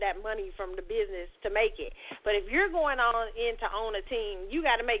to have that money from the business to make it. But if you're going on in to own a team, you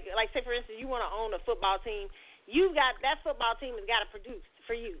got to make, like say for instance, you want to own a football team, that football team has got to produce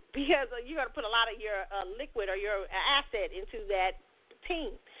for you, because you got to put a lot of your liquid or your asset into that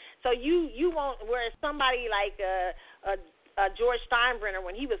team. So you won't, whereas somebody like George Steinbrenner,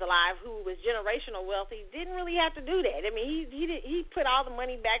 when he was alive, who was generational wealthy, didn't really have to do that. I mean, he put all the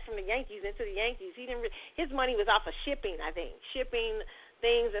money back from the Yankees into the Yankees. His money was off of shipping, I think, shipping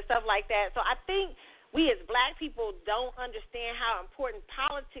things and stuff like that. So I think we as black people don't understand how important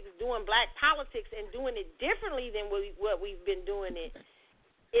doing black politics and doing it differently than what we've been doing it,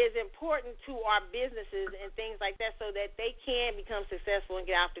 is important to our businesses and things like that, so that they can become successful and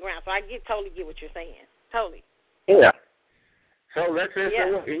get off the ground. So I totally get what you're saying. Totally. Yeah. So let's just yeah.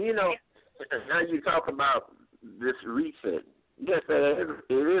 And now you talk about this reset. Yes, it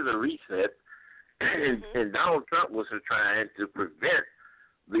is a reset, and Donald Trump was trying to prevent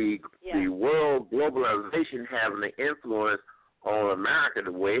the world globalization having an influence on America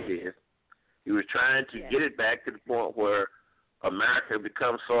the way it is. He was trying to get it back to the point where America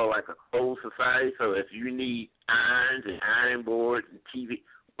becomes sort of like a closed society. So if you need irons and iron boards and TV,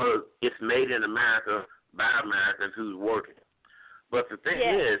 well, it's made in America by Americans who's working. But the thing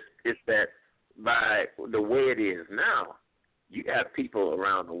is that by the way it is now, you have people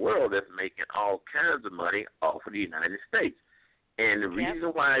around the world that's making all kinds of money off of the United States. And the reason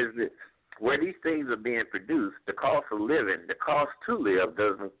why is this: where these things are being produced, the cost of living, the cost to live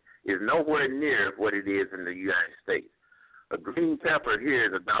is nowhere near what it is in the United States. A green pepper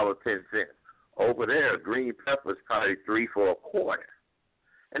here is $1.10. Over there, a green pepper is probably $3 for a quarter.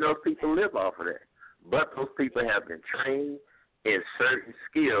 And those people live off of that. But those people have been trained in certain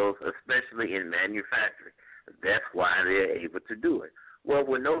skills, especially in manufacturing. That's why they're able to do it. Well,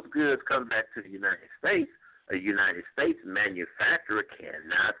 when those goods come back to the United States, a United States manufacturer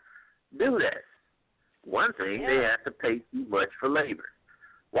cannot do that. One thing, they have to pay too much for labor.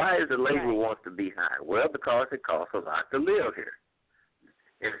 Why is the labor wants to be high? Well, because it costs a lot to live here,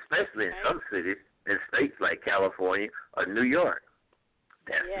 and especially in some cities and states like California or New York.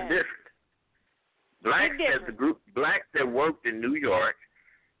 That's the difference. Blacks that worked in New York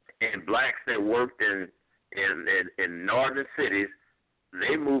and blacks that worked in northern cities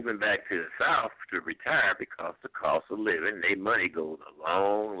they moving back to the South to retire because the cost of living, their money goes a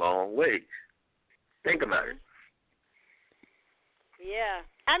long, long way. Think about it. Yeah.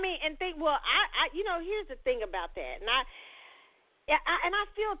 I mean, and I here's the thing about that. And I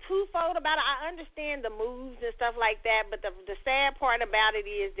feel twofold about it. I understand the moves and stuff like that, but the sad part about it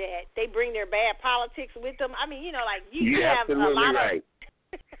is that they bring their bad politics with them. I mean, like you have a lot right. of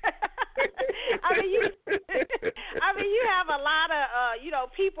you have a lot of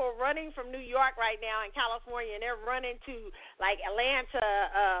people running from New York right now in California, and they're running to like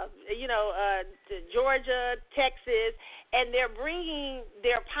Atlanta, to Georgia, Texas, and they're bringing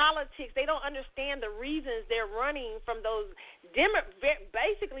their politics. They don't understand the reasons they're running from those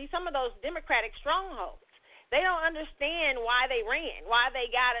basically some of those Democratic strongholds. They don't understand why they ran, why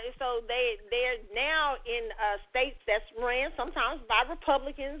they got it. So they're now in states that's ran sometimes by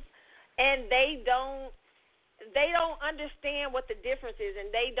Republicans, and they don't understand what the difference is,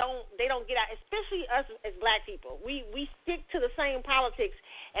 and they don't get out. Especially us as black people, we stick to the same politics,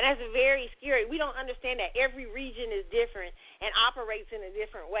 and that's very scary. We don't understand that every region is different and operates in a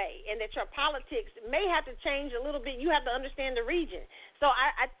different way, and that your politics may have to change a little bit. You have to understand the region. So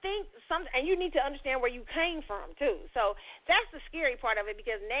I think and you need to understand where you came from too. So that's the scary part of it,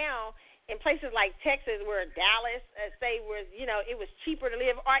 because now in places like Texas, where Dallas, it was cheaper to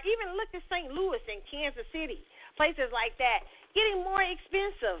live, or even look at St. Louis and Kansas City, places like that, getting more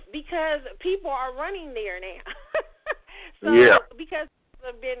expensive because people are running there now. Because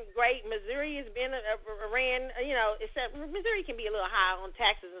have been great. Missouri has been ran. Except Missouri can be a little high on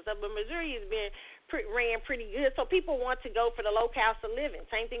taxes and stuff, but Missouri has been ran pretty good. So people want to go for the low cost of living.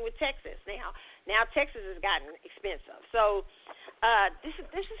 Same thing with Texas now. Now Texas has gotten expensive. So this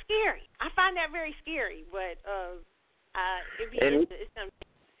is scary. I find that very scary. But it's something.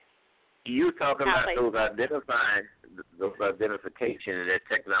 You talking about those identification and that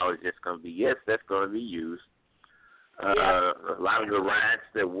technology that's going to be, yes, that's going to be used. A lot of the riots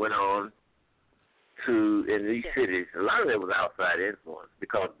that went on in these cities, a lot of it was outside influence,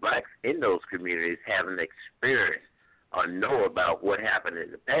 because blacks in those communities haven't experienced or know about what happened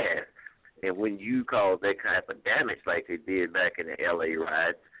in the past. And when you cause that kind of damage like they did back in the L.A.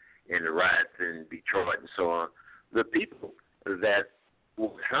 riots and the riots in Detroit and so on, the people that were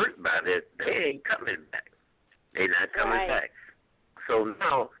hurt by that, they ain't coming back. They're not coming back. So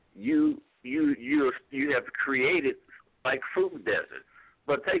now you have created like food deserts.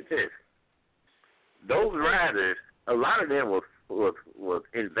 But take this. Those riders, a lot of them was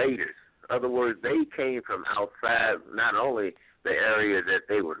invaders. In other words, they came from outside, not only the area that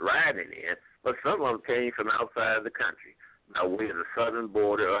they were riding in, but some of them came from outside the country, by way of the southern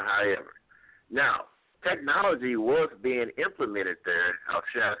border or however. Now, technology was being implemented there, or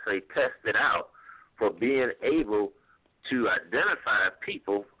should I say tested out, for being able to identify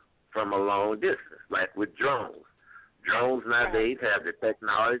people from a long distance, like with drones. Drones nowadays have the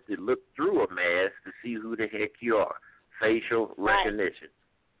technology to look through a mask to see who the heck you are, facial recognition.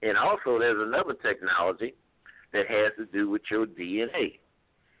 And also there's another technology that has to do with your DNA.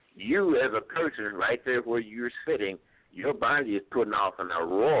 You as a person, right there where you're sitting, your body is putting off an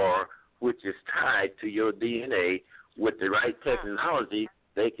aurora which is tied to your DNA. With the right technology,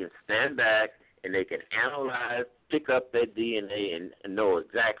 they can stand back and they can analyze, pick up that DNA, and know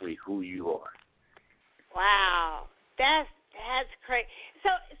exactly who you are. Wow, that's crazy. So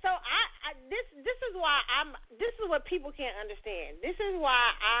this is why this is what people can't understand. This is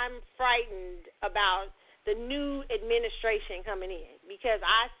why I'm frightened about the new administration coming in, because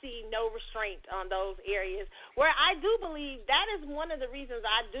I see no restraint on those areas where I do believe that is one of the reasons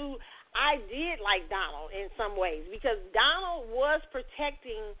I did like Donald in some ways, because Donald was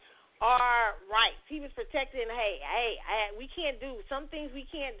protecting our rights. He was protecting, we can't do some things, we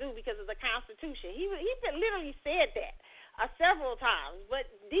can't do because of the Constitution. He literally said that several times. But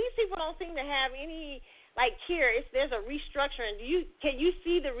these people don't seem to have any, there's a restructuring. Can you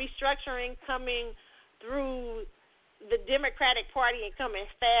see the restructuring coming through the Democratic Party and coming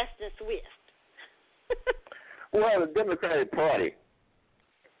fast and swift? Well, the Democratic Party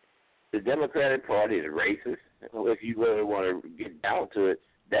is racist. If you really want to get down to it,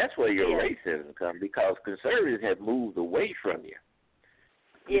 that's where your racism comes, because conservatives have moved away from you.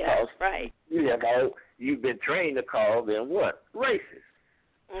 Yes, right. You've been trained to call them what? Racist.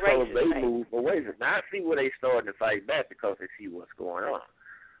 So they move away from it. Now I see where they starting to fight back, because they see what's going on.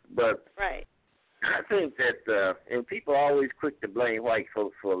 But I think that, and people are always quick to blame white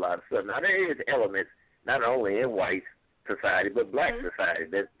folks for a lot of stuff. Now there is elements not only in white society but black society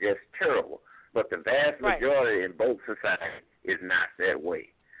that's just terrible. But the vast majority in both societies is not that way.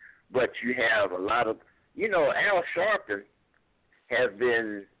 But you have a lot of, Al Sharpton have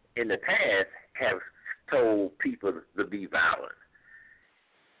been, in the past, have told people to be violent.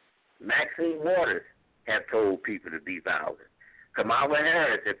 Maxine Waters have told people to be violent. Kamala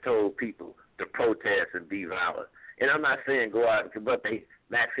Harris have told people to protest and be violent. And I'm not saying go out, but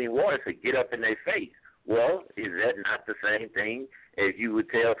Maxine Waters said get up in their face. Well, is that not the same thing as you would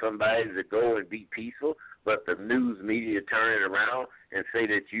tell somebody to go and be peaceful, but the news media turn it around and say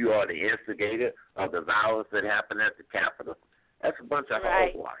that you are the instigator of the violence that happened at the Capitol? That's a bunch of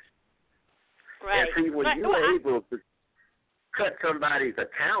hogwash. Right. And see, when you're able to cut somebody's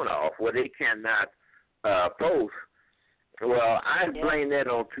account off where they cannot post, well, I blame that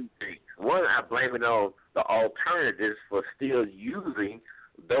on two things. One, I blame it on the alternatives for still using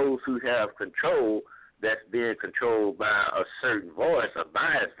those who have control that's being controlled by a certain voice, a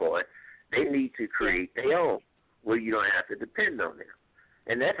biased voice. They need to create their own where you don't have to depend on them.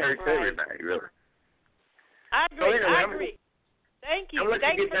 And that hurts everybody, really. I agree. So anyway, I agree. Thank you.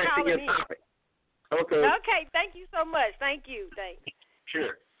 Thank you for calling me. Okay, thank you so much. Thank you.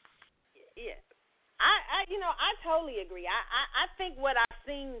 Sure. Yeah. I totally agree. I think what I've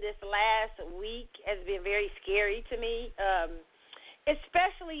seen this last week has been very scary to me,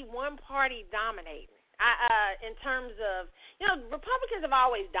 especially one party dominating. In terms of, Republicans have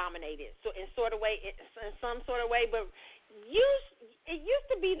always dominated in some sort of way, but it used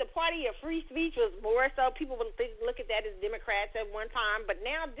to be the party of free speech was more so. People would look at that as Democrats at one time, but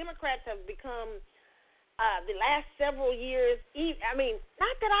now Democrats have become the last several years.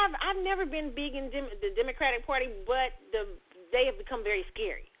 Not that I've never been big in the Democratic Party, but they have become very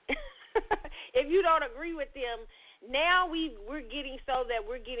scary. If you don't agree with them, now we're getting so that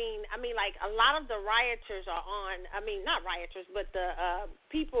we're getting. A lot of the rioters are on. Not rioters, but the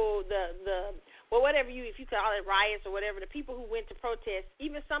people, whatever if you call it riots or whatever, the people who went to protest,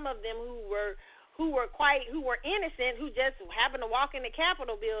 even some of them who were innocent, who just happened to walk in the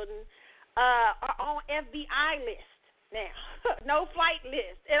Capitol building, are on FBI list now, no flight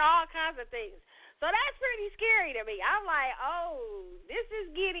list, and all kinds of things. So that's pretty scary to me. I'm like, this is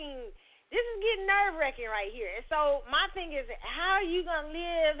getting nerve-wracking right here. And so my thing is, how are you going to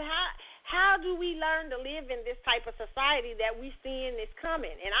live? How do we learn to live in this type of society that we seeing is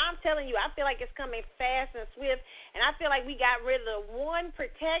coming? And I'm telling you, I feel like it's coming fast and swift, and I feel like we got rid of the one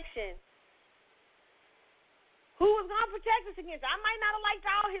protection. Who was going to protect us against it? I might not have liked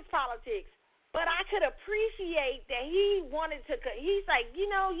all his politics, but I could appreciate that he wanted to. He's like, you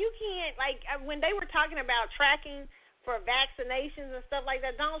can't, when they were talking about tracking for vaccinations and stuff like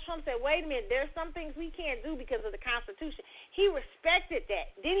that, Donald Trump said, wait a minute, there's some things we can't do because of the Constitution. He respected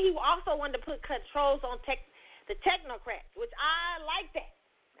that. Then he also wanted to put controls on the technocrats, which I like that.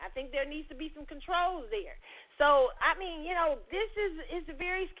 I think there needs to be some controls there. So, this is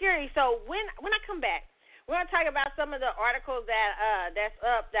very scary. So when I come back, we're going to talk about some of the articles that's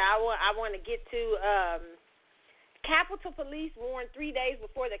up that I want to get to. Capitol Police warned 3 days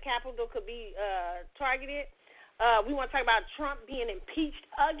before the Capitol could be targeted. We want to talk about Trump being impeached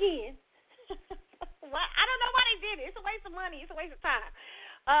again. I don't know why they did it. It's a waste of money. It's a waste of time.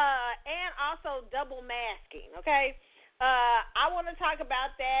 And also double masking, okay? I want to talk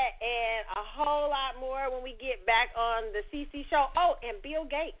about that and a whole lot more when we get back on the CC show. Oh, and Bill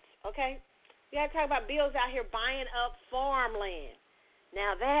Gates, okay? We got to talk about Bill's out here buying up farmland.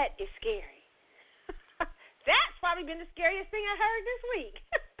 Now, that is scary. That's probably been the scariest thing I heard this week.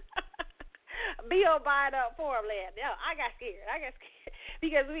 Bill buying up farmland. No, I got scared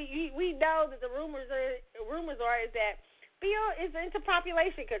because we know that the rumors are is that Bill is into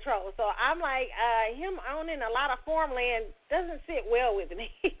population control. So I'm like, him owning a lot of farmland doesn't sit well with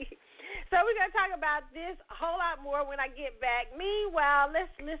me. So we're going to talk about this a whole lot more when I get back. Meanwhile,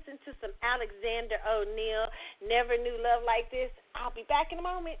 let's listen to some Alexander O'Neal, Never Knew Love Like This. I'll be back in a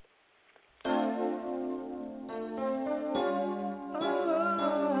moment.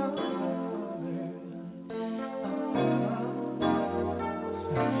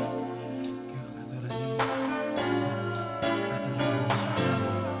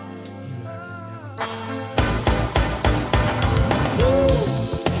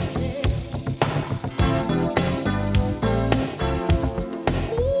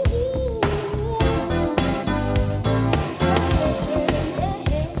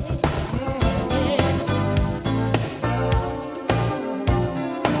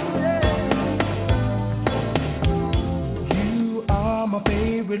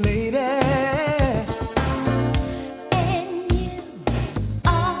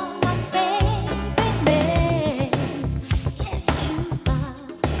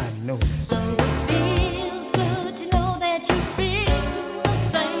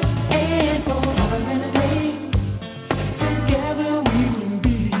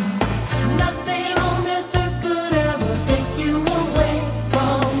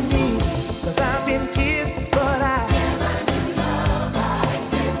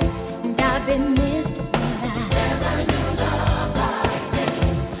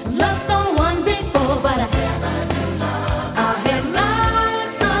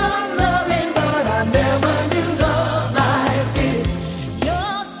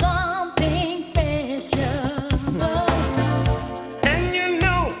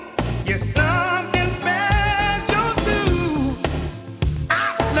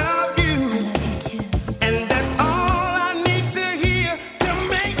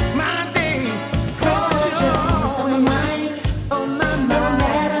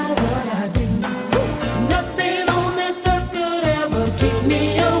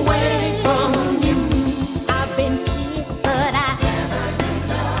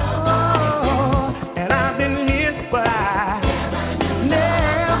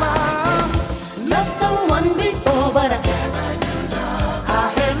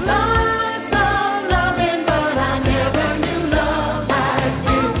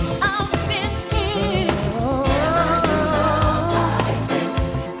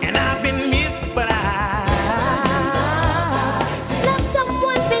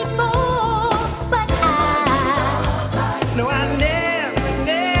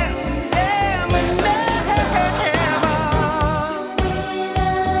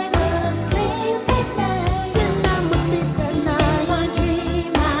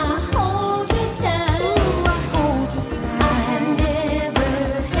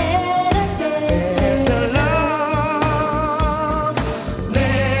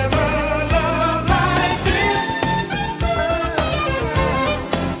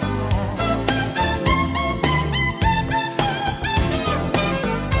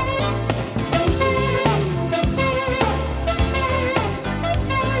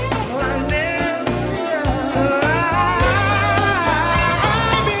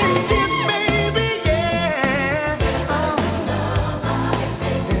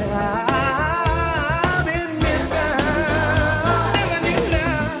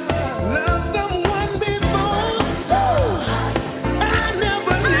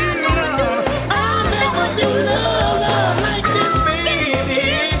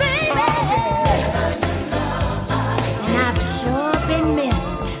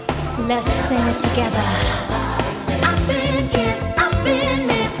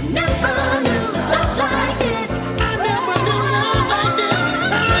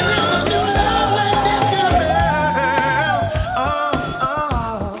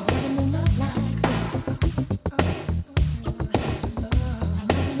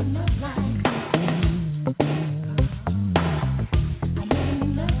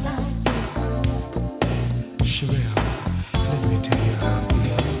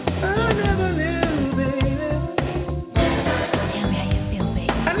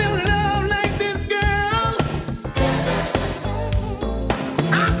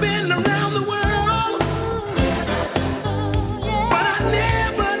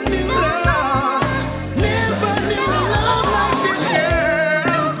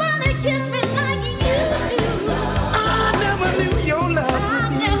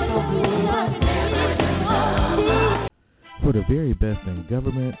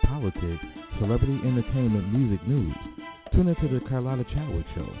 Carlotta Chadwick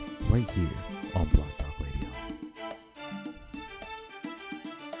Show, right here on Blog Talk Radio.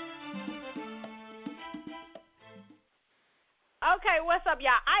 Okay, what's up,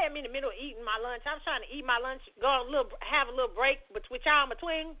 y'all? I am in the middle of eating my lunch. I'm trying to eat my lunch, have a little break with y'all in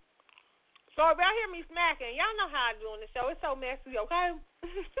between. So if y'all hear me smacking, y'all know how I do on the show. It's so messy, okay?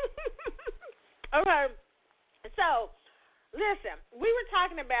 Okay. So, listen, we were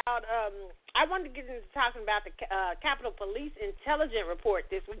talking about, I wanted to get into talking about the Capitol Police Intelligence Report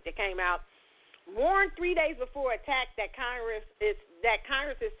this week that came out. Warned 3 days before attack that Congress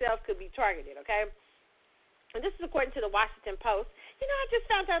itself could be targeted, okay? And this is according to the Washington Post. You know, I just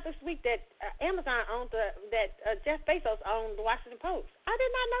found out this week that Amazon owned that Jeff Bezos owned the Washington Post. I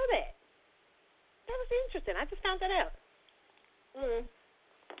did not know that. That was interesting. I just found that out.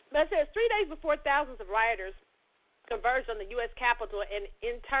 But it says 3 days before thousands of rioters converged on the U.S. Capitol, an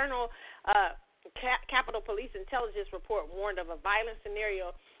internal Capitol Police Intelligence Report warned of a violent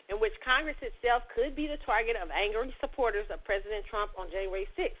scenario in which Congress itself could be the target of angry supporters of President Trump on January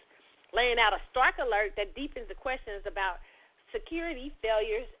 6th, laying out a stark alert that deepens the questions about security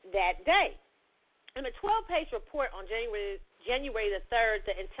failures that day. In a 12-page report on January the 3rd,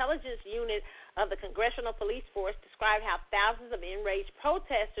 the intelligence unit of the Congressional Police Force described how thousands of enraged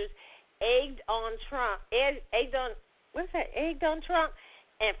protesters egged on Trump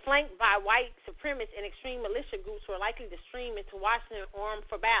and flanked by white supremacists and extreme militia groups were likely to stream into Washington armed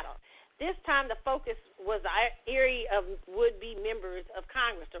for battle. This time the focus was the area of would-be members of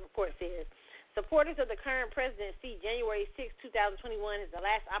Congress, the report says. Supporters of the current president see January 6, 2021 as the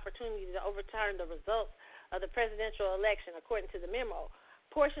last opportunity to overturn the results of the presidential election, according to the memo,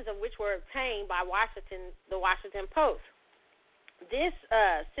 portions of which were obtained by the Washington Post. This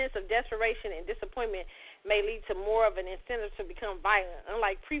sense of desperation and disappointment may lead to more of an incentive to become violent.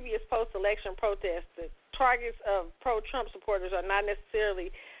 Unlike previous post-election protests, the targets of pro-Trump supporters are not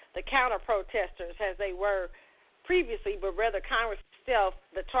necessarily the counter-protesters as they were previously, but rather Congress itself,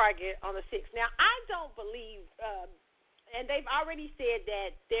 the target on the 6th. Now, I don't believe, and they've already said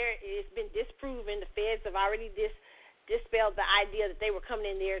that it's been disproven, the feds have already dispelled the idea that they were coming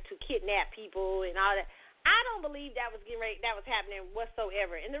in there to kidnap people and all that. I don't believe that was happening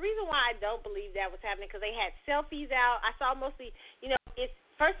whatsoever. And the reason why I don't believe that was happening because they had selfies out. I saw mostly, it's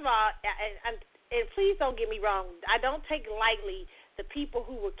first of all, and please don't get me wrong, I don't take lightly the people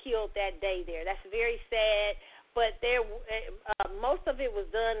who were killed that day there. That's very sad. But most of it was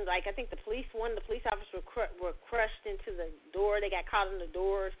done, like I think one of the police officers were crushed into the door. They got caught in the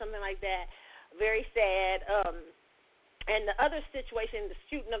door or something like that. Very sad. And the other situation, the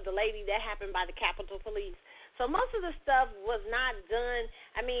shooting of the lady, that happened by the Capitol Police. So most of the stuff was not done.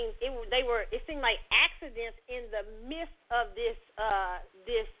 I mean, it seemed like accidents in the midst of this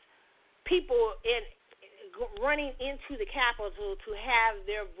people running into the Capitol to have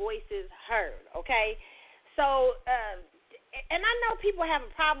their voices heard. Okay. So, and I know people have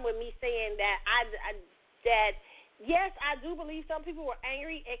a problem with me saying that yes, I do believe some people were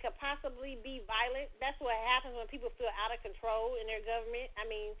angry. It could possibly be violent. That's what happens when people feel out of control in their government. I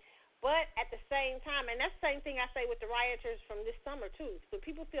mean, but at the same time, and that's the same thing I say with the rioters from this summer, too. When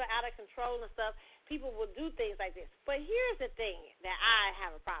people feel out of control and stuff, people will do things like this. But here's the thing that I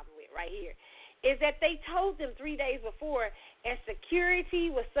have a problem with right here, is that they told them 3 days before, and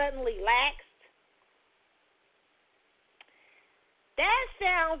security was suddenly laxed. That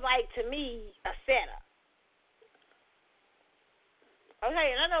sounds like, to me, a setup.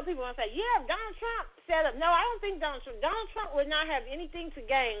 Okay, and I know people want to say, yeah, Donald Trump set up. No, I don't think Donald Trump would not have anything to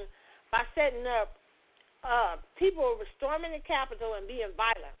gain by setting up people storming the Capitol and being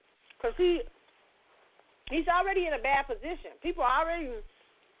violent. Because he's already in a bad position. People are already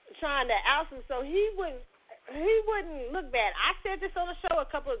trying to oust him, so he wouldn't look bad. I said this on the show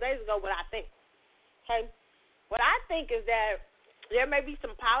a couple of days ago, what I think. Okay? What I think is that there may be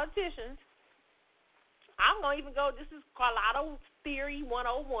some politicians. I'm going to even go, this is Carlotta Theory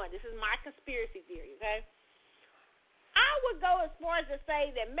 101. This is my conspiracy theory, okay? I would go as far as to say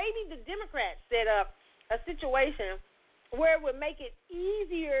that maybe the Democrats set up a situation where it would make it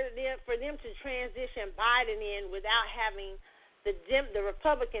easier for them to transition Biden in without having the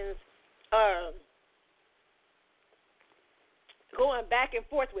Republicans going back and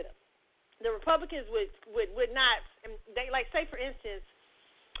forth with them. The Republicans would not, they, like, say for instance,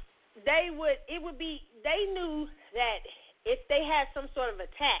 they knew that if they had some sort of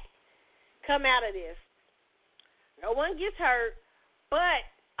attack come out of this, no one gets hurt, but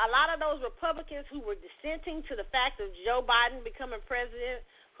a lot of those Republicans who were dissenting to the fact of Joe Biden becoming president,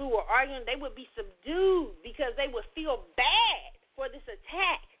 who were arguing, they would be subdued because they would feel bad for this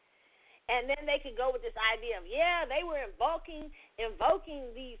attack. And then they could go with this idea of, yeah, they were invoking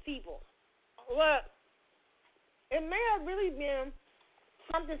these people. Well, it may have really been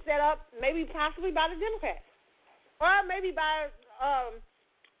something set up, maybe possibly by the Democrats, or maybe by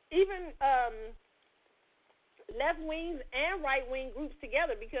even left-wing and right-wing groups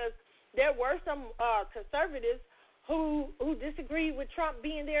together, because there were some conservatives who disagreed with Trump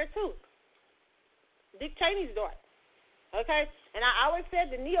being there too. Dick Cheney's daughter. Okay? And I always said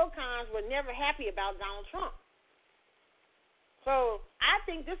the neocons were never happy about Donald Trump. So I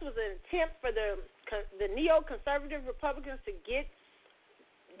think this was an attempt for the neoconservative Republicans to get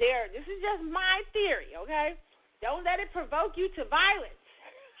their, this is just my theory, okay? Don't let it provoke you to violence.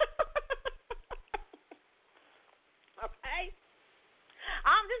 Okay?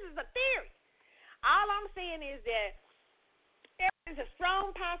 This is a theory. All I'm saying is that there is a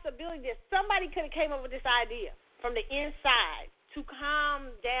strong possibility that somebody could have came up with this idea from the inside to calm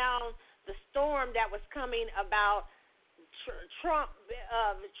down the storm that was coming about Trump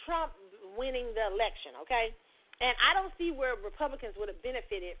winning the election, okay? And I don't see where Republicans would have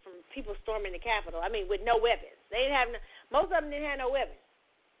benefited from people storming the Capitol. I mean, with no weapons. They didn't have most of them didn't have no weapons.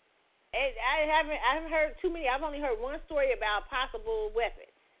 I haven't heard too many. I've only heard one story about possible weapons.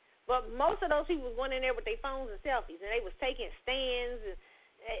 But most of those people was going in there with their phones and selfies, and they was taking stands. And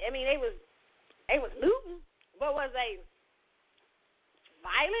I mean, they was looting. But was they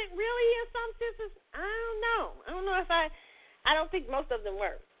violent really in some senses? I don't know. I don't think most of them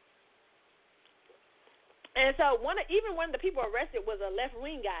were. And so even one of the people arrested was a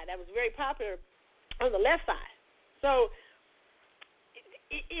left-wing guy that was very popular on the left side. So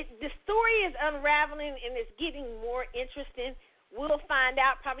the story is unraveling and it's getting more interesting. We'll find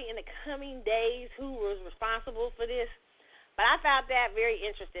out probably in the coming days who was responsible for this. But I found that very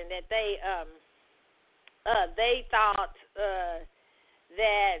interesting that they thought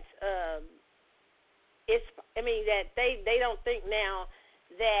that that they don't think now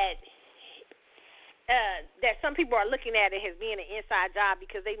that that some people are looking at it as being an inside job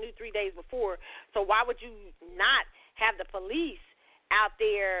because they knew 3 days before. So why would you not have the police out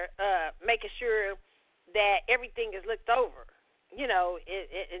there making sure that everything is looked over? You know,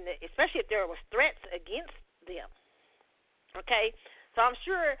 especially if there was threats against them. Okay? So I'm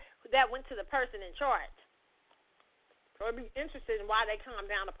sure that went to the person in charge. So I'd be interested in why they calmed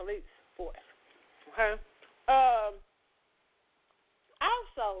down the police force. Okay?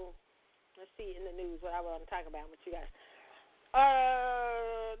 Also, let's see in the news what I want to talk about with you guys.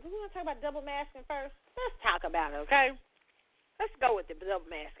 Do we want to talk about double masking first? Let's talk about it, okay? Let's go with the double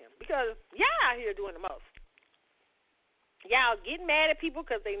masking because y'all out here doing the most. Y'all getting mad at people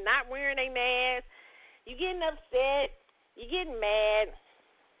because they're not wearing their mask. You getting upset. You getting mad.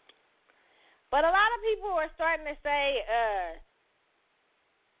 But a lot of people are starting to say,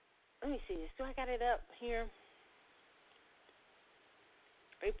 let me see this. Do I got it up here?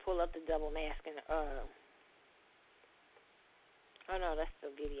 Let me pull up the double masking. Oh, no, that's the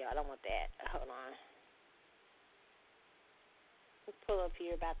video. I don't want that. Hold on. Let's pull up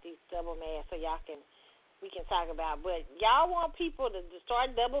here about these double masks so we can talk about. But y'all want people to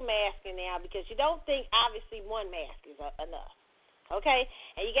start double masking now because you don't think, obviously, one mask is enough. Okay?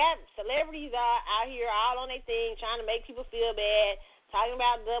 And you got celebrities out here all on their thing trying to make people feel bad, talking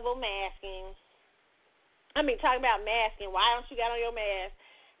about double masking. Talking about masking. Why don't you got on your mask?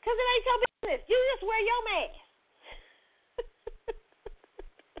 Because it ain't your business. You just wear your mask.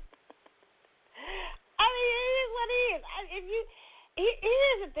 It is what it is.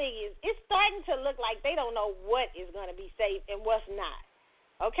 Here's the thing is, it's starting to look like they don't know what is going to be safe and what's not.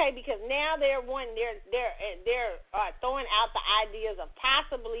 Okay, because now they're throwing out the ideas of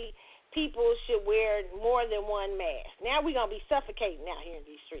possibly people should wear more than one mask. Now we're going to be suffocating out here in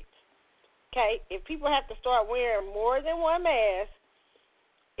these streets. Okay, if people have to start wearing more than one mask,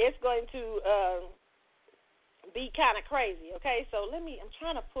 it's going to be kind of crazy. Okay, so I'm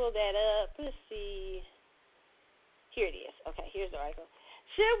trying to pull that up. Let's see. Here it is. Okay, here's the article.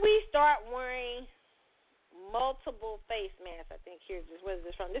 Should we start wearing multiple face masks? I think where is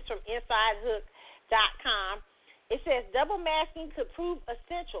this from? This is from InsideHook.com. It says double masking could prove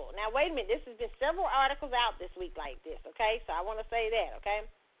essential. Now, wait a minute. This has been several articles out this week like this, okay? So I want to say that, okay?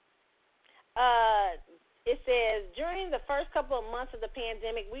 It says, during the first couple of months of the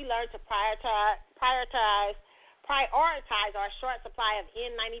pandemic, we learned to prioritize our short supply of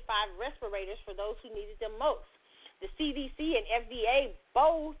N95 respirators for those who needed them most. The CDC and FDA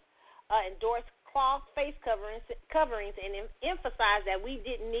both endorsed cloth face coverings and emphasized that we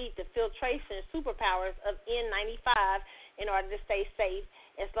didn't need the filtration superpowers of N95 in order to stay safe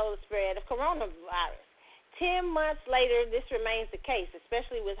and slow the spread of coronavirus. 10 months later, this remains the case,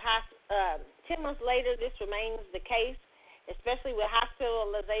 especially with 10 months later, this remains the case, especially with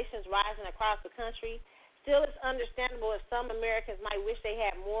hospitalizations rising across the country. Still, it's understandable if some Americans might wish they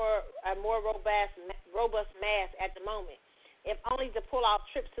had a more robust mask at the moment, if only to pull off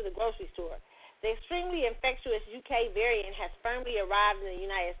trips to the grocery store. The extremely infectious UK variant has firmly arrived in the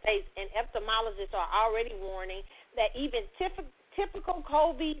United States, and ophthalmologists are already warning that even typical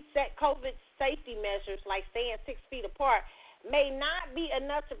COVID safety measures, like staying 6 feet apart, may not be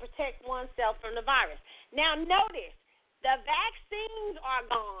enough to protect oneself from the virus. Now, notice, the vaccines are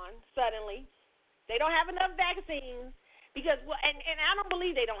gone suddenly. They don't have enough vaccines because, and I don't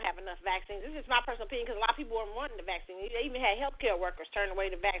believe they don't have enough vaccines. This is my personal opinion because a lot of people weren't wanting the vaccine. They even had healthcare workers turn away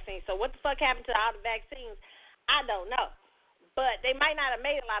the vaccine. So what the fuck happened to all the vaccines? I don't know. But they might not have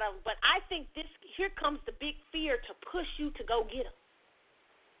made a lot of them. But I think here comes the big fear to push you to go get them.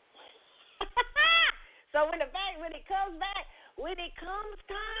 So when it comes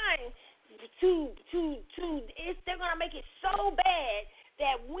time they're gonna make it so bad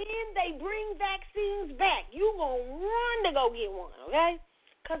that when they bring vaccines back, you gonna run to go get one, okay?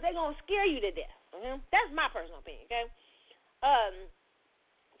 Because they're gonna scare you to death. Okay? That's my personal opinion, okay?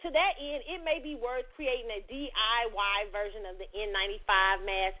 To that end, it may be worth creating a DIY version of the N95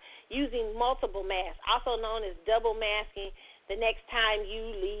 mask using multiple masks, also known as double masking, the next time you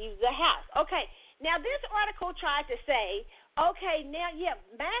leave the house. Okay, now this article tried to say, okay, now,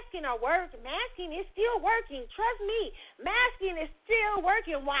 masking is still working. Trust me, masking is still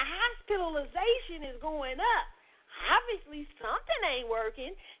working while hospitalization is going up. Obviously, something ain't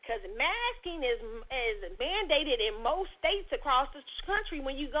working because masking is mandated in most states across the country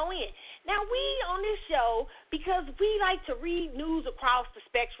when you go in. Now, we on this show, because we like to read news across the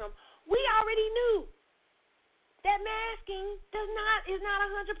spectrum, we already knew that masking is not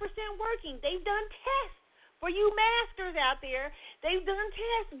 100% working. They've done tests. For you maskers out there, they've done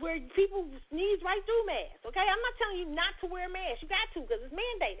tests where people sneeze right through masks, okay? I'm not telling you not to wear a mask. You got to because it's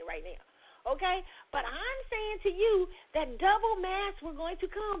mandated right now, okay? But I'm saying to you that double masks were going to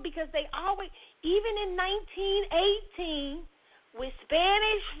come because they always, even in 1918 with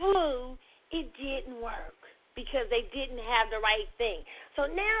Spanish flu, it didn't work because they didn't have the right thing. So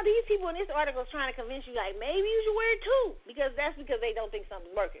now these people in this article is trying to convince you, like, maybe you should wear it too because they don't think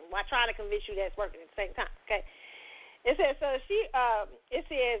something's working while trying to convince you that it's working at the same time, okay? It says, it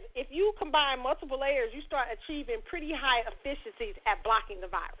says, if you combine multiple layers, you start achieving pretty high efficiencies at blocking the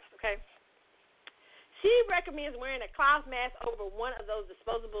virus, okay? She recommends wearing a cloth mask over one of those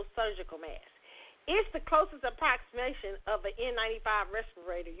disposable surgical masks. It's the closest approximation of an N95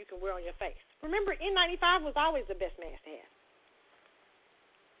 respirator you can wear on your face. Remember, N95 was always the best mask to have.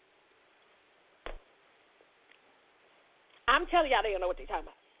 I'm telling y'all they don't know what they're talking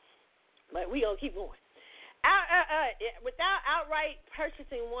about. But we going to keep going. Without outright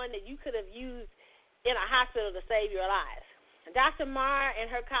purchasing one that you could have used in a hospital to save your lives. Dr. Marr and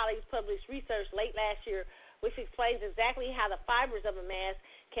her colleagues published research late last year which explains exactly how the fibers of a mask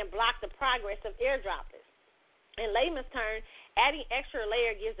can block the progress of air droplets. In layman's terms, adding extra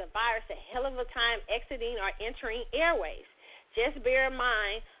layer gives the virus a hell of a time exiting or entering airways. Just bear in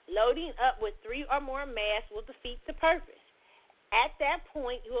mind, loading up with 3 or more masks will defeat the purpose. At that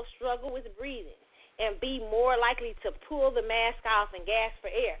point, you will struggle with breathing and be more likely to pull the mask off and gasp for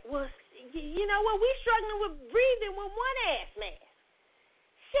air. Well, you know what? We're struggling with breathing with one ass mask.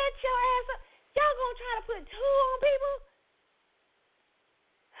 Shut your ass up. Y'all gonna try to put 2 on people?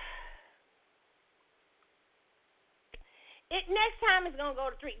 Next time it's gonna go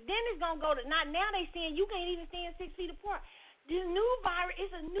to 3. Then it's gonna go to not. Now they saying you can't even stand 6 feet apart. The new virus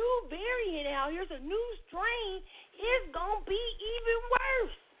is a new variant out here. It's a new strain. It's gonna be even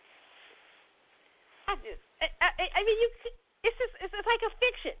worse. I mean, it's like a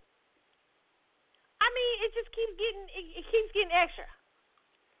fiction. I mean, it just keeps getting extra.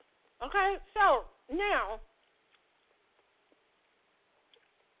 Okay, so now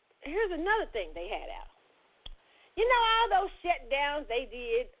here's another thing they had out. You know all those shutdowns they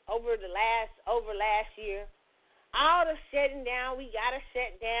did over last year? All the shutting down, we got to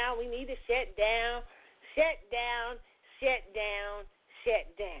shut down, we need to shut down, shut down, shut down, shut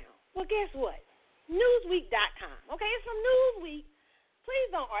down. Well, guess what? Newsweek.com. Okay, it's from Newsweek. Please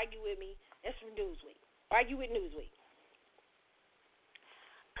don't argue with me. It's from Newsweek. Argue with Newsweek.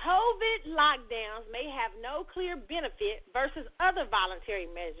 COVID lockdowns may have no clear benefit versus other voluntary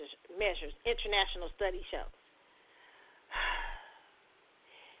measures, international study shows.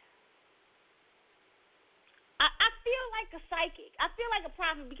 I feel like a psychic. I feel like a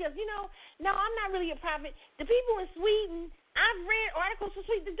prophet because, no, I'm not really a prophet. The people in Sweden, I've read articles from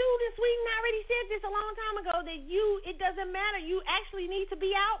Sweden. The dude in Sweden already said this a long time ago that it doesn't matter. You actually need to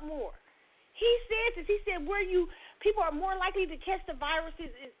be out more. He said this. He said people are more likely to catch the viruses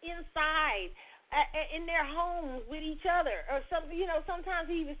is inside in their homes with each other, or something. Sometimes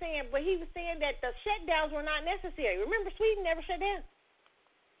he was saying, but he was saying that the shutdowns were not necessary. Remember, Sweden never shut down.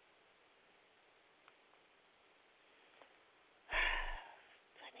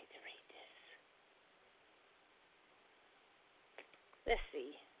 I need to read this. Let's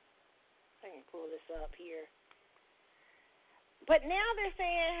see. I can pull this up here. But now they're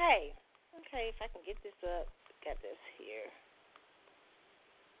saying, hey, okay, if I can get this up, got this here.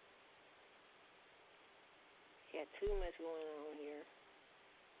 Got too much going on here.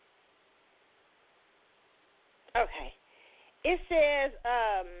 Okay. It says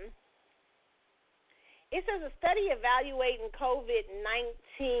a study evaluating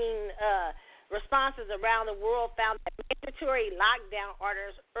COVID-19 responses around the world found that mandatory lockdown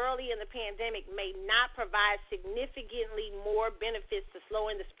orders early in the pandemic may not provide significantly more benefits to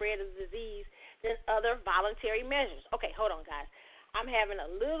slowing the spread of the disease than other voluntary measures. Okay, hold on, guys. I'm having a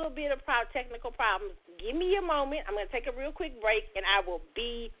little bit of technical problems. Give me a moment. I'm going to take a real quick break, and I will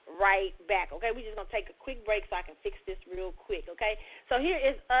be right back, okay? We're just going to take a quick break so I can fix this real quick, okay? So here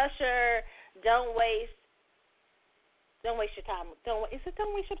is Usher, Don't Waste Your Time. Don't waste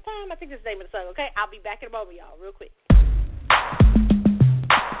your time? I think that's the name of the song, okay? I'll be back in a moment, y'all, real quick.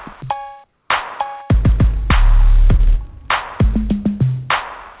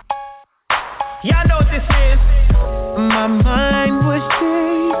 Y'all know what this is. My mind was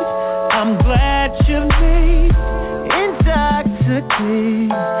changed. I'm glad you made intoxicated.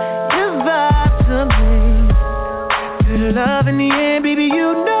 Your vibes amazing. Good love in the air, baby,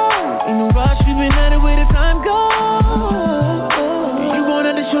 you know. In a rush, we've been at it where the time goes. You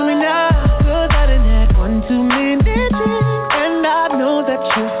wanted to show me now, 'cause I done had 1 too many days. And I know that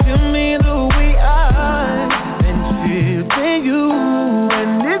you feel me the way I've been feeling you.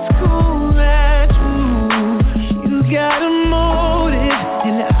 And it's cool that you got a motive,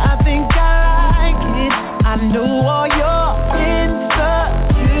 and I think I like it. I know all your insecurities.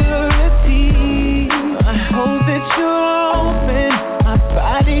 I hope that you're open. My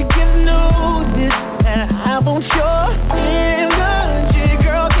body can notice that I want your energy.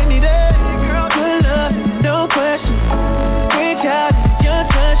 Girl, give me that. Good love, no question. Reach out and just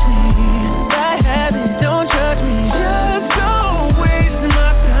touch me. That habit, don't judge me. Just don't waste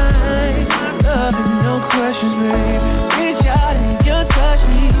my time. Love and no questions, babe. Reach out and just touch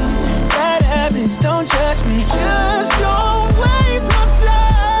me. That habit, don't judge me. Just don't waste my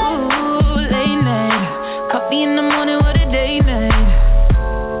time. Ooh, late night, coffee in the morning, what a day night.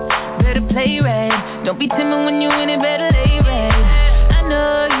 Better play right. Don't be timid when you in it, better lay right. I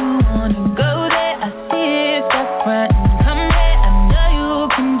know you wanna go there. I see it, stop front and come there. I know you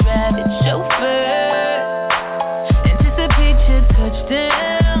can drive it, chauffeur. Anticipate your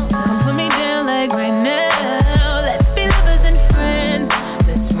touchdown. Come put me down like right now. Let's be lovers and friends.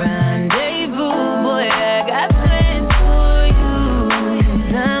 Let's rendezvous, boy. I got plans for you.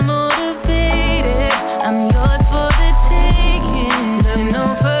 'Cause I'm motivated. I'm yours for the taking. Look no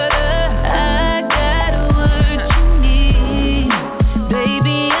further. I got what you need.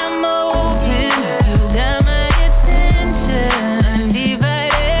 Baby, I'm open. You got my attention.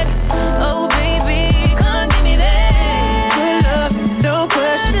 Undivided. Oh, baby, come give me that. Good love, no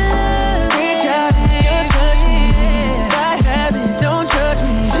question. Reach out and just touch me. That habit, don't judge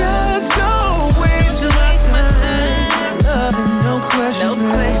me. Just don't waste my time. Love and no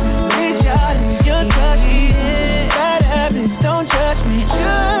question. Reach out and just touch me. That habit, don't judge me.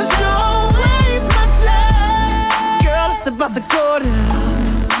 Just don't waste my time. Girl, it's about to go down.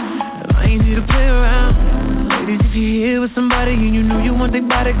 I ain't here to play around. Ladies, if you're here with somebody and you know you want their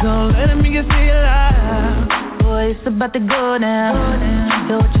body gone, let me get see it loud. Boy, it's about to go down.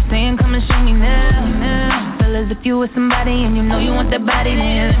 So what you saying, come and show me now. Fellas, if you with somebody and you know you want that body,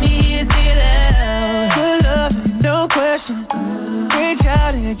 then let me hear see it loud. Good love, no question. Reach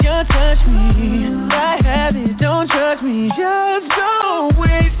out and just touch me. That habit, don't judge me. Just don't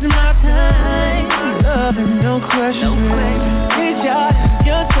waste my time. Love and no question. Reach out and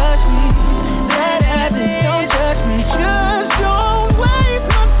just touch me. That habit, don't judge me. Just don't waste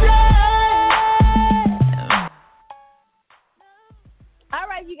my time. All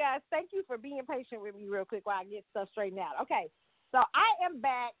right, you guys, thank you for being patient with me real quick while I get stuff straightened out. Okay, so I am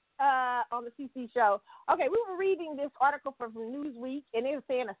back on the CC show. Okay, we were reading this article from Newsweek, and it was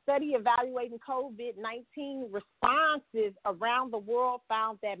saying a study evaluating COVID-19 responses around the world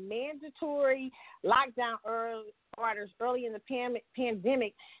found that mandatory lockdown orders early in the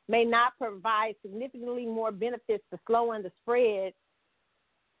pandemic may not provide significantly more benefits to slowing the spread.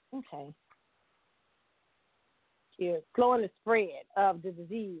 Okay. Slowing the spread of the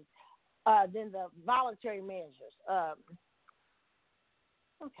disease than the voluntary measures.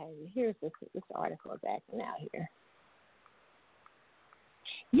 Okay, here's this article is acting out here.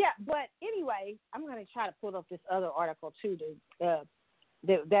 Yeah, but anyway, I'm going to try to pull up this other article too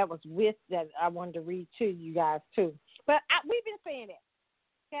that was with that I wanted to read to you guys too. But we've been saying that.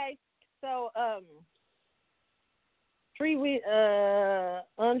 Okay, so 3 week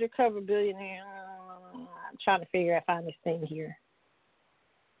undercover billionaire. I'm trying to find this thing here.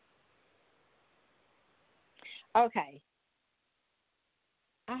 Okay.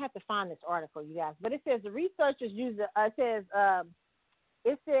 I have to find this article, you guys. But it says the researchers use the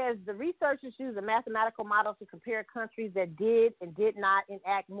researchers use a mathematical model to compare countries that did and did not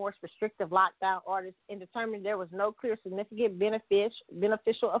enact more restrictive lockdown orders and determined there was no clear significant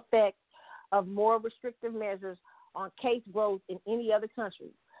beneficial effect of more restrictive measures on case growth in any other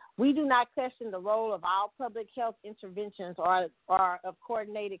country. We do not question the role of all public health interventions or of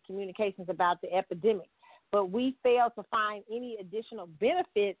coordinated communications about the epidemic, but we fail to find any additional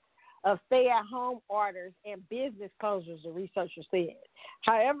benefits of stay-at-home orders and business closures, the researchers said.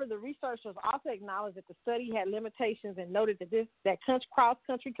 However, the researchers also acknowledged that the study had limitations and noted that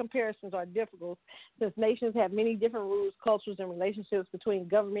cross-country comparisons are difficult since nations have many different rules, cultures, and relationships between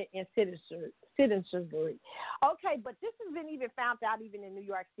government and citizenry. Okay, but this has been even found out even in New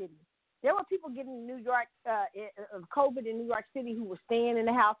York City. There were people getting New York COVID in New York City who were staying in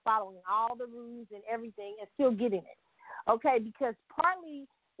the house, following all the rules and everything, and still getting it. Okay, because partly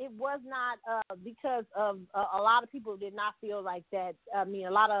it was not because of a lot of people did not feel like that. I mean,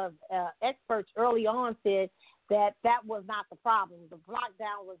 a lot of experts early on said that was not the problem. The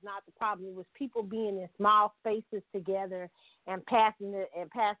lockdown was not the problem. It was people being in small spaces together and passing it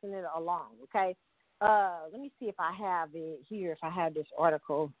along. Okay, let me see if I have it here. If I have this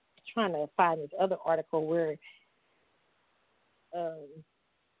article. Trying to find this other article where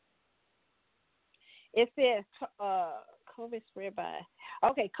it says COVID spread by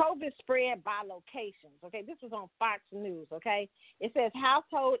locations. Okay, this was on Fox News. Okay, it says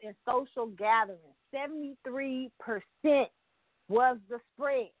household and social gatherings. 73% was the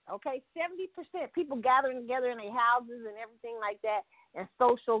spread. Okay, 70% people gathering together in their houses and everything like that, and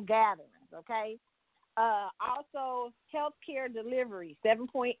social gatherings. Okay. Also, healthcare delivery,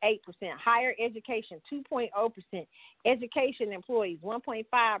 7.8%. Higher education, 2.0%. Education employees,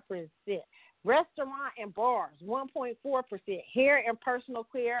 1.5%. Restaurant and bars, 1.4%. Hair and personal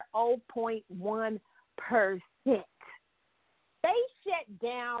care, 0.1%. They shut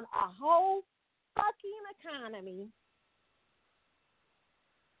down a whole fucking economy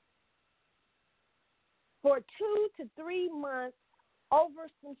for 2 to 3 months over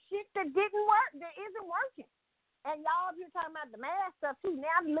some shit that didn't work, that isn't working. And y'all been talking about the mask stuff too.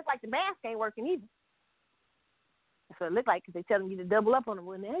 Now it look like the mask ain't working either. That's what it look like because they telling you to double up on them.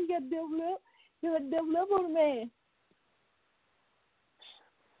 Well, now you got to double up. You got to double up on the mask.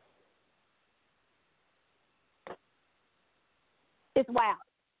 It's wild.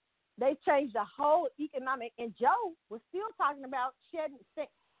 They changed the whole economic, and Joe was still talking about shutting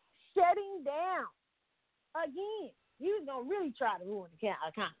down again. He was gonna really try to ruin the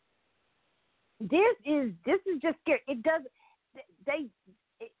economy. This is just scary.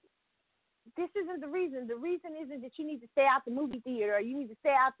 This isn't the reason. The reason isn't that you need to stay out the movie theater or you need to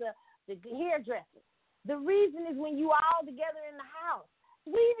stay out the hairdresser. The reason is when you all together in the house.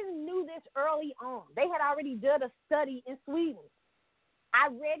 Sweden knew this early on. They had already done a study in Sweden. I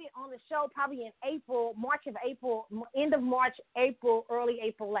read it on the show probably in end of March, April, early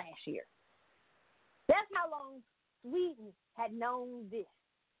April last year. That's how long Sweden had known this.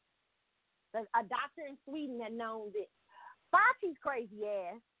 A doctor in Sweden had known this. Fauci's crazy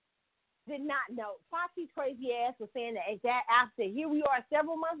ass did not know. Fauci's crazy ass was saying that after. Here we are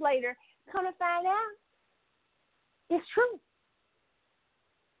several months later, come to find out, it's true.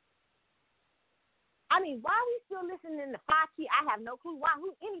 I mean, why are we still listening to Fauci? I have no clue. Why?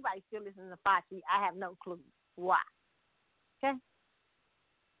 Anybody still listening to Fauci? I have no clue. Why? Okay?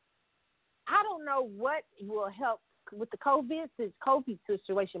 I don't know what will help with the COVID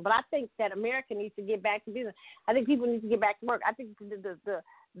situation, but I think that America needs to get back to business. I think people need to get back to work. I think the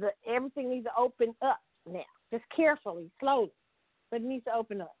everything needs to open up now, just carefully, slowly, but it needs to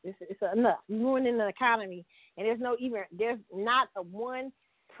open up. It's enough. You're ruining the economy, and there's not a one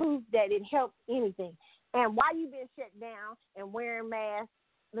proof that it helps anything. And while you've been shut down and wearing masks,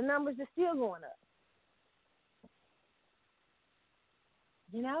 the numbers are still going up.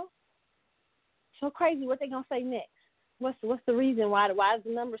 You know? So crazy. What they gonna say next? What's the reason why is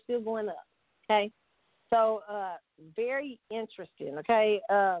the number still going up? Okay, so very interesting. Okay,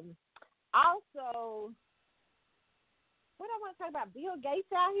 also, what I want to talk about, Bill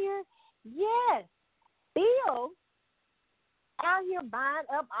Gates out here. Yes. Bill out here buying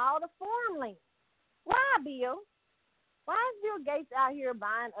up all the farmland. Why, Bill? Why is Bill Gates out here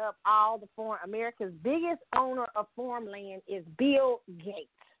buying up all the farm? America's biggest owner of farmland is Bill Gates.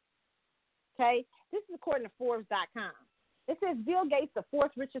 Okay? This is according to Forbes.com. It says Bill Gates, the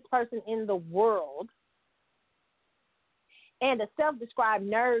fourth richest person in the world, and a self-described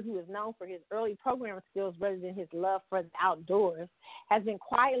nerd who is known for his early programming skills rather than his love for the outdoors, has been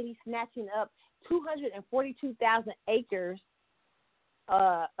quietly snatching up 242,000 acres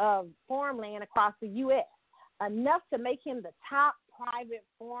of farmland across the U.S., enough to make him the top private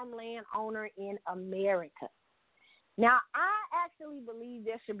farmland owner in America. Now, I actually believe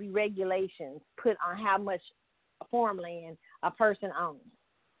there should be regulations put on how much farmland a person owns.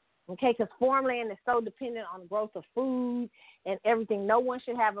 Okay, because farmland is so dependent on the growth of food and everything. No one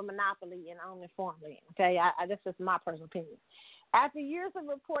should have a monopoly in owning farmland. Okay, that's just my personal opinion. After years of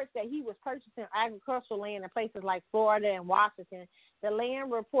reports that he was purchasing agricultural land in places like Florida and Washington, the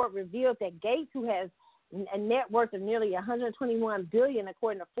land report revealed that Gates, who has a net worth of nearly $121 billion,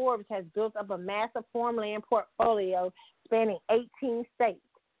 according to Forbes, has built up a massive farmland portfolio spanning 18 states.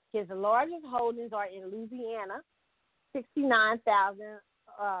 His largest holdings are in Louisiana,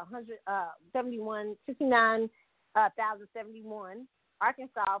 69,071,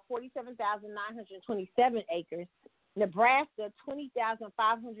 Arkansas, 47,927 acres, Nebraska,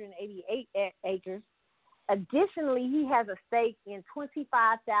 20,588 acres. Additionally, he has a stake in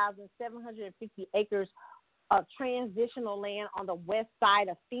 25,750 acres of transitional land on the west side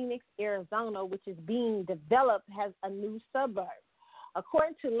of Phoenix, Arizona, which is being developed as a new suburb.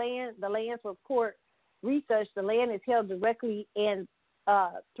 According to the Lands Report research, the land is held directly and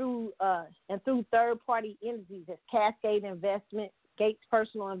through third-party entities as Cascade Investment, Gates'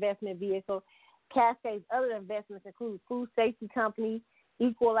 personal investment vehicle. Cascade's other investments include food safety company,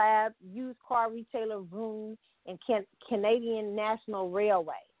 Equalab, used car retailer Vroom, and Canadian National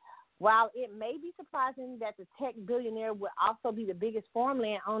Railway. While it may be surprising that the tech billionaire would also be the biggest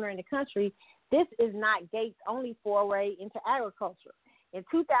farmland owner in the country, this is not Gates' only foray into agriculture. In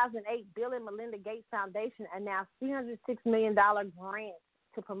 2008, Bill and Melinda Gates Foundation announced $306 million grant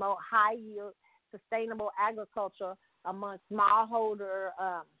to promote high-yield, sustainable agriculture among smallholder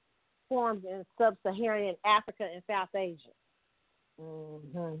farms in sub-Saharan Africa and South Asia.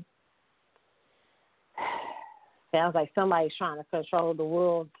 Mm-hmm. Sounds like somebody's trying to control the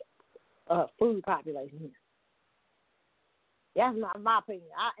world's food population. That's my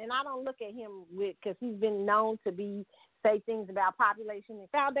opinion. I don't look at him because he's been known to say things about population. The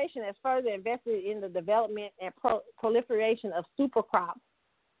foundation has further invested in the development and proliferation of super crops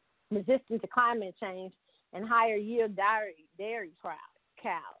resistant to climate change and higher yield dairy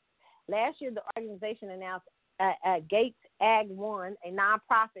cows. Last year, the organization announced Gates Ag One, a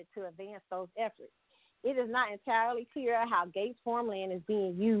nonprofit, to advance those efforts. It is not entirely clear how Gates farmland is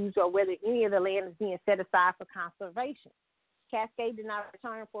being used or whether any of the land is being set aside for conservation. Cascade did not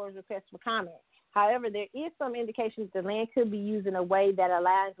return for his request for comment. However, there is some indication that the land could be used in a way that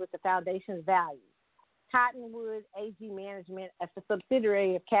aligns with the foundation's values. Cottonwood AG Management, a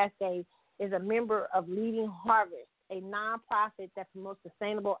subsidiary of Cascade, is a member of Leading Harvest, a nonprofit that promotes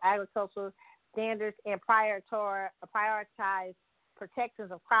sustainable agricultural standards and prioritize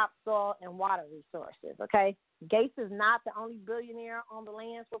protections of crop, soil, and water resources. Okay, Gates is not the only billionaire on the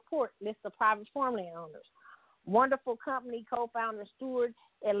Lands Report list of private farmland owners. Wonderful Company co-founder Stuart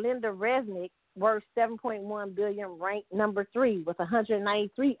and Linda Resnick, worth $7.1 billion, ranked number 3 with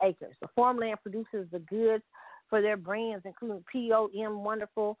 193 acres. The farmland produces the goods for their brands, including POM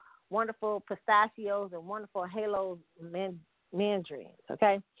Wonderful Pistachios and Wonderful Halos Mandarins.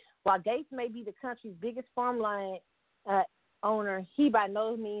 Okay, while Gates may be the country's biggest farmland owner, he by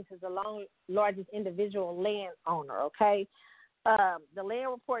no means is the largest individual land owner. Okay, the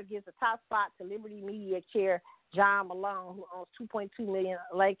Land Report gives a top spot to Liberty Media chair John Malone, who owns 2.2 million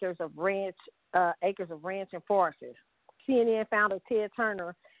acres of ranch and forests. CNN founder Ted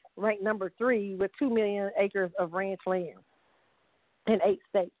Turner ranked number 3 with 2 million acres of ranch land in 8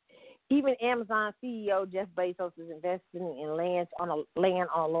 states. Even Amazon CEO Jeff Bezos is investing in land on a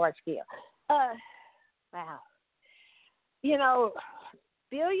large scale. Wow. You know,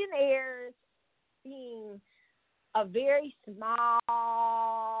 billionaires being a very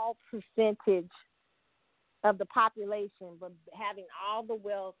small percentage of the population, but having all the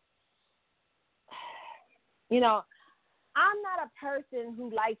wealth. You know, I'm not a person who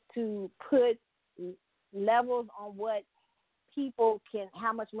likes to put levels on what people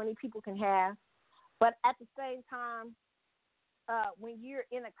how much money people can have, but at the same time, when you're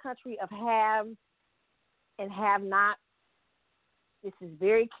in a country of haves and have-nots, this is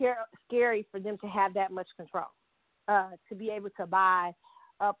very scary for them to have that much control, to be able to buy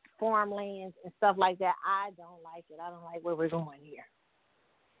up farmlands and stuff like that. I don't like it. I don't like where we're going here,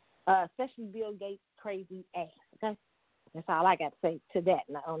 especially Bill Gates' crazy ass. Okay, that's all I got to say to that.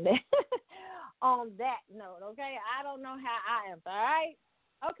 On that, on that note. Okay, I don't know how I am. All right.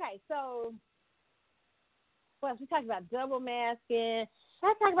 Okay, so well, we talked about double masking.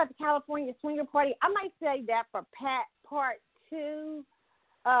 Let's talk about the California swinger party. I might say that for part 2.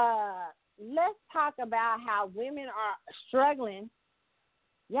 Let's talk about how women are struggling.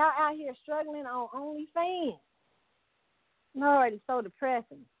 Y'all out here struggling on OnlyFans. Lord, it's so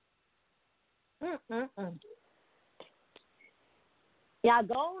depressing. Y'all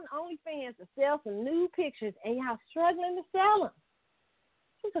go on OnlyFans to sell some nude pictures, and y'all struggling to sell them.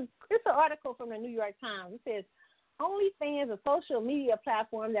 It's an article from the New York Times. It says, OnlyFans, a social media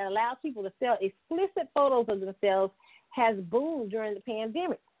platform that allows people to sell explicit photos of themselves, has boomed during the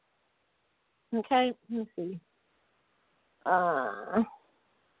pandemic. Okay, let me see.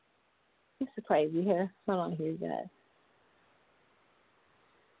 This is crazy here. Hold on here, guys.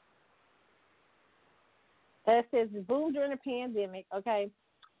 It says it boomed during the pandemic, okay?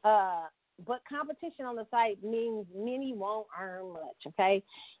 But competition on the site means many won't earn much, okay?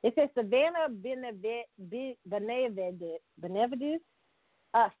 It says Savannah Benavides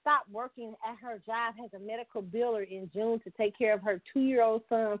stopped working at her job as a medical biller in June to take care of her 2-year-old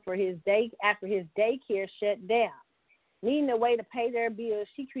son after his daycare shut down. Needing a way to pay their bills,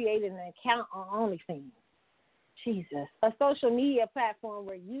 she created an account on OnlyFans. Jesus. A social media platform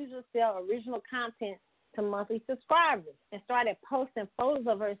where users sell original content to monthly subscribers and started posting photos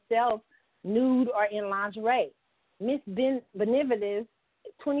of herself nude or in lingerie. Miss Benavides,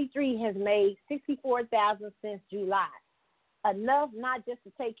 23, has made $64,000 since July. Enough not just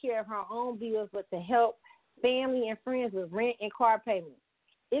to take care of her own bills, but to help family and friends with rent and car payments.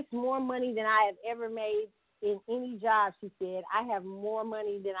 It's more money than I have ever made in any job, she said. I have more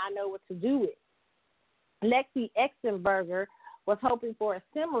money than I know what to do with. Lexi Exenberger was hoping for a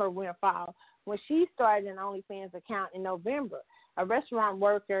similar windfall when she started an OnlyFans account in November. A restaurant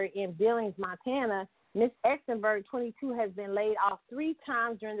worker in Billings, Montana, Ms. Exenberg, 22, has been laid off 3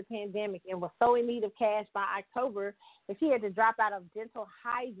 times during the pandemic and was so in need of cash by October that she had to drop out of dental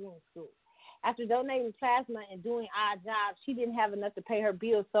hygiene school. After donating plasma and doing odd jobs, she didn't have enough to pay her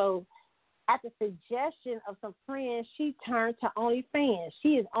bills, so at the suggestion of some friends, she turned to OnlyFans.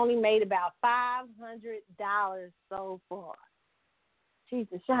 She has only made about $500 so far.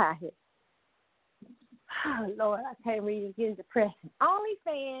 Jesus, shy here. Oh, Lord, I can't read. It's getting depressing.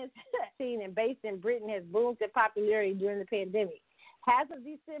 OnlyFans, seen and based in Britain, has boomed in popularity during the pandemic. As of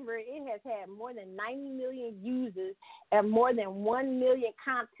December, it has had more than 90 million users and more than 1 million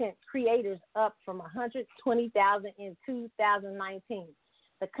content creators, up from 120,000 in 2019.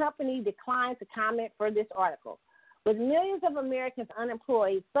 The company declined to comment for this article. With millions of Americans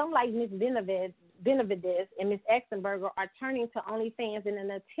unemployed, some like Ms. Benavides and Ms. Exenberger are turning to OnlyFans in an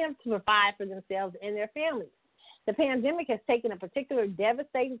attempt to provide for themselves and their families. The pandemic has taken a particular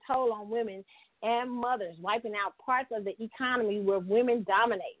devastating toll on women and mothers, wiping out parts of the economy where women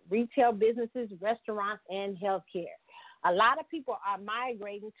dominate: retail businesses, restaurants, and healthcare. A lot of people are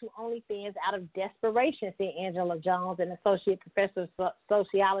migrating to OnlyFans out of desperation, said Angela Jones, an associate professor of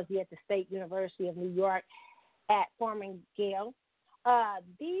sociology at the State University of New York at Farmingdale.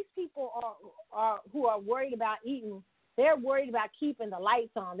 These people are who are worried about eating. They're worried about keeping the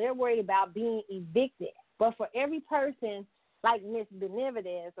lights on. They're worried about being evicted. But for every person like Miss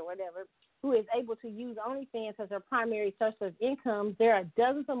Benavides or whatever who is able to use OnlyFans as their primary source of income, there are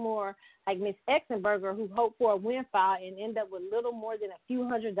dozens or more like Miss Exenberger who hope for a windfall and end up with little more than a few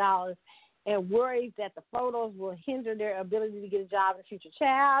 $100s and worries that the photos will hinder their ability to get a job in the future.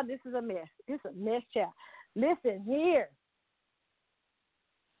 Child, this is a mess. This is a mess, child. Listen here.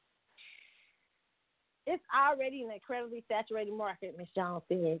 It's already an incredibly saturated market, Ms. Jones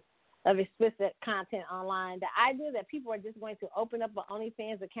said, of explicit content online. The idea that people are just going to open up an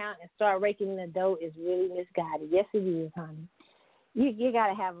OnlyFans account and start raking in the dough is really misguided. Yes, it is, honey. You got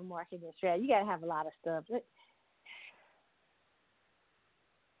to have a marketing strategy. You got to have a lot of stuff.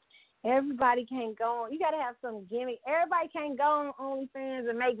 Everybody can't go on. You got to have some gimmick. Everybody can't go on OnlyFans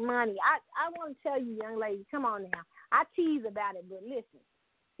and make money. I want to tell you, young lady, come on now. I tease about it, but listen,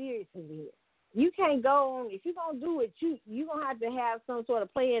 seriously here. You can't go on. If you're going to do it, you're going to have some sort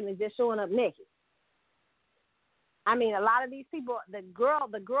of plan and just showing up naked. I mean, a lot of these people, the girl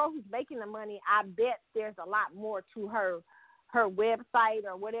who's making the money, I bet there's a lot more to her website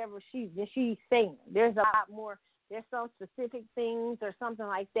or whatever she's saying. There's a lot more. There's some specific things or something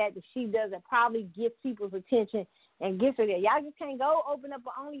like that she does that probably gets people's attention and gets her there. Y'all just can't go open up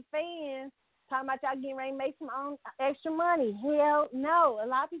an OnlyFans talking about y'all getting ready to make some extra money. Hell no. A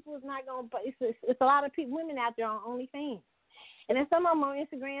lot of people is not going to – it's a lot of people, women out there on OnlyFans. And then some of them on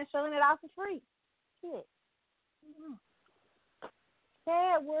Instagram showing it off for free. Shit.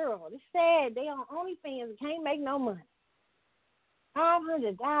 Sad world. It's sad. They on OnlyFans and can't make no money.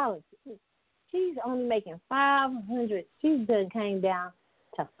 $500. She's only making $500. She's done came down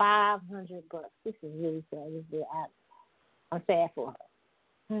to $500. This is really sad. I'm sad for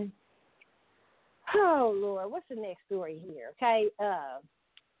her. Okay. Oh Lord, what's the next story here? Okay,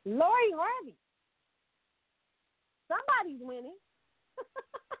 Lori Harvey. Somebody's winning.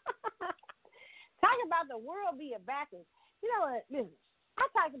 Talk about the world being backwards. You know what? Listen, I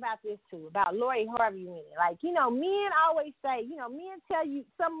talk about this too, about Lori Harvey winning. Like, you know, men always say, you know, men tell you,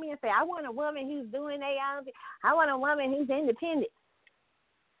 some men say, I want a woman who's doing their own thing. I want a woman who's independent.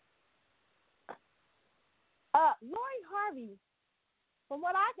 Lori Harvey, from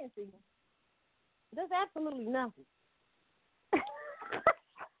what I can see, does absolutely nothing. I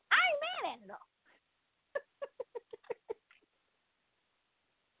ain't mad at it though.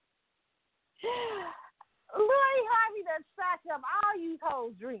 Lori Harvey done sacked up all you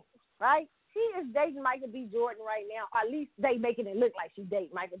hoes' dreams, right? She is dating Michael B. Jordan right now. Or at least they making it look like she's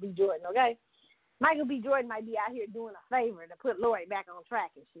dating Michael B. Jordan, okay? Michael B. Jordan might be out here doing a favor to put Lori back on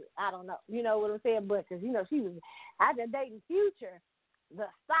track and shit. I don't know. You know what I'm saying? But, because, you know, she was after dating Future, the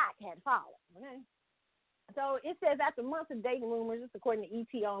stock had fallen, okay? So it says after months of dating rumors, this according to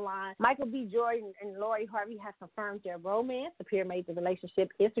ET Online, Michael B. Jordan and Lori Harvey have confirmed their romance. The pair made the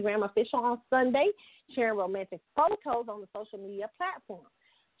relationship Instagram official on Sunday, sharing romantic photos on the social media platform.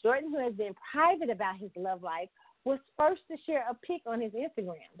 Jordan, who has been private about his love life, was first to share a pic on his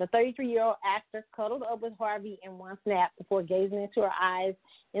Instagram. The 33-year-old actor cuddled up with Harvey in one snap before gazing into her eyes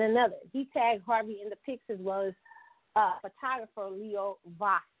in another. He tagged Harvey in the pics as well as photographer Leo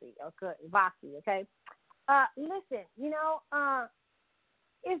Vossi, okay? Listen, you know,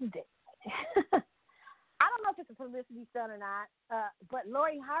 it's I don't know if it's a publicity stunt or not, but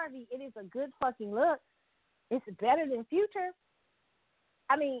Lori Harvey, it is a good fucking look. It's better than Future.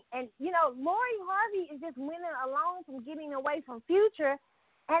 I mean, and, you know, Lori Harvey is just winning alone from getting away from Future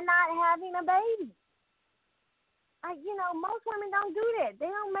and not having a baby. You know, most women don't do that. They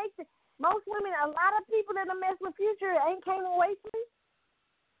don't make most women, a lot of people that are messing with Future ain't came away from me.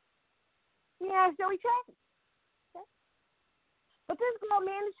 Yeah, Joey Travis. Okay. But this girl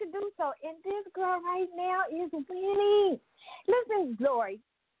managed to do so, and this girl right now is winning. Listen, Lori,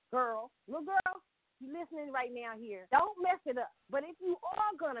 little girl, you listening right now here. Don't mess it up. But if you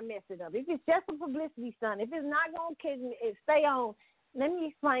are going to mess it up, if it's just a publicity stunt, if it's not going to stay on, let me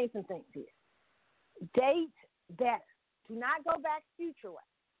explain some things here. Date better. Do not go back Future way.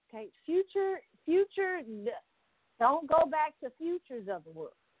 Okay? Future, don't go back to Futures of the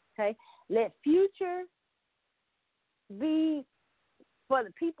world. Okay, let Future be for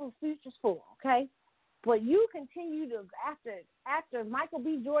the people's futures for. Okay, but you continue to after Michael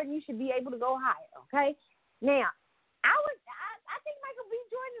B. Jordan, you should be able to go higher. Okay, now I think Michael B.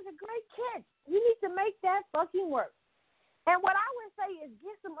 Jordan is a great kid. You need to make that fucking work. And what I would say is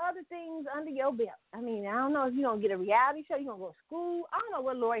get some other things under your belt. I mean, I don't know if you're gonna get a reality show, you're gonna go to school. I don't know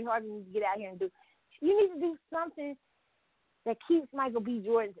what Lori Harvey needs to get out here and do. You need to do something that keeps Michael B.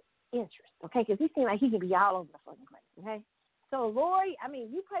 Jordan's interest, okay? Because he seems like he can be all over the fucking place, okay? So, Lori, I mean,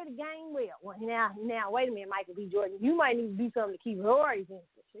 you play the game well. Now, wait a minute, Michael B. Jordan. You might need to do something to keep Lori's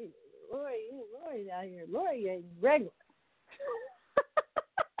interest. Lori's out here. Lori ain't regular.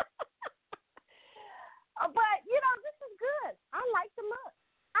 But, you know, this is good. I like the look.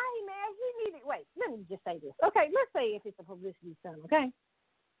 I ain't mad. He needed, wait, let me just say this. Okay, let's say if it's a publicity stunt, okay?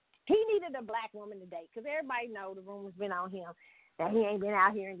 He needed a black woman to date because everybody know the rumor's been on him that he ain't been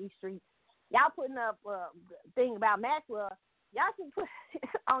out here in these streets. Y'all putting up a thing about Maxwell. Y'all should put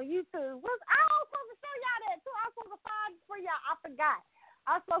on YouTube. I was supposed to show y'all that too. I was supposed to find for y'all. I forgot. I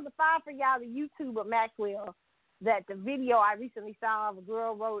was supposed to find for y'all the YouTube of Maxwell. That the video I recently saw of a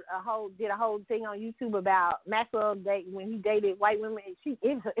girl did a whole thing on YouTube about Maxwell when he dated white women.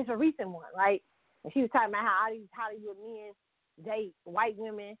 It's a recent one, right? And she was talking about how all these Hollywood men date white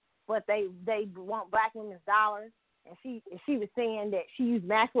women, but they want black women's dollars. And she was saying that she used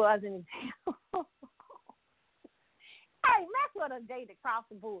Maxwell as an example. Hey, Maxwell done dated across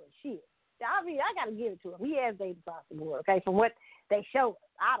the board. Shit. I mean, I got to give it to him. He has dated across the board, okay, from what they show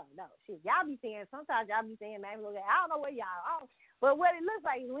us. I don't know. Shit, sometimes y'all be saying Maxwell, I don't know what but what it looks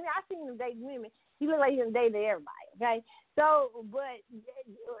like, when I seen him dating women, he looked like he done dated everybody, okay? So, but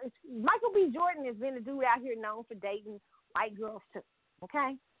Michael B. Jordan has been a dude out here known for dating white girls too,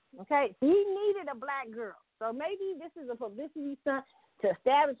 okay? Okay? He needed a black girl. So maybe this is a publicity stunt to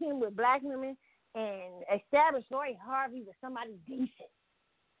establish him with black women and establish Lori Harvey with somebody decent.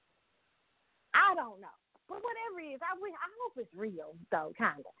 I don't know. But whatever it is, I hope it's real, though,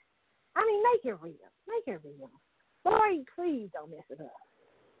 kind of. I mean, make it real. Make it real. Lori, please don't mess it up.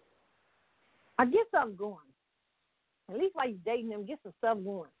 Or get something going. At least while you're dating them, get some stuff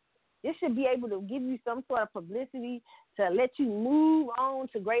going. This should be able to give you some sort of publicity to let you move on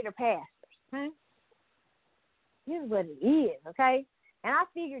to greater pastures. Okay? Here's what it is, okay? And I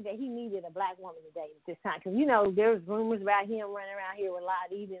figured that he needed a black woman to date at this time because, you know, there was rumors about him running around here with a lot.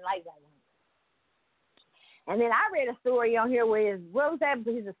 He didn't like that woman. And then I read a story on here where his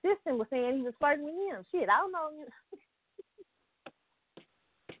assistant was saying he was flirting with him. Shit, I don't know.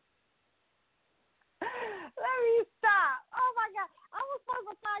 Let me stop. Oh, my God. I was supposed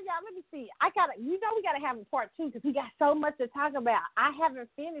to find y'all. Let me see. We got to have a part 2 because we got so much to talk about. I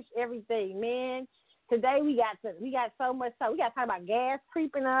haven't finished everything, man. Today we got so much. So we got to talk about gas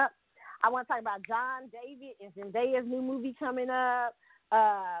creeping up. I want to talk about John David and Zendaya's new movie coming up.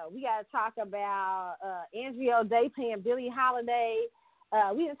 We got to talk about Andrea O'Day playing Billie Holiday.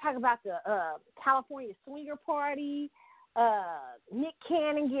 We got to talk about the California swinger party. Nick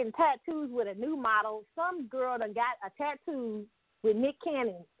Cannon getting tattoos with a new model. Some girl done got a tattoo with Nick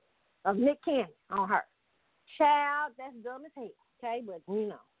Cannon on her. Child, that's dumb as hell. Okay, but you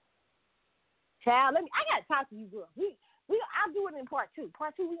know. Child, I gotta talk to you, girl. I'll do it in part 2.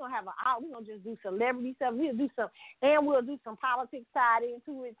 Part 2, we're gonna just do celebrity stuff. We'll do some politics tied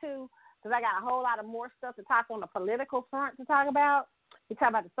into it too, because I got a whole lot of more stuff to talk on the political front to talk about. We talk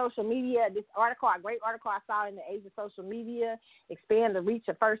about the social media. This article, a great article I saw in the Age of Social Media, expand the reach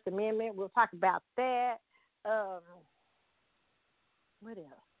of First Amendment. We'll talk about that. What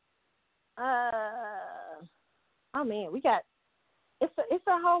else? Oh man, it's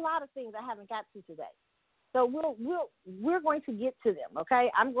a whole lot of things I haven't got to today. So we're going to get to them,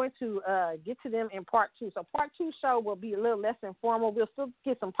 okay? I'm going to get to them in part 2. So part 2 show will be a little less informal. We'll still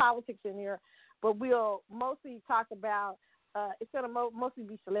get some politics in here, but we'll mostly talk about. It's going to mostly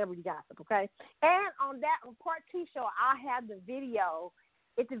be celebrity gossip, okay? And on part 2 show, I'll have the video.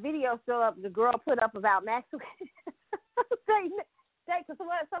 If the video still up, the girl put up about Maxwell.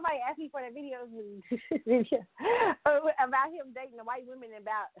 Because somebody asked me for that video about him dating the white women,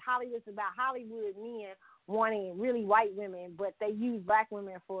 about Hollywood men wanting really white women, but they use black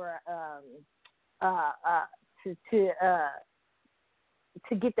women for to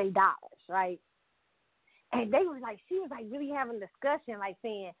get their dollars, right? And she was really having a discussion, like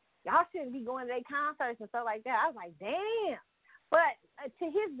saying, y'all shouldn't be going to their concerts and stuff like that. I was like, damn. But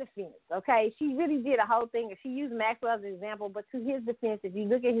to his defense, okay, she really did a whole thing. She used Maxwell as an example, but to his defense, if you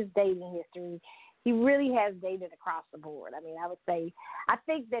look at his dating history, he really has dated across the board. I mean, I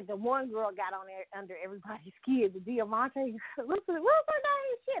think that the one girl got on there under everybody's skin, the Diamante. What's her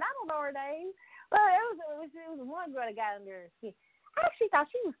name? Shit, I don't know her name. Well, it was one girl that got under her skin. I actually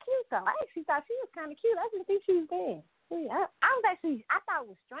thought she was cute, though. I actually thought she was kind of cute. I didn't think she was bad. I thought it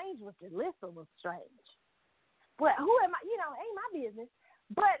was strange what Jalissa was strange. But who am I? Ain't my business.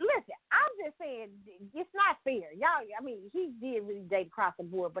 But listen, I'm just saying it's not fair. Y'all, I mean, he did really date across the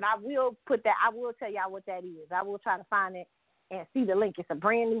board, but I will tell y'all what that is. I will try to find it and see the link. It's a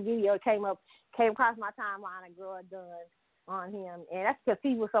brand new video. It came across my timeline, a girl done on him, and that's because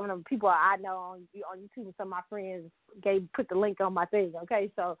he was some of the people I know on YouTube, and some of my friends put the link on my thing, okay?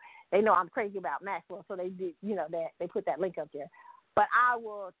 So they know I'm crazy about Maxwell, so they did, that they put that link up there. But I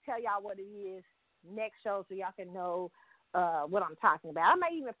will tell y'all what it is next show so y'all can know what I'm talking about. I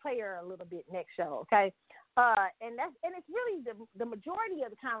might even play her a little bit next show, okay? And it's really the majority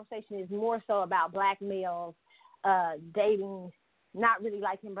of the conversation is more so about black males dating, not really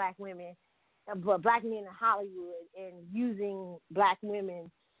liking black women, but black men in Hollywood and using black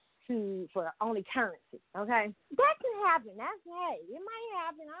women for only currency, okay? That can happen. It might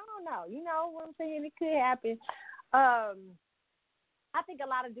happen. I don't know. You know what I'm saying? It could happen. I think a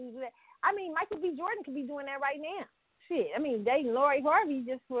lot of dudes do that. I mean, Michael B. Jordan could be doing that right now. Shit. I mean, dating Lori Harvey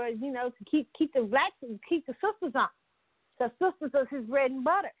just for, to keep the blacks, keep the sisters on. The sisters is his bread and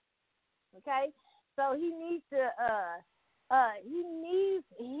butter. Okay? So he needs to,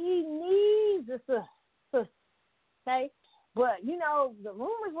 he needs a sister. Okay? But, the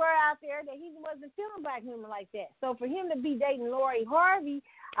rumors were out there that he wasn't feeling black women like that. So for him to be dating Lori Harvey,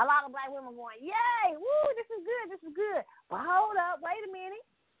 a lot of black women going, yay, woo, this is good. But hold up, wait a minute.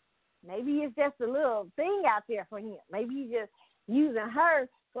 Maybe it's just a little thing out there for him. Maybe he's just using her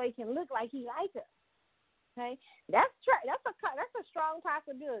so he can look like he likes her. Okay? That's a strong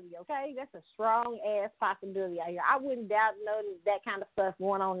possibility, okay? That's a strong-ass possibility out here. I wouldn't doubt that kind of stuff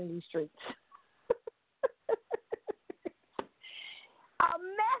going on in these streets.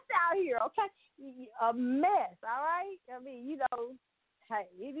 here, okay? A mess, all right? I mean, you know, hey,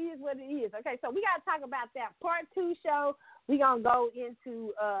 it is what it is. Okay, so we got to talk about that part 2 show. We're going to go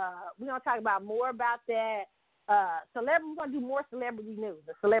into, we're going to talk about more about that. We're going to do more celebrity news,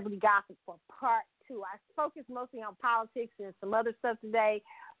 the celebrity gossip for part 2. I focus mostly on politics and some other stuff today,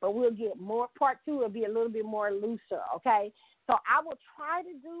 but we'll get more. Part 2 will be a little bit more looser, okay? So I will try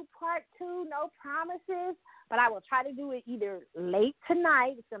to do part 2, no promises, but I will try to do it either late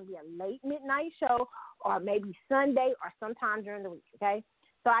tonight. It's going to be a late midnight show, or maybe Sunday or sometime during the week, okay?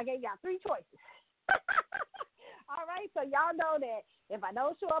 So I gave y'all 3 choices. All right, so y'all know that if I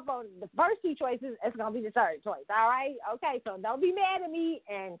don't show up on the first 2 choices, it's going to be the third choice, all right? Okay, so don't be mad at me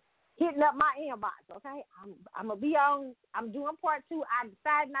and hitting up my inbox, okay? I'm going to be on, I'm doing part 2. I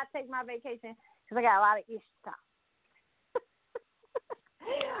decided not to take my vacation because I got a lot of issues to talk.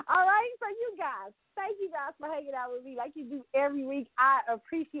 All right, so you guys, thank you guys for hanging out with me like you do every week. I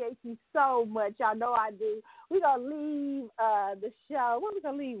appreciate you so much. Y'all know I do. We're going to leave the show. What are we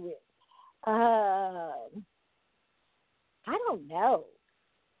going to leave with? I don't know.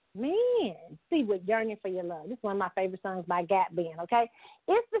 Man, see what Yearning for Your Love. This is one of my favorite songs by Gap Band, okay?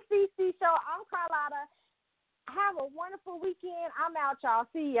 It's the CC Show. I'm Carlotta. Have a wonderful weekend. I'm out, y'all.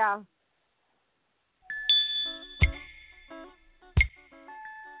 See y'all.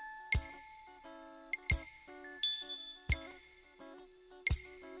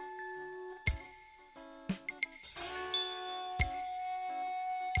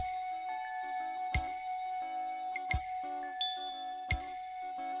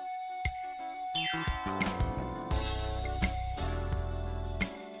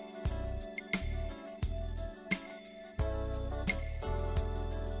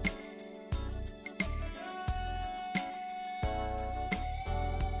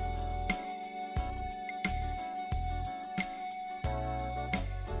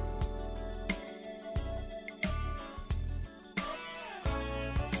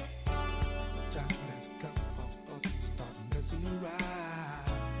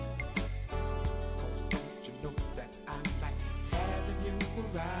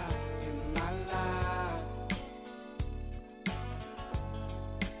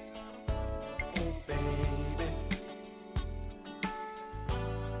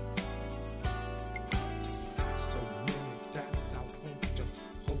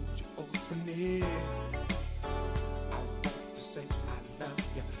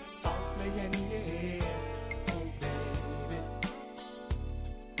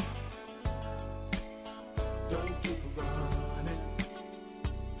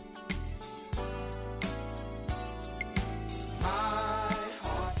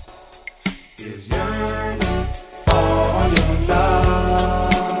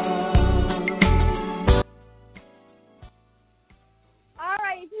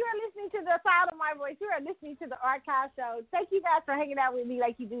 Listening to the Archive Show. Thank you guys for hanging out with me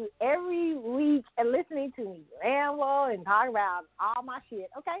like you do every week and listening to me ramble and talk about all my shit.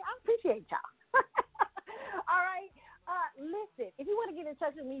 Okay, I appreciate y'all. All right, listen, if you want to get in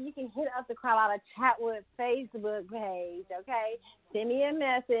touch with me, you can hit up the Carlotta Chatwood Facebook page. Okay, send me a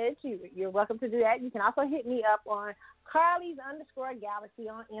message. You're welcome to do that. You can also hit me up on Carly's_Galaxy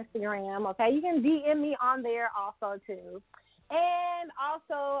on Instagram. Okay, you can DM me on there also too. And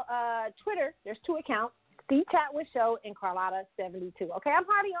also Twitter, there's 2 accounts, Steve Chatwood Show and Carlotta72. Okay, I'm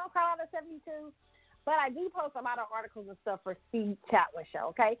hardly on Carlotta72, but I do post a lot of articles and stuff for Steve Chatwood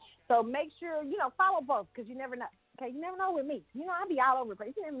Show, okay? So make sure, follow both because you never know. Okay, you never know with me. I'll be all over the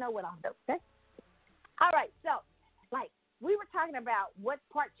place. You never know what I'll do, okay? All right, so, we were talking about what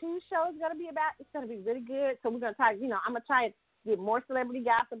part 2 show is going to be about. It's going to be really good. So we're going to talk, I'm going to try to get more celebrity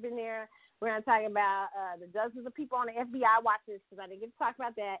gossip in there. We're going to talk about the dozens of people on the FBI watches because I didn't get to talk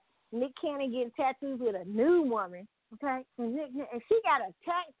about that. Nick Cannon getting tattoos with a new woman, okay? And she got a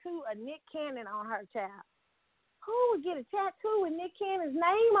tattoo of Nick Cannon on her child. Who would get a tattoo with Nick Cannon's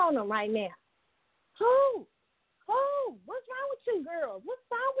name on them right now? Who? What's wrong with you girls? What's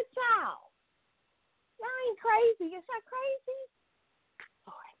wrong with y'all? Y'all ain't crazy. Is that crazy?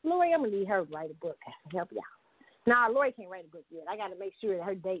 Lori, I'm going to need her to write a book to help y'all. Nah, Lori can't write a book yet. I got to make sure that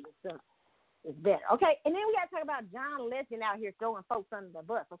her dating stuff is better. Okay, and then we got to talk about John Legend out here throwing folks under the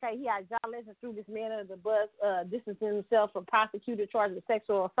bus. Okay, he had John Legend threw this man under the bus, distancing himself from prosecutor charged with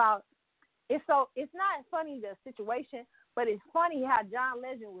sexual assault. It's not funny, the situation, but it's funny how John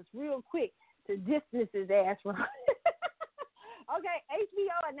Legend was real quick to distance his ass from Okay,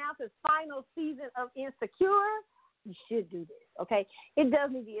 HBO announces final season of Insecure. You should do this, okay? It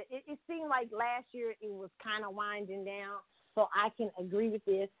does need to. It seemed like last year it was kind of winding down, so I can agree with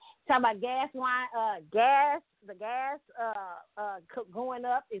this. Talk about gas going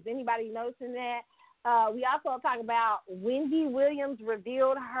up. Is anybody noticing that? We also talk about Wendy Williams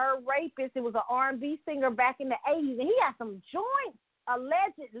revealed her rapist. It was an R&B singer back in the 80s, and he had some joints,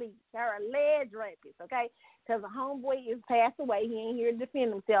 allegedly, her alleged rapist, okay? Because the homeboy is passed away. He ain't here to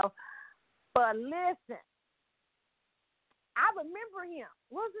defend himself. But listen, I remember him.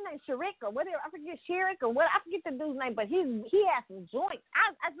 What was his name? Sherrick or whatever. I forget Sherrick or what. I forget the dude's name, but he had some joints.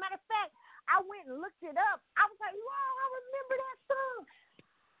 As a matter of fact, I went and looked it up. I was like, wow, I remember that song.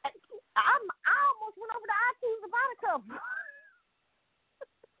 I almost went over to iTunes to buy the cover.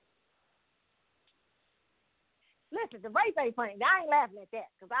 Listen, the rape ain't funny. I ain't laughing at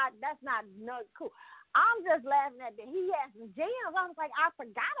that because that's not cool. I'm just laughing at that he has some jams. I was like, I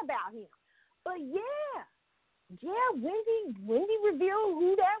forgot about him. But yeah, Wendy revealed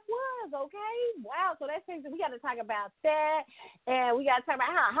who that was, okay? Wow, so that means that we got to talk about that, and we got to talk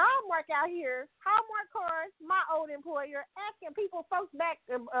about how Hallmark out here, Hallmark Cars, my old employer, asking folks back,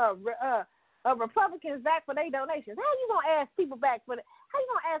 Republicans back for their donations. How you going to ask people back how you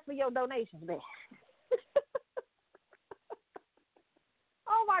going to ask for your donations back?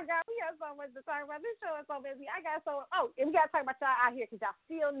 Oh, my God, we got so much to talk about. This show is so busy. And we got to talk about y'all out here because y'all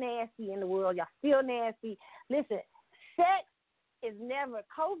still nasty in the world. Y'all still nasty. Listen, sex is never,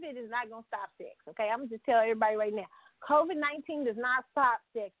 COVID is not going to stop sex, okay? I'm going to just tell everybody right now. COVID-19 does not stop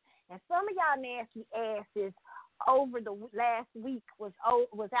sex. And some of y'all nasty asses over the last week was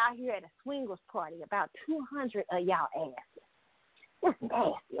out here at a swingers party, about 200 of y'all asses. That's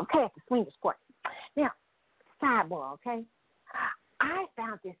nasty, okay, at the swingers party. Now, sidebar, okay? I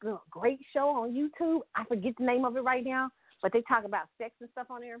found this little great show on YouTube. I forget the name of it right now, but they talk about sex and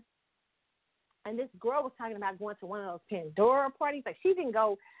stuff on there. And this girl was talking about going to one of those Pandora parties. Like, she didn't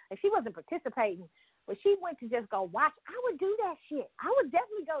go, like, she wasn't participating, but she went to just go watch. I would do that shit. I would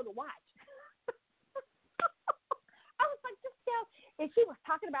definitely go to watch. I was like, just tell. And she was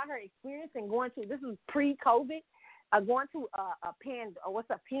talking about her experience and going to, this was pre-COVID, going to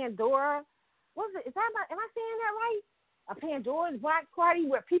Pandora. What was it? Am I saying that right? A Pandora's Black Party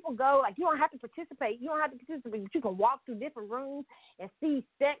where people go, like, you don't have to participate. You don't have to participate, but you can walk through different rooms and see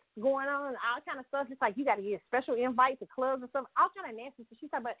sex going on and all kind of stuff. It's like you got to get a special invite to clubs and stuff. All kind of nasty. So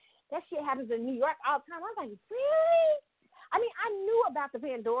she's talking about that shit happens in New York all the time. I was like, really? I mean, I knew about the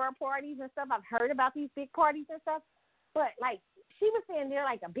Pandora parties and stuff. I've heard about these big parties and stuff. But, like, she was saying they're,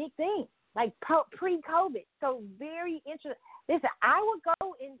 like, a big thing, like, pre-COVID. So very interesting. Listen, I would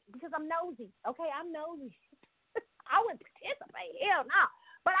go in because I'm nosy, okay? I'm nosy. I wouldn't participate, hell no.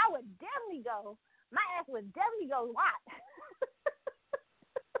 But I would definitely go. My ass would definitely go watch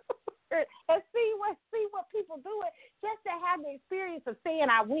and see what people do it just to have the experience of saying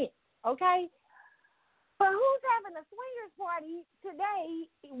I went, okay? But who's having a swingers party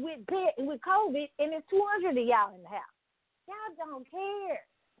today with COVID and there's 200 of y'all in the house? Y'all don't care.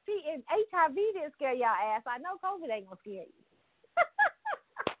 See, if HIV didn't scare y'all ass, I know COVID ain't gonna scare you.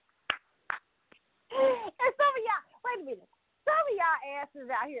 And some of y'all, wait a minute, some of y'all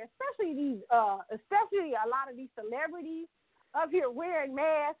asses out here, especially a lot of these celebrities up here wearing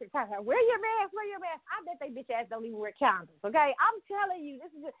masks and talking about, wear your mask. I bet they bitch ass don't even wear condoms, okay? I'm telling you,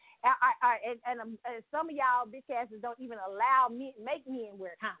 this is just, and some of y'all bitch asses don't even make men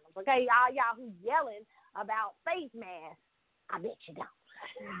wear condoms, okay? All y'all who yelling about face masks, I bet you don't.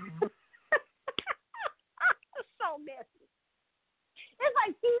 So messy. It's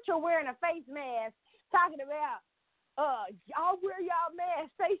like Future wearing a face mask, talking about, y'all wear y'all masks,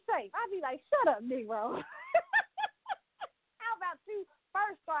 stay safe. I'd be like, shut up, Negro. How about you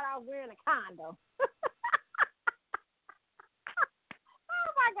first start out wearing a condom? Oh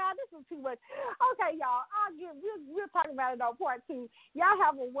my God, this is too much. Okay, y'all, we'll talk about it on part 2. Y'all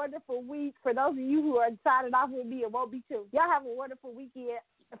have a wonderful week. For those of you who are signing off with me, it won't be 2. Y'all have a wonderful weekend.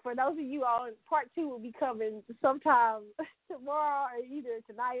 For those of you on part 2 will be coming sometime tomorrow or either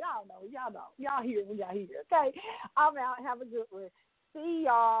tonight. I don't know. Y'all know. Y'all hear when y'all hear. Okay. I'm out. Have a good one. See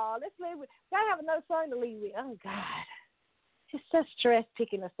y'all. Let's leave with. Gotta have another song to leave with. Oh God, it's just stress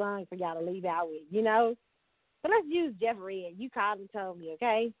picking a song for y'all to leave out with. You know. But let's use Jeff Red. You called and told me.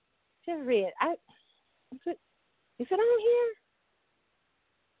 Okay. Jeff Red. Is it on here?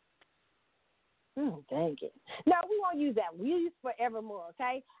 Dang it. No, we won't use that. We'll use Forevermore,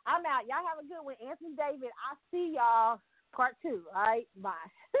 okay? I'm out. Y'all have a good one. Anthony David, I'll see y'all part 2. All right? Bye.